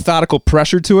methodical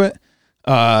pressure to it.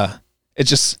 It's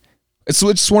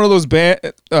just one of those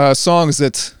songs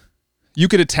that you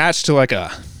could attach to like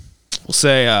we'll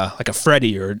say like a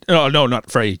Freddy, or no, not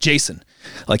Freddy, Jason.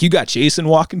 Like, you got Jason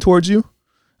walking towards you,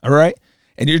 all right,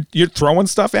 and you're throwing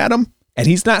stuff at him, and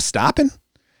he's not stopping,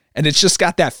 and it's just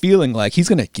got that feeling like he's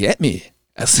gonna get me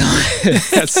at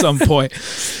some point.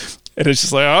 And it's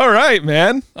just like, all right,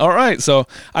 man. All right. So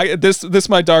this is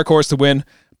my dark horse to win.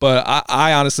 But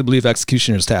I honestly believe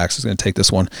Executioner's Tax is going to take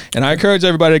this one. And I encourage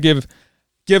everybody to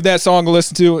give that song a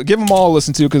listen to. Give them all a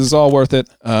listen to because it's all worth it.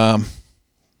 Yeah,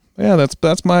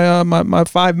 that's my my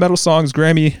 5 metal songs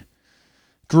Grammy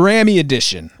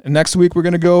edition. And next week we're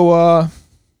going to go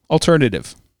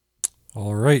alternative.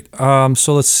 All right.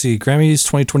 So let's see. Grammys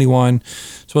 2021.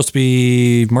 Supposed to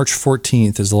be March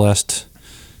 14th is the last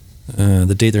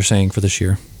the date they're saying for this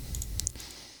year.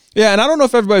 Yeah, and I don't know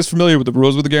if everybody's familiar with the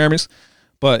rules with the Grammys,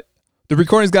 but the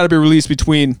recording's got to be released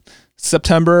between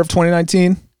September of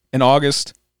 2019 and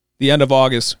August, the end of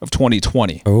August of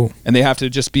 2020. Oh. And they have to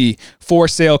just be for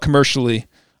sale commercially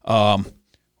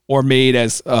or made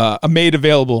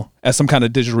available as some kind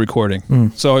of digital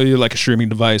recording. So you're like a streaming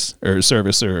device or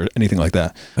service or anything like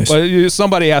that. Nice. But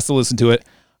somebody has to listen to it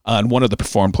on one of the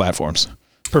preferred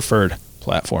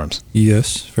platforms.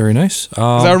 Yes, very nice.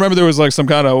 'Cause I remember there was like some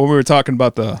kind of, when we were talking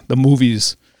about the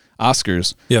movies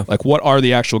Oscars, like what are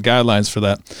the actual guidelines for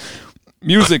that?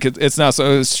 Music, it's not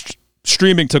so.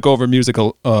 Streaming took over music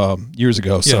years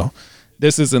ago, so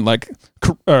this isn't like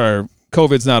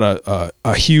COVID's not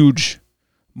a huge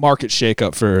market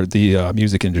shakeup for the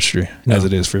music industry as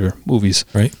it is for movies.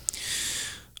 Right.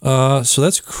 So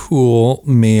that's cool,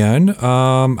 man.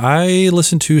 I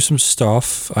listened to some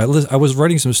stuff. I was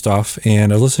writing some stuff,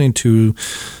 and I was listening to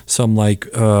some like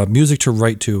music to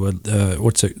write to.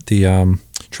 What's it? The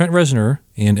Trent Reznor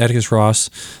and Atticus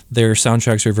Ross. Their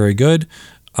soundtracks are very good.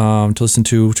 To listen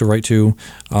to write to,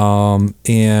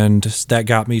 and that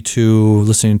got me to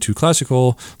listening to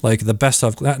classical, like the best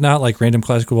of, not like random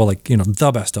classical, but like,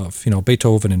 the best of,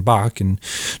 Beethoven and Bach and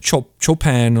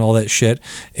Chopin and all that shit.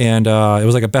 And it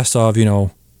was like a best of,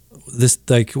 this,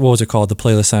 like, what was it called? The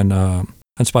playlist on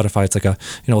Spotify. It's like a,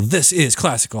 this is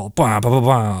classical, blah, blah, blah,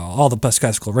 blah, all the best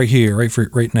classical right here,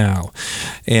 right now.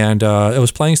 And it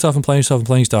was playing stuff. And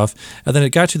then it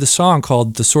got to the song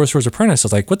called The Sorcerer's Apprentice. I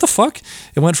was like, what the fuck?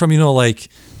 It went from, like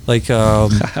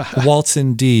Waltz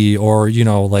in D or,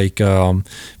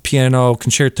 Piano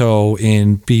Concerto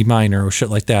in B minor or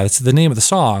shit like that. It's the name of the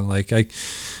song.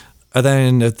 And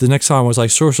then the next song was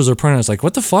like Sorcerer's Apprentice. Like,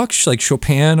 what the fuck? Like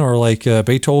Chopin or like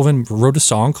Beethoven wrote a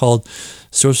song called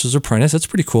Sorcerer's Apprentice. That's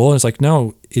pretty cool. And it's like,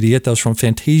 no, idiot, that was from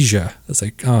Fantasia. It's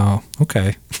like, oh,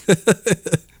 okay.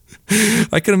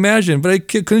 I can imagine, but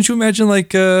couldn't you imagine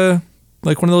like one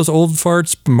of those old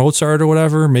farts, Mozart or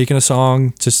whatever, making a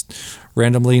song just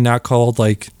randomly not called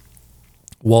like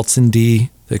Waltz in D?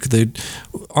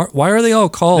 Why are they all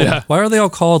called? Yeah. Why are they all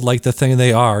called like the thing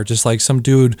they are? Just like some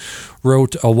dude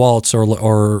wrote a waltz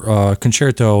or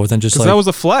concerto, then just like that was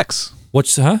a flex.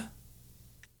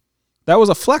 That was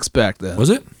a flex back then. Was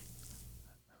it?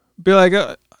 Be like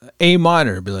A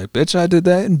minor. Be like, bitch, I did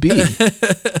that in B.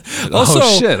 Also,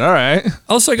 oh shit! All right.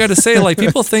 Also, I got to say, like,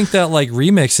 people think that like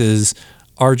remixes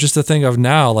are just a thing of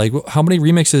now. Like, how many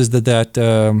remixes did that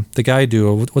the guy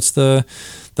do? What's the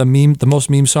most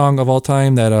meme song of all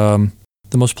time? That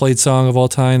the most played song of all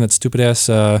time? That stupid ass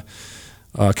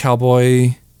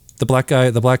cowboy, the black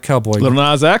cowboy. Lil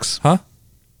Nas X? Huh?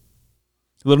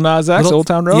 Lil Nas X, Old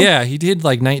Town Road? Yeah, he did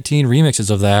like 19 remixes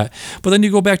of that. But then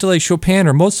you go back to like Chopin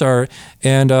or Mozart,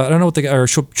 and I don't know what or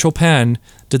Chopin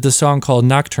did the song called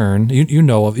Nocturne. You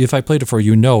know, if I played it for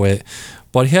you, know it.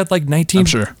 But he had like 19. I'm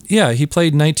sure. Yeah, he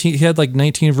played 19. He had like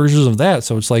 19 versions of that.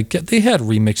 So it's like they had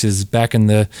remixes back in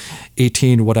the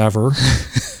 18 whatever.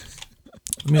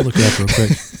 Let me look it up real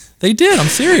quick. They did. I'm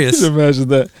serious. Imagine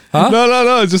that. Huh?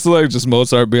 No. It's just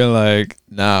Mozart being like,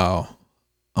 now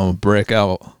I'm gonna break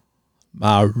out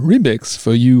my remix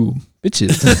for you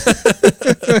bitches.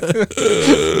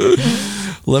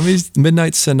 Let me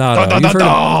Midnight Sonata.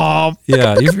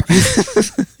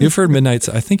 You've heard Midnight.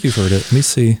 I think you've heard it. Let me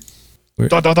see. No.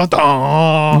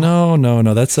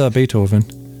 That's Beethoven.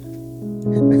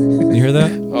 You hear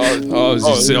that?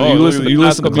 You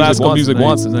listen to classical music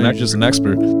once, and then you're just an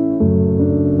expert.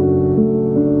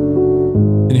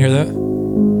 Can you hear that?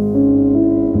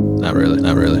 Not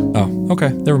really. Oh, okay.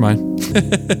 Never mind.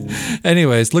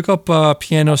 Anyways, look up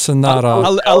Piano Sonata.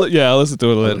 I'll listen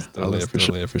to it later.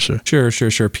 For sure.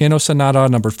 Sure. Piano Sonata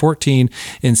number 14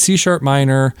 in C sharp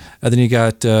minor. And then you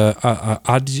got Adagio,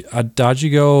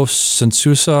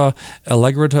 Sensusa,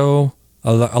 Allegretto.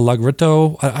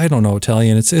 I don't know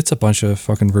Italian. It's a bunch of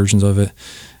fucking versions of it.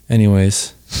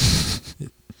 Anyways.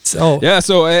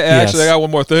 Actually, I got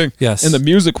one more thing. Yes. In the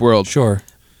music world. Sure.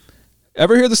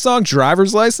 Ever hear the song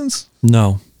Driver's License?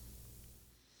 No.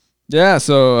 Yeah,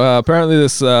 so apparently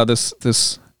this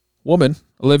woman,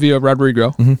 Olivia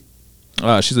Rodrigo,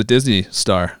 she's a Disney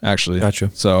star, actually.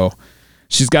 Gotcha. So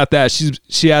she's got that.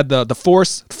 She had the full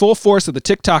force of the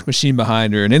TikTok machine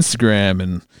behind her and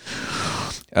Instagram,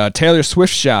 Taylor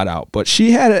Swift shout out, but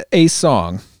she had a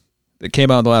song that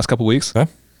came out in the last couple weeks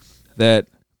that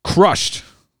crushed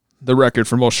the record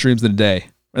for most streams in a day.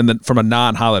 And then from a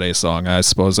non-holiday song, I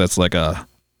suppose that's like a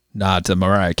nod to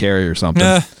Mariah Carey or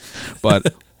something.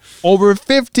 But over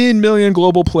 15 million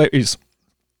global plays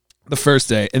the first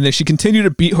day. And then she continued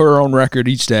to beat her own record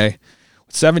each day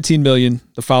with 17 million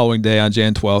the following day on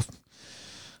Jan 12th.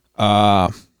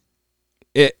 The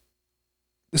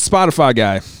Spotify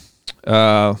guy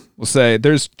will say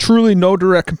there's truly no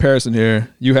direct comparison here.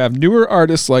 You have newer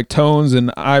artists like Tones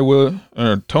and I will fuck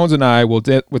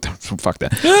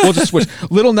that. We'll just switch.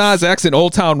 Lil Nas X and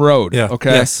Old Town Road. Yeah.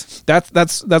 Okay. Yes. That's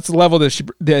the level that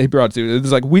he brought it to.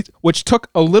 It's like which took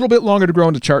a little bit longer to grow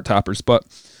into chart toppers, but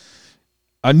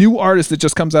a new artist that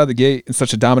just comes out of the gate in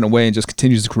such a dominant way and just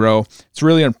continues to grow. It's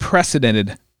really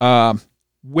unprecedented.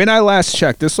 When I last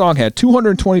checked, this song had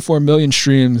 224 million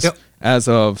streams as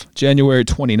of January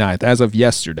 29th, as of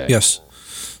yesterday. Yes.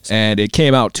 And it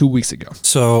came out 2 weeks ago.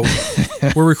 So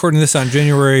we're recording this on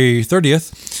January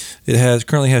 30th. It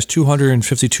currently has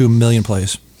 252 million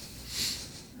plays.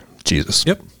 Jesus.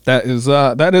 Yep. That is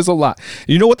a lot.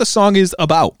 You know what the song is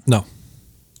about? No.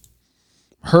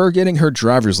 Her getting her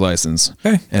driver's license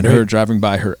and her driving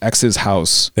by her ex's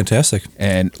house. Fantastic.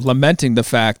 And lamenting the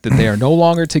fact that they are no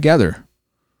longer together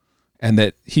and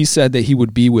that he said that he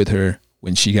would be with her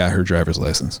when she got her driver's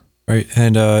license. Right.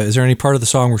 And is there any part of the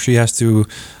song where she has to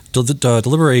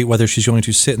deliberate whether she's going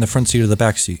to sit in the front seat or the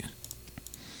back seat?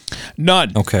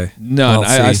 None. Okay. None. Well,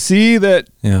 I see that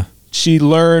she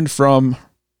learned from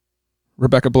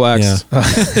Rebecca Black's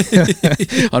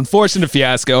unfortunate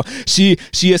fiasco. She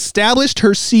established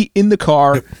her seat in the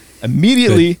car. Yep.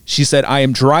 Immediately, she said, I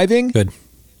am driving. Good.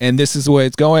 And this is the way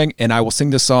it's going. And I will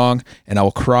sing this song and I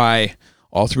will cry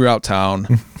all throughout town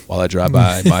while I drive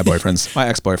by my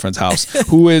ex-boyfriend's house,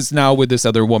 who is now with this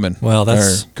other woman. Well,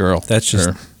 that's girl. That's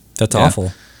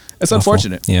awful. It's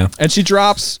unfortunate. Yeah. And she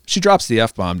drops the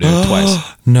F-bomb, dude, twice.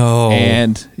 No.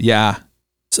 And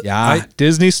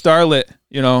Disney starlet,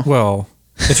 you know. Well,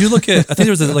 if you look at, I think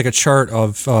there was a chart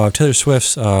of Taylor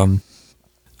Swift's, what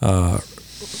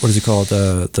is it called?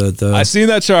 I seen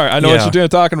that chart. I know what you're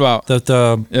talking about.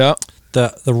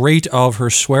 The rate of her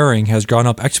swearing has gone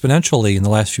up exponentially in the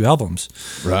last few albums.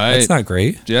 Right. That's not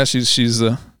great. Yeah, she's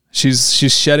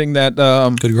shedding that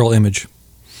good girl image.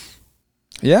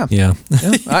 Yeah.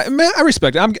 I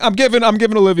respect it. I'm giving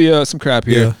Olivia some crap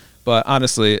here. Yeah. But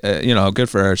honestly, good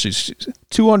for her. She's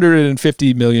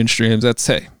 250 million streams. That's,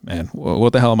 hey, man,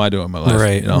 what the hell am I doing in my life?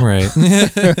 Right, right.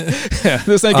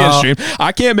 This ain't getting streamed.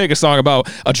 I can't make a song about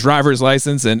a driver's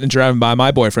license and driving by my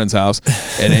boyfriend's house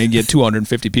and get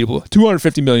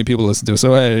 250 million people listen to it.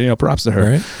 So, hey, props to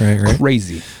her. Right.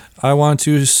 Crazy. I want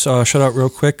to shout out real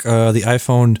quick the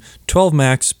iPhone 12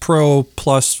 Max Pro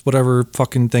Plus, whatever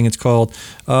fucking thing it's called.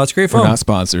 It's a great phone. We're not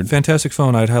sponsored. Fantastic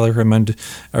phone. I'd highly recommend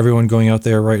everyone going out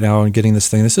there right now and getting this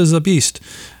thing. This is a beast.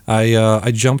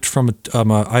 I jumped from an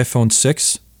iPhone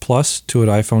 6 Plus to an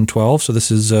iPhone 12, so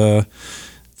this is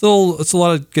it's a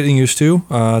lot of getting used to.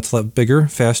 It's a lot bigger,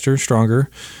 faster, stronger.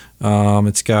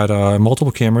 It's got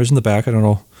multiple cameras in the back. I don't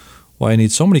know why I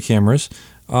need so many cameras.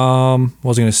 What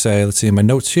was I going to say? Let's see my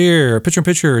notes here.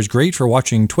 Picture-in-picture is great for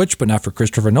watching Twitch, but not for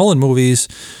Christopher Nolan movies.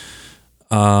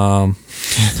 This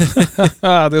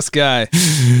guy.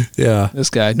 Yeah. This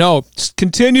guy. No,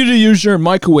 continue to use your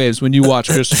microwaves when you watch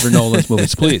Christopher Nolan's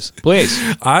movies, please.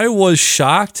 I was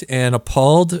shocked and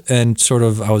appalled and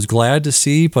I was glad to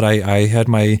see, but I had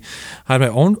my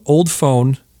own old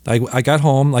phone. I got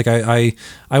home, I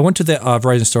went to the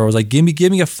Verizon store. I was like, give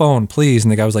me a phone, please.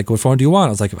 And the guy was like, what phone do you want? I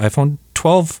was like, iPhone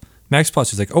 12 Max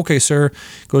Plus. He's like, okay, sir.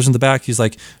 Goes in the back. He's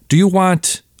like, do you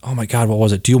want, oh my God, what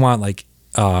was it? Do you want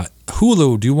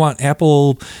Hulu? Do you want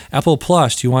Apple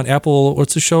Plus? Do you want Apple,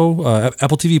 what's the show?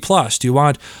 Apple TV Plus. Do you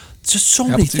want, just so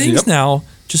many things now,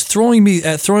 just throwing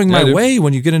my way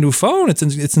when you get a new phone. It's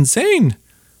insane.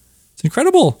 It's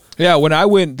incredible. Yeah, when I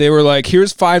went, they were like,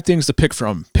 here's 5 things to pick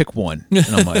from. Pick one. And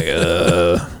I'm like,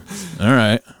 all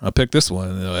right, I'll pick this one.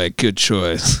 And they're like, good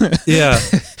choice. Yeah.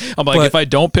 I'm like, if I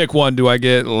don't pick one, do I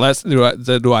get less? Do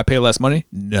I pay less money?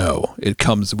 No, it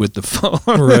comes with the phone.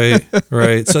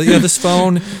 Right. So yeah, this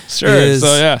phone is.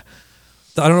 So yeah.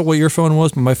 I don't know what your phone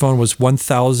was, but my phone was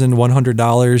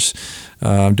 $1,100.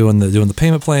 I'm doing the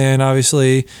payment plan,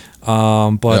 obviously.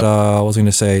 What was I going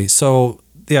to say? So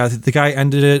Yeah, the guy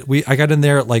ended it. I got in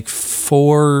there at like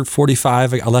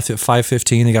 4:45. I left at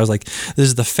 5:15. The guy was like, "This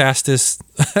is the fastest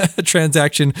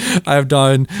transaction I've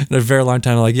done in a very long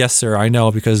time." I'm like, "Yes, sir, I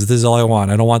know, because this is all I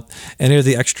want. I don't want any of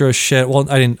the extra shit." Well,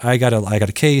 I didn't. I got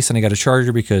a case and I got a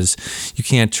charger because you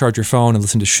can't charge your phone and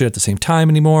listen to shit at the same time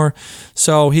anymore.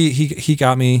 So he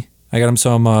got me. I got him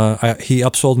some. He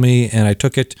upsold me and I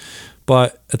took it.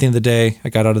 But at the end of the day, I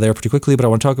got out of there pretty quickly. But I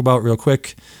want to talk about real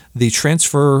quick, the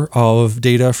transfer of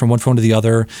data from one phone to the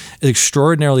other is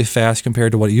extraordinarily fast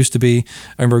compared to what it used to be.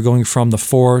 I remember going from the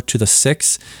 4 to the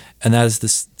 6, and that is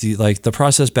the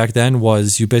process back then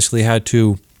was you basically had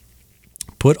to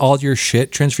put all your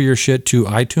shit, transfer your shit to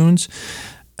iTunes,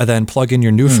 and then plug in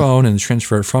your new phone and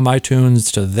transfer it from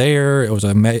iTunes to there. It was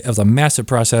a massive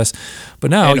process.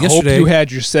 But now, and yesterday, hope you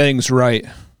had your settings right.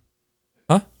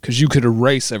 Because you could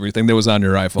erase everything that was on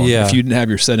your iPhone. Yeah. If you didn't have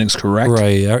your settings correct,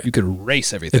 right, you could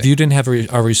erase everything. If you didn't have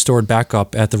a restored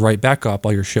backup at the right backup,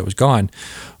 all your shit was gone.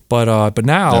 But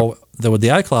now with the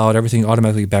iCloud, everything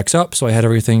automatically backs up. So I had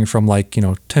everything from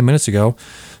 10 minutes ago.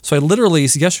 So I literally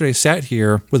yesterday sat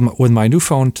here with my new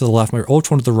phone to the left, my old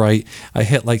phone to the right. I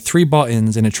hit like 3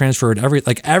 buttons and it transferred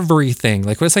everything.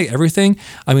 Like when I say everything,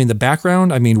 I mean the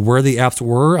background. I mean where the apps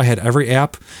were. I had every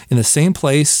app in the same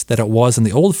place that it was in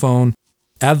the old phone.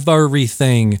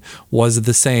 Everything was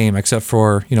the same except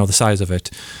for the size of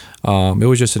it. It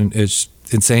was just it's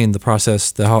insane, the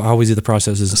process, how easy the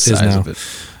process is now. Of it.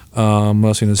 What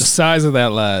else? The size of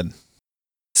that lad.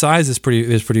 Size is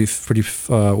pretty.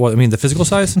 What I mean, the physical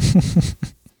size,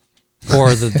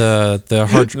 or the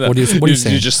hard. What do you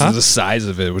say? Just the size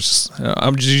of it, which is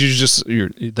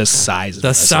the size of it.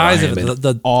 The size of it.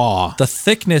 The awe. The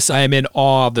thickness. I am in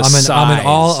awe of the size. I'm in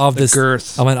awe of this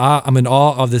girth. I'm in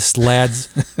awe of this lad's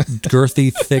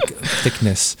girthy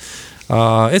thickness.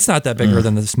 It's not that bigger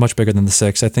than this. Much bigger than the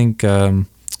 6. I think.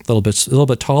 A little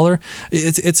bit taller.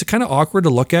 It's kind of awkward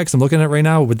to look at because I'm looking at it right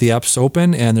now with the apps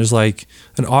open, and there's like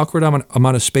an awkward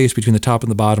amount of space between the top and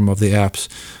the bottom of the apps.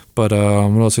 But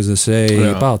what else is to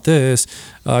say about this?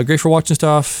 Great for watching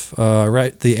stuff.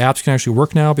 Right, the apps can actually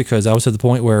work now because I was at the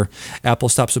point where Apple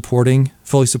stopped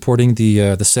fully supporting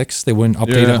the 6. They wouldn't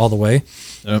update it all the way.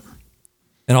 Yep.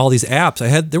 And all these apps,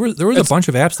 there was a bunch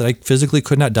of apps that I physically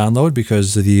could not download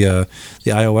because the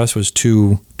iOS was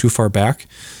too far back.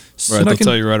 So right, they'll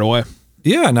tell you right away.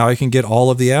 Yeah, now I can get all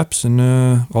of the apps, and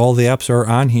all the apps are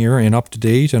on here and up to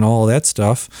date and all of that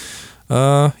stuff.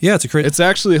 It's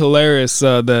actually hilarious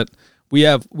that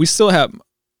we still have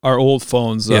our old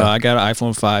phones. Yeah. I got an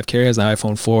iPhone 5. Carrie has an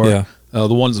iPhone 4. Yeah.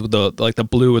 The ones with the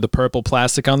blue with the purple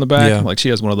plastic on the back. Yeah. Like she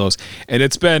has one of those, and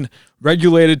it's been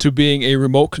regulated to being a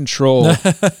remote control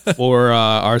for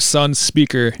our son's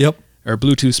speaker. Yep. Or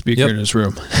Bluetooth speaker in his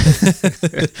room.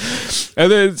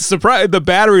 And then the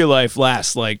battery life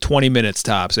lasts like 20 minutes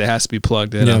tops. It has to be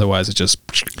plugged in, otherwise it just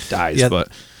dies. Yeah. But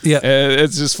yeah,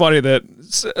 it's just funny that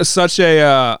such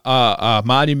a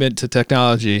monument to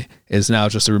technology is now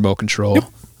just a remote control.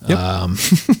 Yep.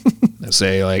 Let's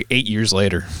say like 8 years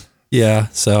later. Yeah,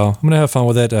 so I'm gonna have fun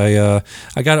with it. I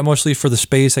got it mostly for the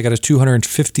space. I got a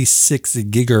 256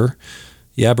 gigger.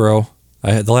 Yeah, bro.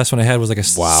 The last one I had was like a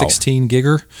 16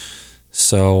 gigger.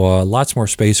 So lots more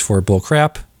space for bull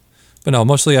crap. But no,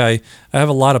 mostly I have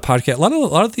a lot of podcasts. A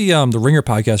lot of the Ringer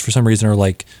podcasts for some reason are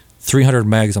like 300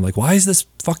 megs. I'm like, why is this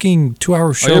fucking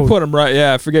 2-hour show? Oh, you put them right.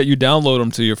 Yeah, I forget you download them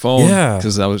to your phone. Yeah.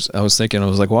 Because I was thinking, I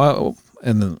was like, wow.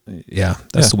 And then,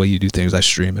 that's the way you do things. I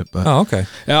stream it. But okay.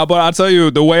 Yeah, but I'll tell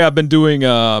you, the way I've been doing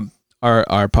our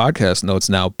podcast notes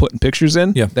now, putting pictures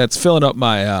in, that's filling up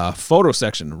my photo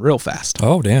section real fast.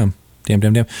 Oh, damn.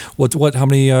 Damn. What? How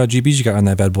many GBs you got on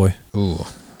that bad boy? Ooh,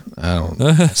 I don't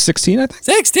know. 16, I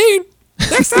think. 16.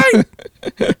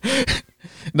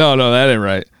 No, that ain't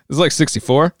right. It's like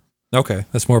 64. Okay,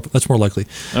 that's more likely.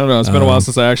 I don't know. It's been a while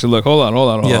since I actually looked. Hold on.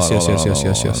 Yes. Hold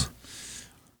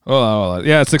on.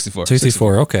 Yeah, it's 64.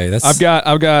 64. Okay, that's. I've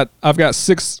got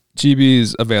 6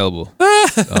 GBs available.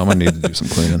 I'm gonna need to do some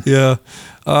cleaning. Yeah.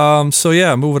 So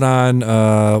yeah, moving on.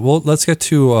 Well, let's get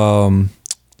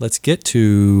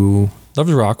to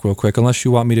Lovers Rock real quick, unless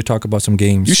you want me to talk about some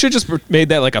games. You should just made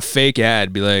that like a fake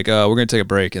ad. Be like, we're going to take a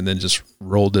break, and then just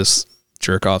roll this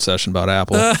jerk-off session about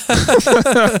Apple.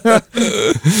 That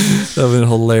would have been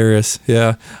hilarious.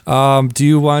 Yeah. Do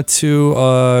you want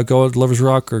to go with Lovers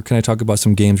Rock, or can I talk about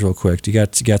some games real quick? Do you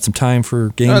got some time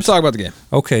for games? Let's talk about the game.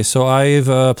 Okay, so I've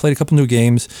played a couple new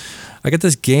games. I got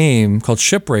this game called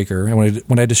Shipbreaker, and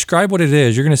when I describe what it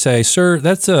is, you're going to say, sir,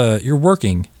 that's you're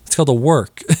working. It's called a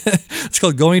work. It's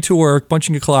called going to work,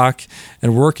 punching a clock,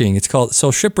 and working. So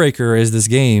Shipbreaker is this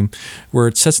game where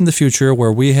it sets in the future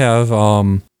where we have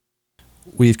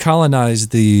we've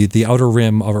colonized the outer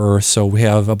rim of Earth, so we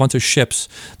have a bunch of ships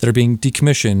that are being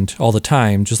decommissioned all the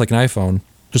time, just like an iPhone,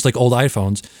 just like old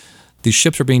iPhones. These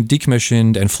ships are being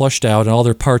decommissioned and flushed out, and all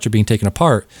their parts are being taken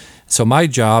apart. So my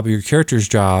job, or your character's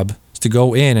job, is to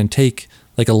go in and take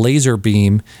like a laser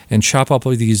beam and chop up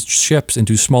all these ships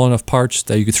into small enough parts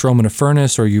that you could throw them in a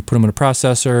furnace, or you put them in a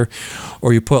processor,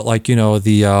 or you put like,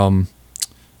 the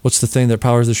what's the thing that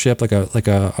powers the ship, like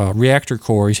a reactor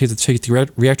core. You have to take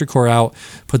the reactor core out,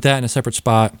 put that in a separate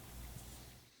spot.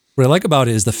 What I like about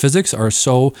it is the physics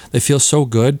they feel so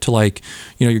good to, like,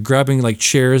 you're grabbing like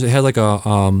chairs. It had like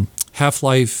a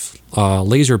Half-Life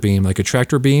laser beam, like a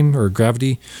tractor beam or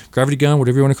gravity gun,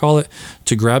 whatever you want to call it,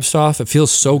 to grab stuff. It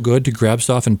feels so good to grab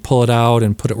stuff and pull it out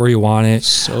and put it where you want it.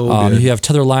 So good. You have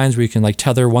tether lines where you can like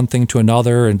tether one thing to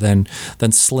another and then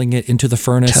sling it into the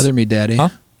furnace. Tether me, daddy. Huh?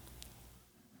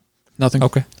 Nothing.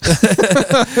 Okay.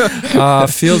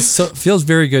 Feels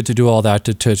very good to do all that,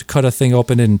 to cut a thing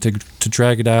open and to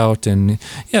drag it out, and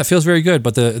yeah, it feels very good.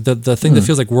 But the thing that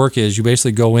feels like work is you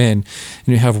basically go in and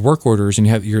you have work orders, and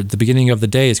you have the beginning of the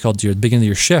day is called the beginning of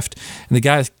your shift, and the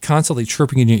guy is constantly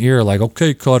chirping in your ear like,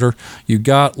 "Okay, Cutter, you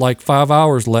got like 5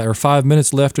 hours left or 5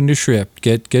 minutes left in your shift.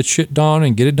 Get shit done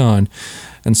and get it done."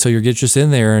 And so you're just in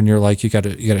there, and you're like, you got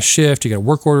a shift, you got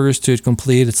work orders to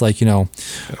complete. It's like, work.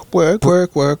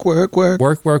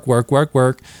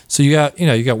 So you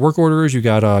got work orders, you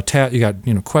got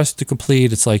quests to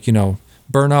complete. It's like,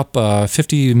 burn up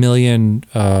 50 million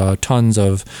tons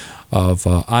of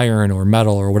iron or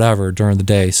metal or whatever during the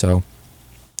day. So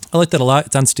I like that a lot.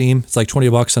 It's on Steam. It's like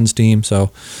 $20 on Steam. So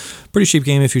pretty cheap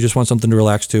game if you just want something to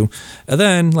relax to. And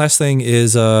then last thing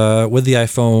is with the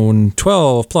iPhone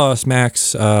 12 Plus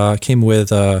Max came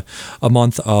with a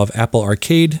month of Apple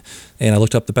Arcade. And I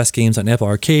looked up the best games on Apple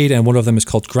Arcade, and one of them is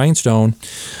called Grindstone.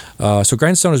 So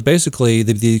Grindstone is basically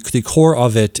the core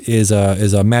of it is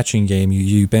a matching game.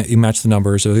 You match the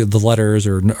numbers, or the letters,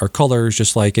 or colors,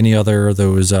 just like any other of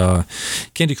those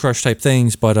Candy Crush type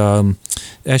things. But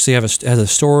it actually has a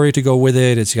story to go with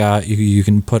it. It's got you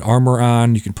can put armor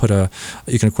on. You can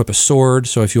equip a sword.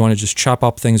 So if you want to just chop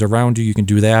up things around you can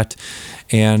do that.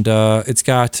 And it's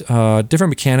got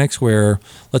different mechanics where,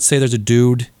 let's say there's a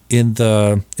dude in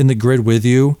the grid with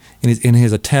you, and he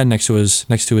has a 10 next to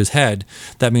his head.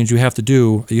 That means you have to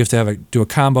do a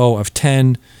combo of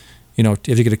 10. You have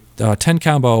to get a 10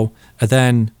 combo, and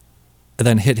then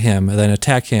hit him, and then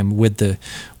attack him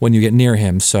when you get near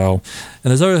him. So,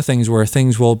 and there's other things where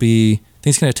things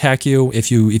can attack you if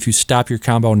you stop your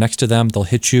combo next to them. They'll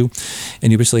hit you,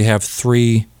 and you basically have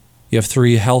three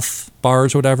health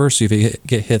bars or whatever. So if you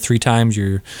get hit 3 times,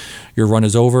 your run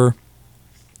is over.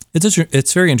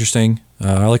 It's very interesting.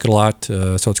 I like it a lot.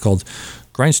 So it's called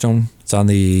Grindstone. It's on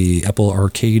the Apple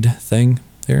Arcade thing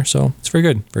there. So it's very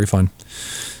good, very fun.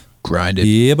 Grinded.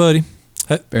 Yeah, buddy.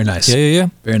 Very nice. Yeah.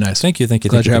 Very nice. Thank you.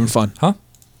 Glad you're having fun. Huh?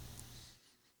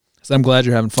 So I'm glad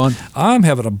you're having fun. I'm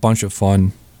having a bunch of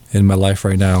fun in my life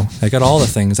right now. I got all the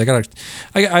things. I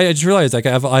just realized I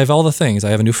have all the things.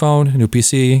 I have a new phone, a new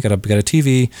PC, got a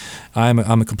TV. I'm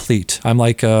a complete. I'm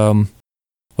like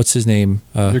what's his name?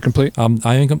 You're complete.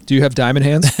 Do you have diamond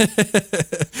hands?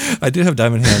 I do have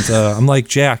diamond hands. I'm like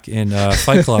Jack in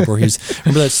Fight Club, where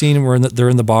remember that scene where they're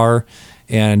in the bar,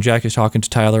 and Jack is talking to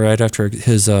Tyler right after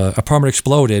his apartment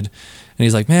exploded, and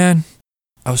he's like, "Man,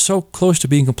 I was so close to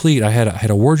being complete. I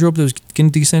had a wardrobe that was getting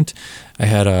decent. I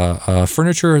had a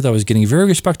furniture that was getting very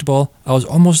respectable. I was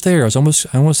almost there. I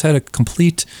almost had a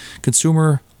complete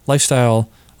consumer lifestyle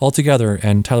altogether."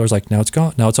 And Tyler's like, "Now it's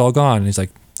gone. Now it's all gone." And he's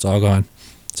like, "It's all gone."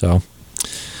 So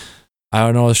I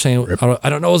don't know. I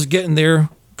don't know. I was getting there,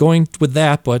 going with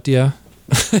that, but yeah.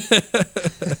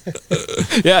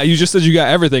 Yeah, you just said you got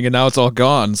everything, and now it's all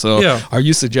gone. So, yeah. Are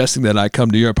you suggesting that I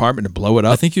come to your apartment and blow it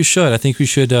up? I think you should. I think we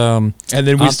should. And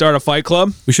then we start a fight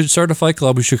club. We should start a fight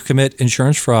club. We should commit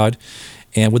insurance fraud,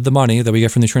 and with the money that we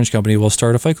get from the insurance company, we'll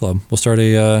start a fight club. We'll start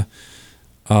a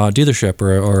dealership,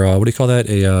 or what do you call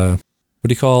that? What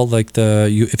do you call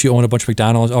if you own a bunch of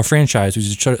McDonald's or franchise? We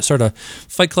should start a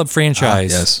Fight Club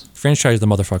franchise. Yes. Franchise the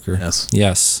motherfucker.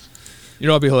 Yes. You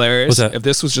know what'd be hilarious? What's that? If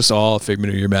this was just all a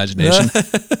figment of your imagination.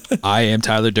 I am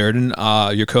Tyler Durden,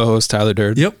 your co-host Tyler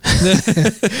Durden. Yep.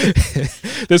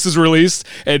 This is released,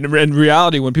 and in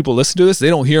reality, when people listen to this,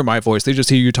 they don't hear my voice; they just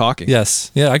hear you talking.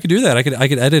 Yes. Yeah, I could do that. I could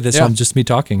edit it so I'm just me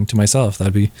talking to myself.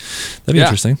 That'd be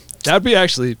interesting. That'd be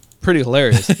actually pretty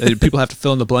hilarious. People have to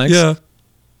fill in the blanks.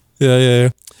 Yeah.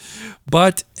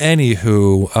 But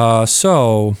anywho,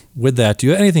 so with that, do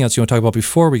you have anything else you want to talk about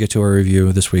before we get to our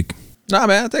review this week? Nah,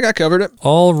 man, I think I covered it.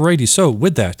 Alrighty, so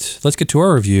with that, let's get to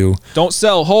our review. Don't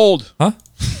sell, hold. Huh?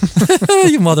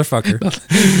 You motherfucker.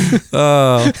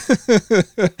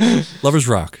 Lovers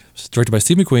Rock, directed by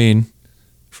Steve McQueen,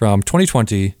 from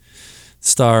 2020.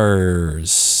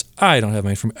 Stars. I don't have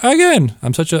mine from again.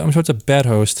 I'm such a bad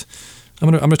host.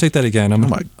 I'm gonna take that again. I'm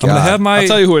gonna have my. I'll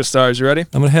tell you who it stars. You ready?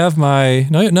 I'm gonna have my.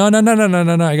 No. I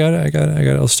got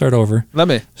it. I'll start over. Let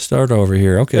me start over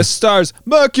here. Okay. It stars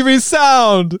Mercury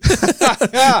Sound.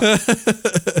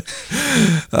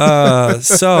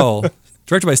 So,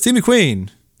 directed by Steve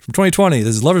McQueen from 2020.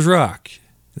 This is Lovers Rock.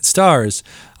 It stars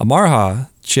Amarha,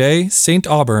 Che, St.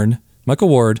 Auburn, Michael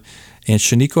Ward, and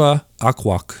Shaniqua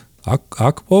Akwok.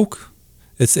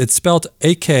 It's spelled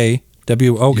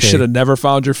AKWOK. You should have never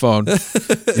found your phone.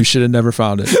 You should have never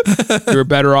found it. You were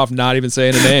better off not even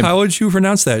saying a name. How would you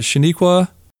pronounce that? Shaniqua?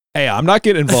 Hey, I'm not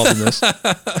getting involved in this.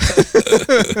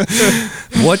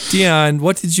 Dion,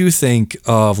 what did you think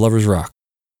of Lovers Rock?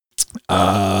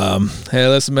 Hey,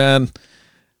 listen, man.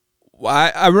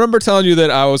 I remember telling you that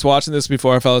I was watching this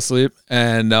before I fell asleep,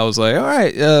 and I was like, all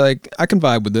right, like I can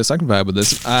vibe with this.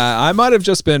 I might have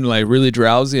just been like really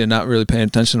drowsy and not really paying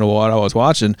attention to what I was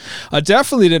watching. I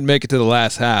definitely didn't make it to the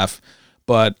last half,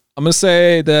 but I'm going to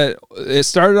say that it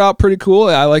started out pretty cool.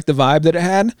 I like the vibe that it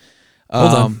had.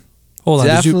 Hold on.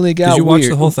 Definitely did you watch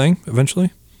the whole thing eventually?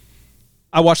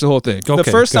 I watched the whole thing. Okay, the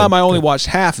first time I only watched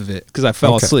half of it because I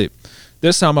fell asleep.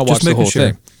 This time I watched the whole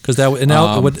thing. Because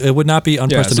it would not be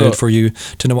unprecedented for you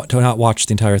to not watch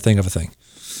the entire thing of a thing.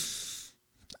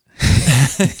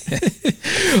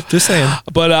 Just saying.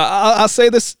 But I'll say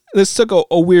this took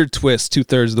a weird twist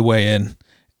 2/3 of the way in,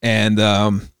 and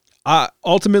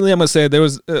ultimately I'm gonna say there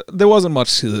wasn't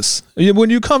much to this. When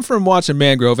you come from watching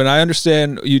Mangrove, and I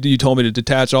understand you told me to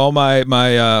detach all my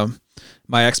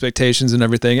expectations and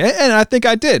everything, and I think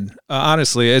I did.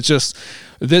 Honestly, it's just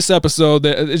this episode.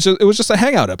 It was just a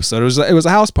hangout episode. It was a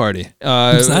house party.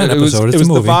 It's not an episode. It's a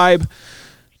movie. The vibe.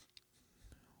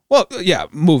 Well, yeah,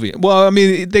 movie. Well, I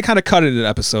mean, they kind of cut it in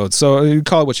episodes, so you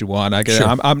call it what you want. I get it.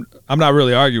 I'm not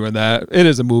really arguing that. It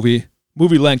is a movie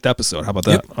length episode. How about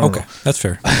that? Yep. Okay, that's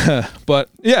fair. But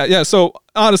yeah. So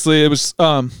honestly, it was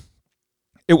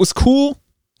cool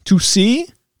to see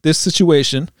this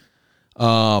situation.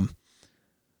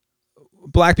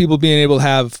 Black people being able to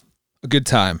have a good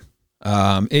time,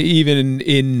 even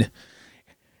in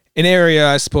an area,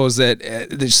 I suppose that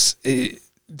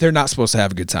they're not supposed to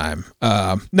have a good time.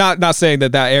 Not saying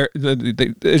that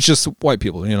it's just white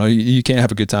people. You know, you can't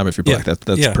have a good time if you're black. That's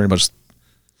pretty much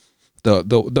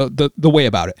the way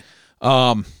about it.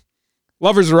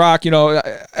 Lovers Rock, you know,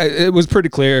 it was pretty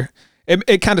clear.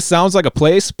 It kind of sounds like a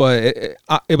place, but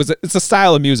it's a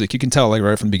style of music. You can tell like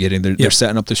right from the beginning. They're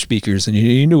setting up their speakers, and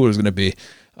you knew what it was going to be.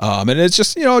 And it's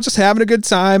just, you know, just having a good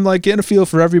time, like getting a feel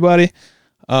for everybody.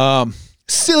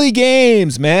 Silly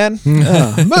games, man.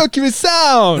 Mercury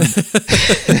Sound.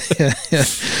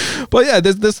 But yeah,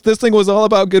 this thing was all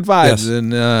about good vibes,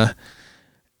 and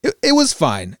it was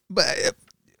fine. But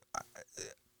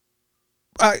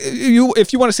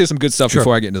if you want to say some good stuff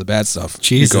before I get into the bad stuff,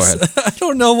 Jesus, go ahead. I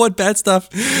don't know what bad stuff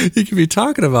you could be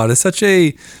talking about. It's such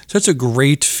a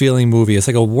great feeling movie. It's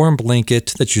like a warm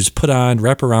blanket that you just put on,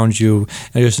 wrap around you,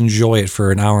 and just enjoy it for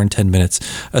an hour and 10 minutes.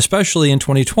 Especially in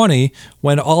 2020,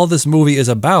 when all this movie is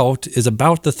about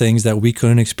the things that we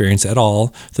couldn't experience at all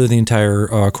through the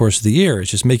entire course of the year. It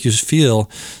just makes you feel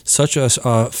such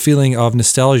a feeling of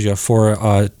nostalgia for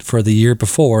the year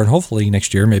before, and hopefully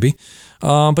next year maybe.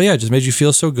 But yeah, it just made you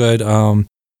feel so good. A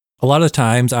lot of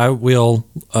times I will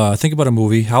think about a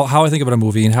movie, how I think about a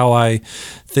movie, and how I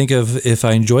think of if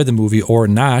I enjoyed the movie or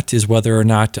not is whether or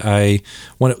not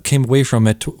when it came away from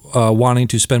it, wanting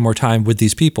to spend more time with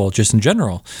these people just in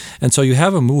general. And so you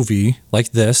have a movie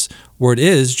like this where it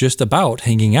is just about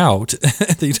hanging out.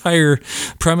 The entire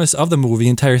premise of the movie,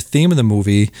 entire theme of the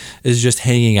movie is just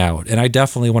hanging out. And I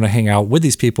definitely want to hang out with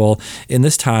these people in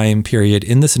this time period,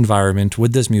 in this environment,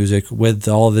 with this music, with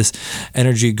all of this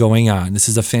energy going on. This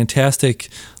is a fantastic,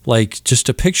 like, just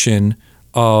depiction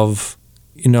of,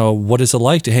 you know, what is it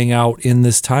like to hang out in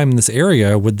this time, in this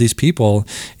area, with these people,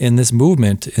 in this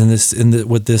movement,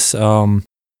 with this what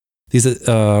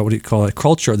do you call it,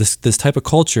 culture, this type of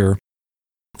culture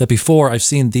that before I've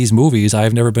seen these movies,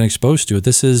 I've never been exposed to.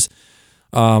 This is,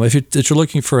 if you're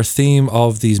looking for a theme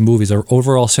of these movies, or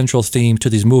overall central theme to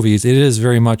these movies, it is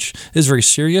very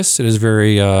serious. It is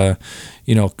very,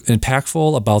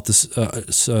 impactful about this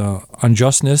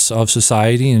unjustness of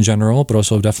society in general, but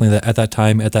also definitely at that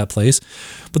time, at that place.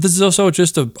 But this is also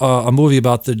just a movie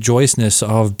about the joyousness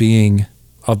of being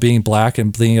being black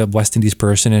and being a West Indies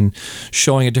person, and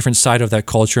showing a different side of that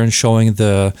culture, and showing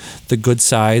the good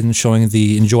side, and showing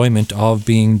the enjoyment of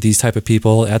being these type of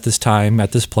people at this time,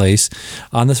 at this place,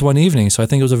 on this one evening. So I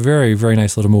think it was a very, very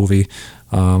nice little movie.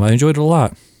 I enjoyed it a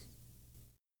lot.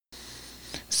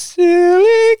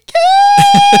 Silly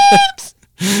kids.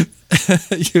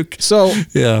 So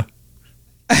yeah.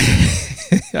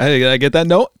 Did I get that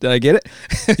note? Did I get it?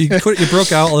 You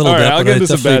broke out a little bit, but it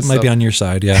definitely might be on your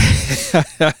side. Yeah.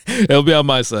 It'll be on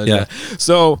my side. Yeah.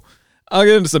 So I'll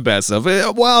get into some bad stuff.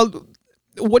 Well,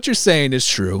 what you're saying is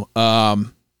true.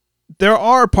 There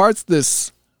are parts of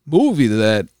this movie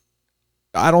that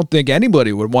I don't think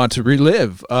anybody would want to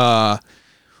relive. And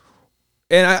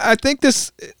I think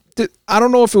this, I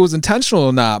don't know if it was intentional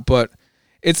or not, but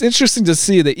it's interesting to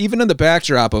see that even in the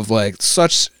backdrop of like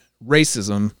such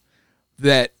racism,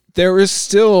 that there is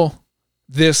still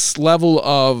this level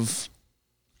of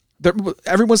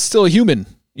everyone's still human,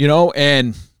 you know,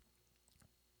 and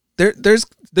there's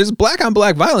black on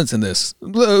black violence in this.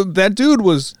 That dude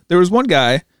there was one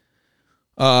guy,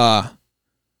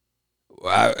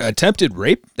 attempted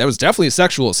rape. That was definitely a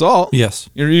sexual assault. Yes.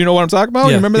 You know what I'm talking about?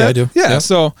 Yeah, you remember that? I do. Yeah.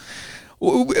 So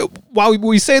while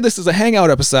we say this is a hangout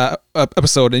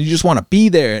episode and you just want to be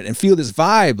there and feel this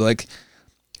vibe, like,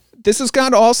 this is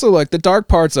kind of also like the dark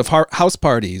parts of house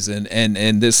parties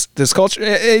and this culture.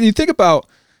 And you think about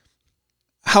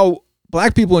how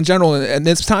black people in general in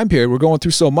this time period were going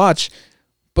through so much,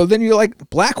 but then you're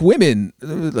like black women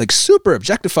like super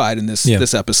objectified in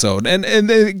this episode, and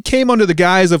they came under the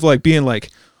guise of like being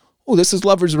like, oh, this is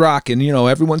lovers rock, and you know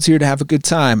everyone's here to have a good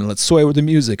time, and let's sway with the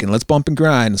music and let's bump and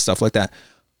grind and stuff like that.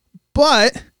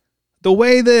 But the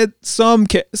way that some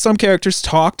characters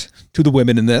talked to the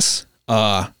women in this,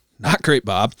 not great,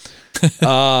 Bob.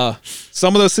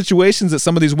 Some of those situations that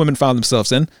some of these women found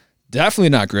themselves in, definitely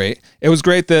not great. It was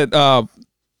great that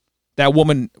that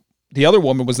woman, the other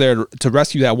woman, was there to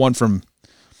rescue that one from,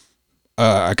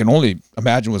 I can only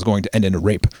imagine was going to end in a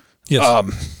rape.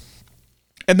 Yes.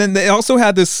 And then they also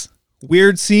had this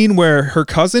weird scene where her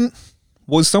cousin,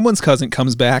 someone's cousin,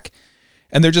 comes back,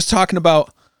 and they're just talking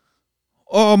about,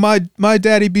 oh, my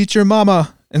daddy beat your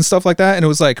mama and stuff like that. And it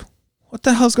was like, what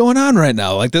the hell's going on right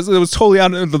now? Like, this, it was totally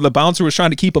out. The bouncer was trying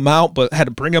to keep him out, but had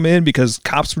to bring him in because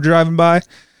cops were driving by.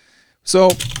 So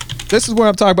this is what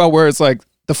I'm talking about, where it's like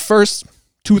the first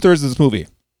 2/3 of this movie,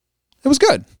 it was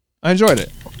good. I enjoyed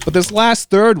it. But this last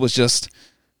third was just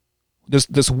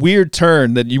this weird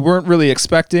turn that you weren't really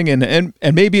expecting. And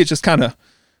maybe it just kind of,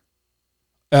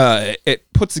 it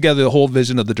puts together the whole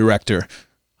vision of the director,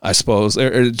 I suppose,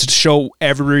 or to show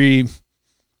every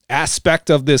aspect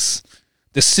of this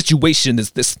situation,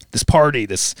 this party,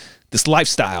 this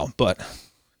lifestyle. But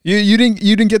you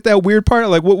didn't get that weird part.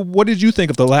 Like, what did you think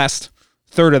of the last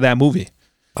third of that movie?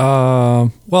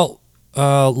 Well,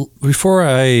 before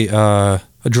I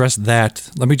address that,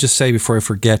 let me just say before I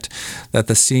forget that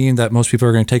the scene that most people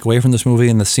are going to take away from this movie,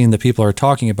 and the scene that people are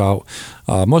talking about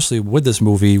mostly with this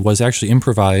movie, was actually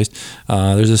improvised.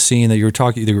 There's a scene that you were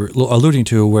alluding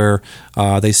to where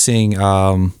they sing.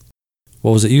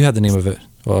 What was it? You had the name of it.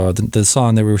 The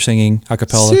song that we were singing a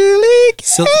cappella.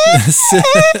 Silly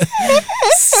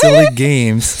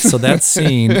games. So that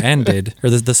scene ended,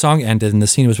 or the song ended, and the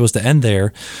scene was supposed to end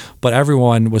there, but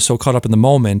everyone was so caught up in the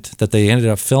moment that they ended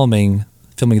up filming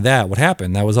that. What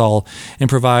happened? That was all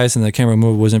improvised, and the camera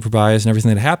move was improvised, and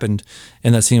everything that happened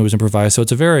in that scene was improvised. So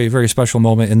it's a very, very special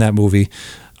moment in that movie,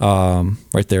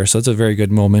 right there. So it's a very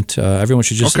good moment. Everyone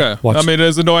should just watch. I mean,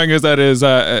 as annoying as that is,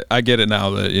 I get it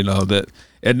now that you know that.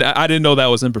 And I didn't know that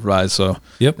was improvised, so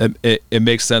yep. It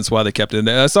makes sense why they kept it in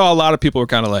there. I saw a lot of people were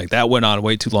kind of like, that went on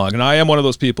way too long, and I am one of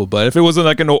those people, but if it wasn't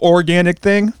like an organic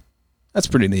thing, that's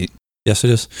pretty neat. Yes, it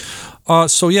is.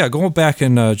 So yeah, going back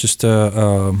and just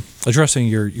addressing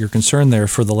your concern there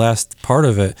for the last part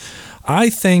of it,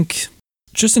 I think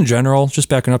just in general, just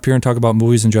backing up here and talking about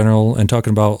movies in general and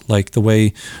talking about like the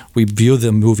way we view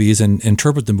the movies and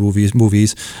interpret the movies,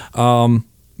 movies are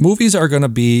going to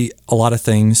be a lot of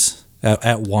things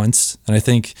at once. And I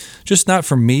think just not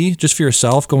for me, just for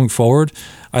yourself going forward,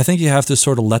 I think you have to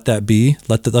sort of let that be,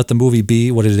 let the movie be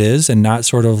what it is, and not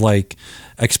sort of like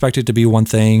expect it to be one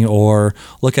thing, or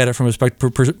look at it from a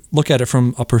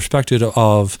perspective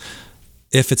of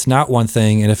if it's not one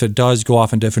thing, and if it does go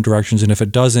off in different directions, and if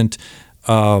it doesn't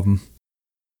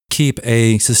keep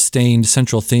a sustained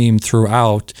central theme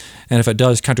throughout, and if it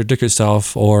does contradict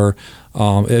itself, or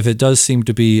if it does seem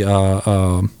to be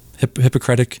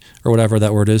hypocritic or whatever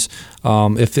that word is,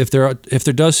 if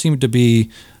there does seem to be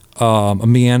a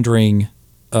meandering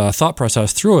thought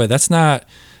process through it, that's not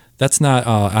that's not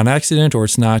an accident, or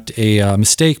it's not a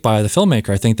mistake by the filmmaker.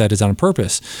 I think that is on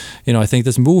purpose. I think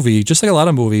this movie, just like a lot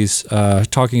of movies,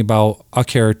 talking about a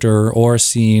character or a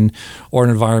scene or an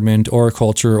environment or a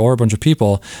culture or a bunch of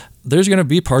people, there's going to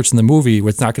be parts in the movie where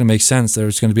it's not going to make sense.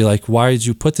 There's going to be like, why did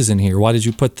you put this in here? Why did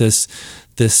you put this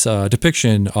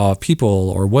depiction of people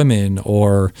or women,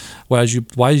 or why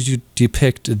did you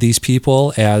depict these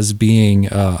people as being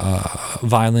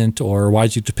violent, or why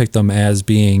did you depict them as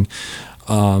being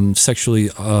sexually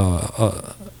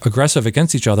aggressive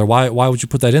against each other? Why would you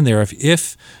put that in there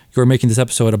if you're making this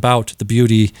episode about the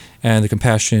beauty and the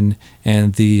compassion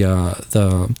and the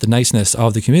niceness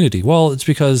of the community? Well, it's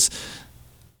because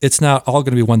it's not all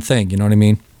going to be one thing. You know what I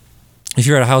mean? If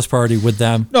you're at a house party with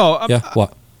them,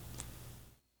 what?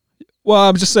 Well,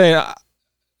 I'm just saying,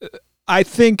 I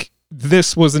think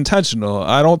this was intentional.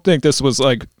 I don't think this was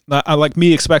like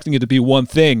me expecting it to be one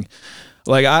thing.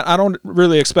 Like I don't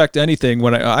really expect anything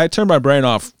when I turn my brain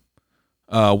off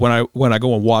when I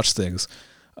go and watch things.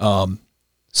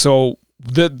 So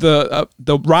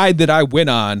the ride that I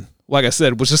went on, like I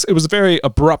said, it was very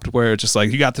abrupt, where it's just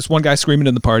like you got this one guy screaming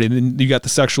in the party, and then you got the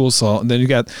sexual assault, and then you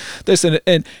got this,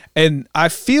 and I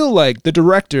feel like the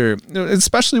director,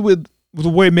 especially with the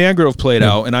way Mangrove played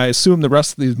out, and I assume the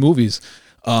rest of these movies,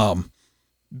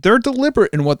 they're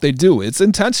deliberate in what they do. It's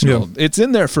intentional. Yeah. It's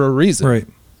in there for a reason. Right.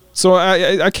 So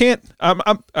I can't.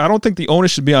 I don't think the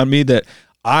onus should be on me that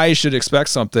I should expect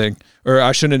something, or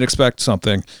I shouldn't expect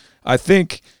something. I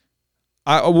think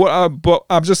but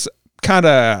I'm just kind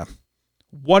of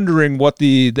wondering what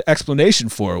the explanation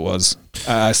for it was.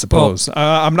 I suppose. Well,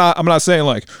 I'm not saying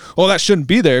like, oh, that shouldn't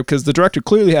be there, because the director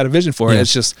clearly had a vision for it.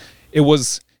 It's just it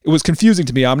was confusing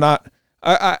to me.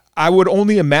 I would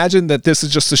only imagine that this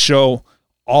is just to show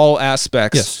all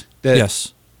aspects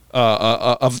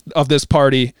of this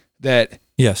party, that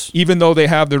even though they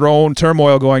have their own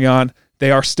turmoil going on,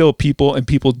 they are still people, and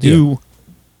people do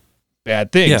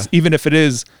bad things, even if it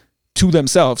is to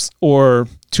themselves or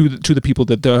to the people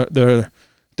that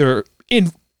they're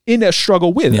in a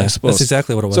struggle with. I suppose that's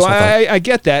exactly what it was. So I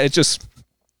get that. It just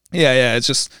it's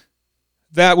just,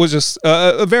 that was just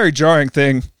a very jarring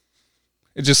thing.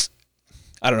 It just,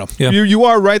 I don't know. Yeah. You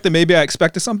are right that maybe I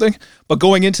expected something, but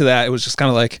going into that, it was just kind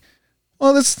of like,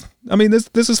 well, this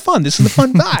is fun. This is the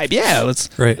fun vibe. Yeah, let's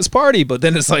party. But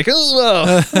then it's like, I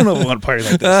don't know if I want to party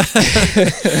like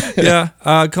this.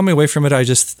 Coming away from it,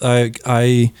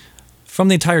 I from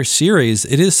the entire series,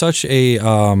 it is such a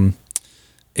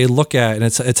look at, and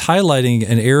it's highlighting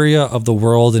an area of the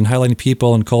world and highlighting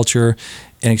people and culture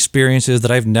and experiences that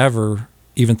I've never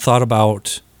even thought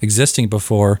about existing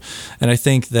before. And I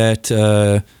think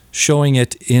that showing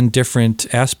it in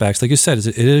different aspects, like you said,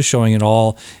 it is showing it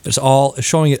all. It's all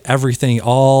showing it everything,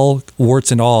 all warts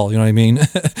and all. You know what I mean?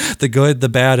 The good, the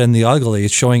bad, and the ugly.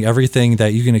 It's showing everything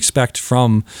that you can expect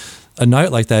from a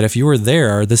night like that. If you were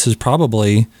there, this is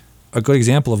probably a good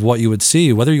example of what you would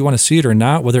see, whether you want to see it or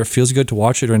not, whether it feels good to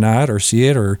watch it or not, or see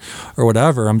it or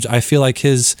whatever. I feel like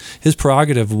his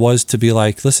prerogative was to be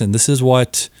like, listen, this is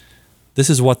what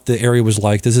the area was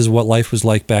like. This is what life was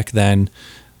like back then,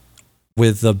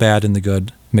 with the bad and the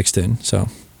good mixed in. So,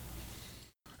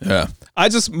 yeah,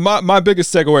 my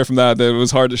biggest takeaway from that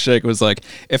was hard to shake was like,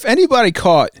 if anybody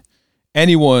caught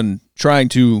anyone trying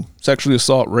to sexually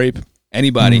assault, rape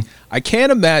anybody, I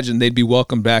can't imagine they'd be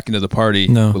welcomed back into the party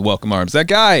with welcome arms. That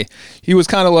guy, he was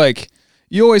kind of like,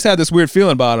 you always had this weird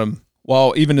feeling about him,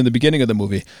 while even in the beginning of the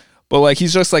movie. But like,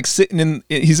 he's just like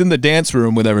he's in the dance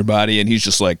room with everybody, and he's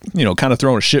just like, kind of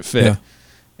throwing a shit fit,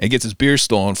 and gets his beer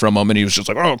stolen from him, and he was just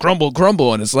like, oh, grumble,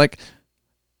 grumble. And it's like,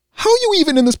 how are you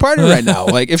even in this party right now?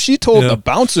 Like, if she told the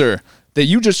bouncer that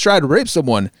you just tried to rape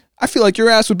someone, I feel like your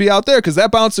ass would be out there, because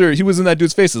that bouncer, he was in that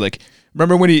dude's face. He's like,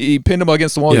 remember when he pinned him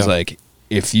against the wall? He's like,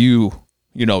 if you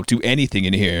do anything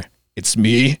in here, it's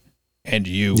me and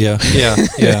you. Yeah.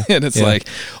 And it's like,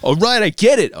 all right, I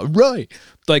get it. All right.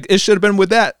 Like, it should have been with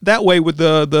that way with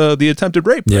the attempted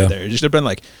rape right there. It should have been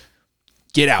like,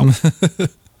 get out.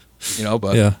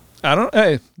 But I don't.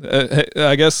 Hey,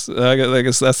 I guess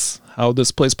that's how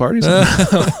this plays parties.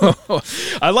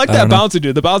 I like that bouncer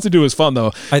dude. The bouncer dude was fun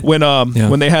though.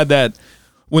 When they had that,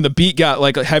 when the beat got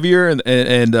like heavier and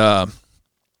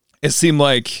it seemed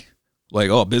like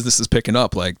oh, business is picking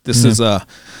up. Like, this is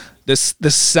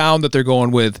this sound that they're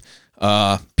going with.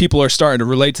 People are starting to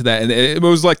relate to that, and it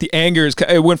was like the anger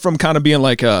it went from kind of being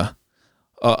like a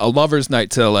lover's night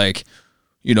to like,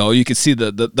 you could see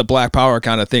the black power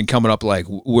kind of thing coming up, like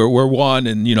we're one,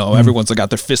 and everyone's like got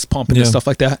their fists pumping and stuff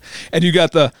like that. And you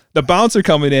got the bouncer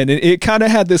coming in, and it kind of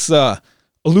had this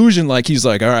illusion, like he's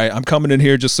like, all right, I'm coming in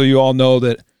here just so you all know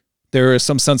that there is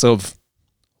some sense of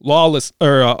lawless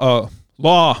or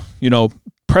law,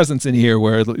 presence in here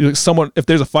where someone, if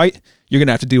there's a fight, you're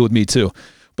gonna have to deal with me too.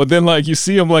 But then like you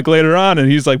see him like later on, and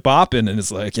he's like bopping, and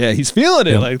it's like, yeah, he's feeling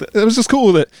it. Like it was just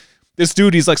cool that this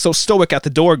dude, he's like so stoic at the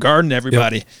door guarding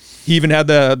everybody. Yep. He even had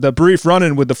the brief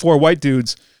run-in with the 4 white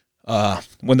dudes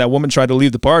when that woman tried to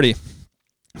leave the party.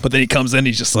 But then he comes in,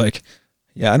 he's just like,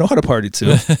 yeah, I know how to party too.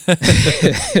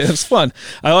 It was fun.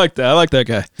 I like that. I like that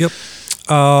guy. Yep.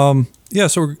 Yeah,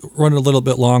 so we're running a little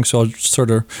bit long, so I'll just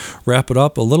sort of wrap it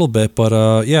up a little bit.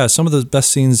 But yeah, some of the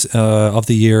best scenes of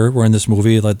the year were in this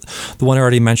movie. Like the one I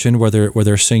already mentioned, where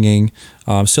they're singing,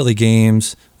 Silly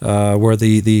Games, where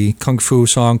the kung fu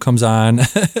song comes on.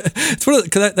 It's one of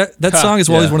that song is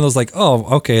always one of those like,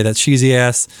 oh, okay, that cheesy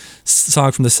ass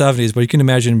song from the 70s. But you can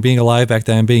imagine being alive back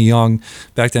then, being young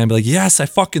back then, and be like, yes, I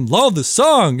fucking love this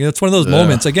song. It's one of those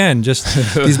moments. Again,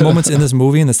 just these moments in this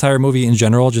movie and this entire movie in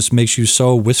general just makes you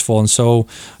so wistful and so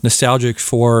nostalgic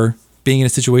for being in a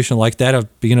situation like that,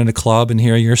 of being in a club and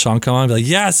hearing your song come on, be like,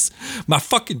 yes, my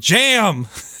fucking jam.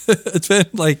 It's been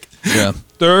like, yeah.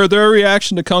 Their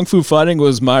reaction to kung fu fighting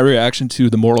was my reaction to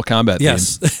the Mortal Kombat theme.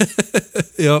 Yes.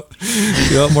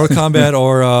 Yep. Mortal Kombat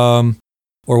or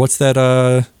what's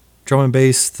that drum and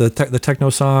bass, the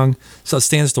techno song, so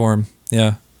Sandstorm.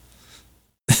 Yeah.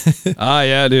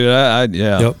 Yeah, dude.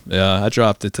 I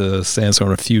dropped it to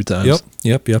Sandstorm a few times.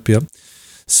 Yep.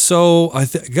 So I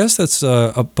guess that's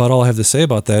about all I have to say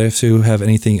about that. If you have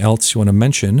anything else you want to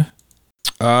mention.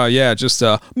 Yeah, just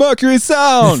Mercury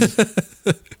Sound.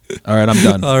 All right, I'm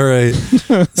done. All right.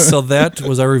 So that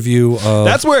was our review of...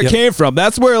 That's where it came from.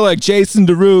 That's where like Jason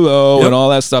Derulo and all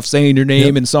that stuff, saying your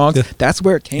name in songs, that's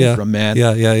where it came from, man.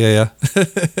 Yeah.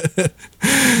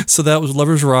 So that was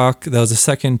Lovers Rock. That was the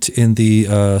second in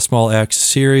the Small Axe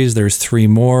series. There's 3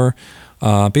 more.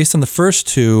 Based on the first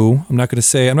 2, I'm not going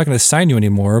to assign you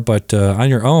anymore, but on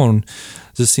your own,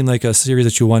 does this seem like a series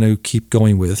that you want to keep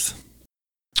going with?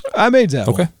 I made that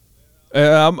one. Okay.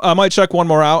 I might check one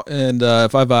more out, and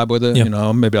if I vibe with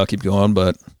it, maybe I'll keep going.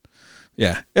 But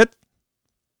yeah, it's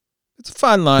a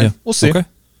fine line. Yeah. We'll see. Okay.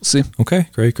 We'll see. Okay.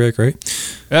 Great.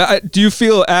 Do you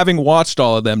feel, having watched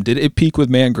all of them, did it peak with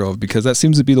Mangrove? Because that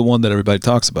seems to be the one that everybody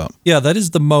talks about. Yeah, that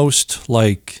is the most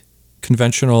like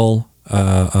conventional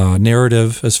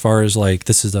narrative as far as like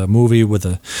this is a movie with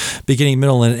a beginning,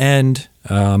 middle, and end.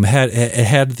 It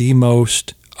had the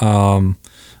most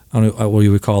I don't know what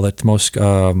you would call it, the most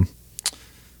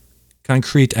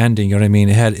concrete ending. You know what I mean?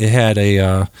 It had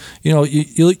a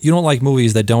you don't like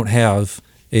movies that don't have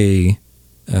a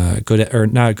good, or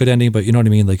not a good ending, but you know what I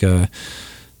mean, like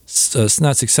it's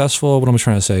not successful. What am I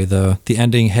trying to say? The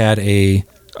ending had a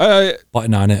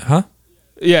button on it, huh?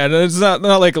 Yeah, it's not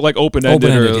like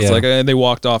open-ended, or it's like, and they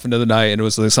walked off into the night, and it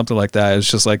was like something like that. It's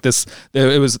just like this.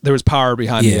 There was power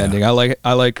behind the ending. I like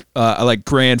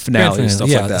grand finale and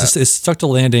stuff like that. It stuck to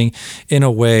landing in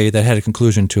a way that had a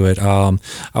conclusion to it. I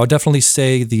would definitely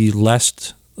say the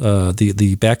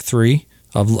back 3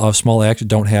 of Small Axe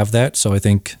don't have that. So I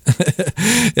think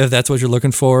if that's what you're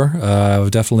looking for, I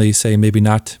would definitely say maybe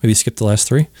skip the last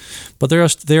 3. But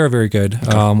they are very good.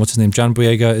 Okay. What's his name? John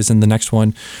Boyega is in the next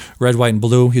one. Red, White, and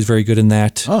Blue. He's very good in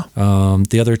that. Oh.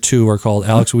 The other 2 are called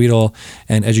Alex Weedle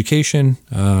and Education.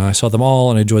 I saw them all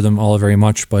and I enjoyed them all very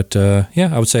much. But I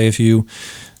would say if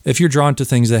you're drawn to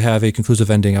things that have a conclusive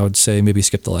ending, I would say maybe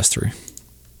skip the last 3.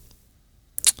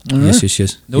 Right.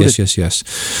 Yes.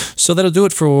 So that'll do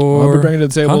it for... I'll be bringing to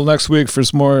the table next week for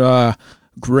some more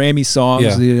Grammy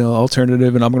songs, the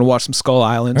alternative, and I'm going to watch some Skull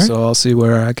Island, so I'll see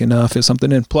where I can fit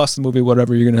something in. Plus the movie,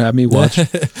 whatever you're going to have me watch.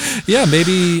 Yeah,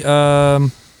 maybe...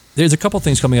 there's a couple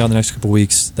things coming out in the next couple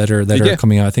weeks that are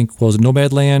coming out. I think,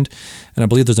 Nomadland, and I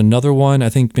believe there's another one. I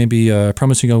think maybe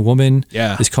Promising Young Woman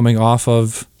is coming off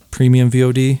of premium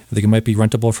VOD. I think it might be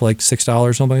rentable for like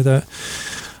 $6, something like that.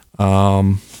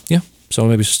 So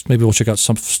maybe we'll check out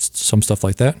some stuff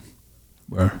like that.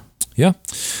 Where? Yeah.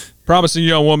 Promising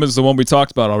Young Woman is the one we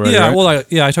talked about already. Yeah. Right? Well,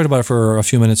 I talked about it for a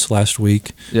few minutes last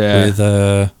week. Yeah.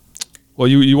 With well,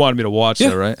 you wanted me to watch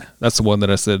that, right? That's the one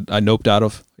that I said I noped out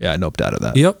of. Yeah, I noped out of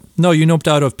that. Yep. No, you noped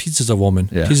out of Pieces of Woman.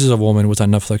 Yeah. Pieces of Woman was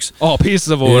on Netflix. Oh, Pieces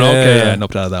of Woman. Okay, yeah, I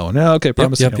noped out of that one. Yeah, okay.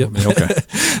 Promising Young Woman. Okay.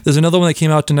 There's another one that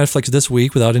came out to Netflix this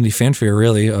week without any fanfare,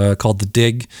 really, called The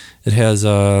Dig. It has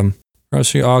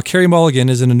Carey Mulligan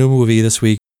is in a new movie this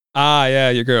week. Ah, yeah,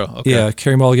 your girl. Okay. Yeah,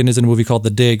 Carey Mulligan is in a movie called The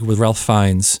Dig with Ralph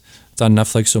Fiennes. It's on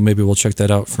Netflix, so maybe we'll check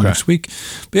that out for next week.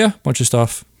 But yeah, a bunch of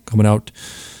stuff coming out.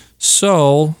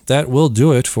 So that will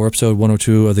do it for episode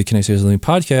 102 of the Can I Say Something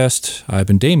podcast. I've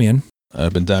been Damien.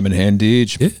 I've been Diamond Hand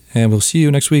Deej. Yeah, and we'll see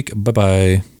you next week.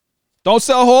 Bye-bye. Don't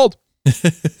sell hold.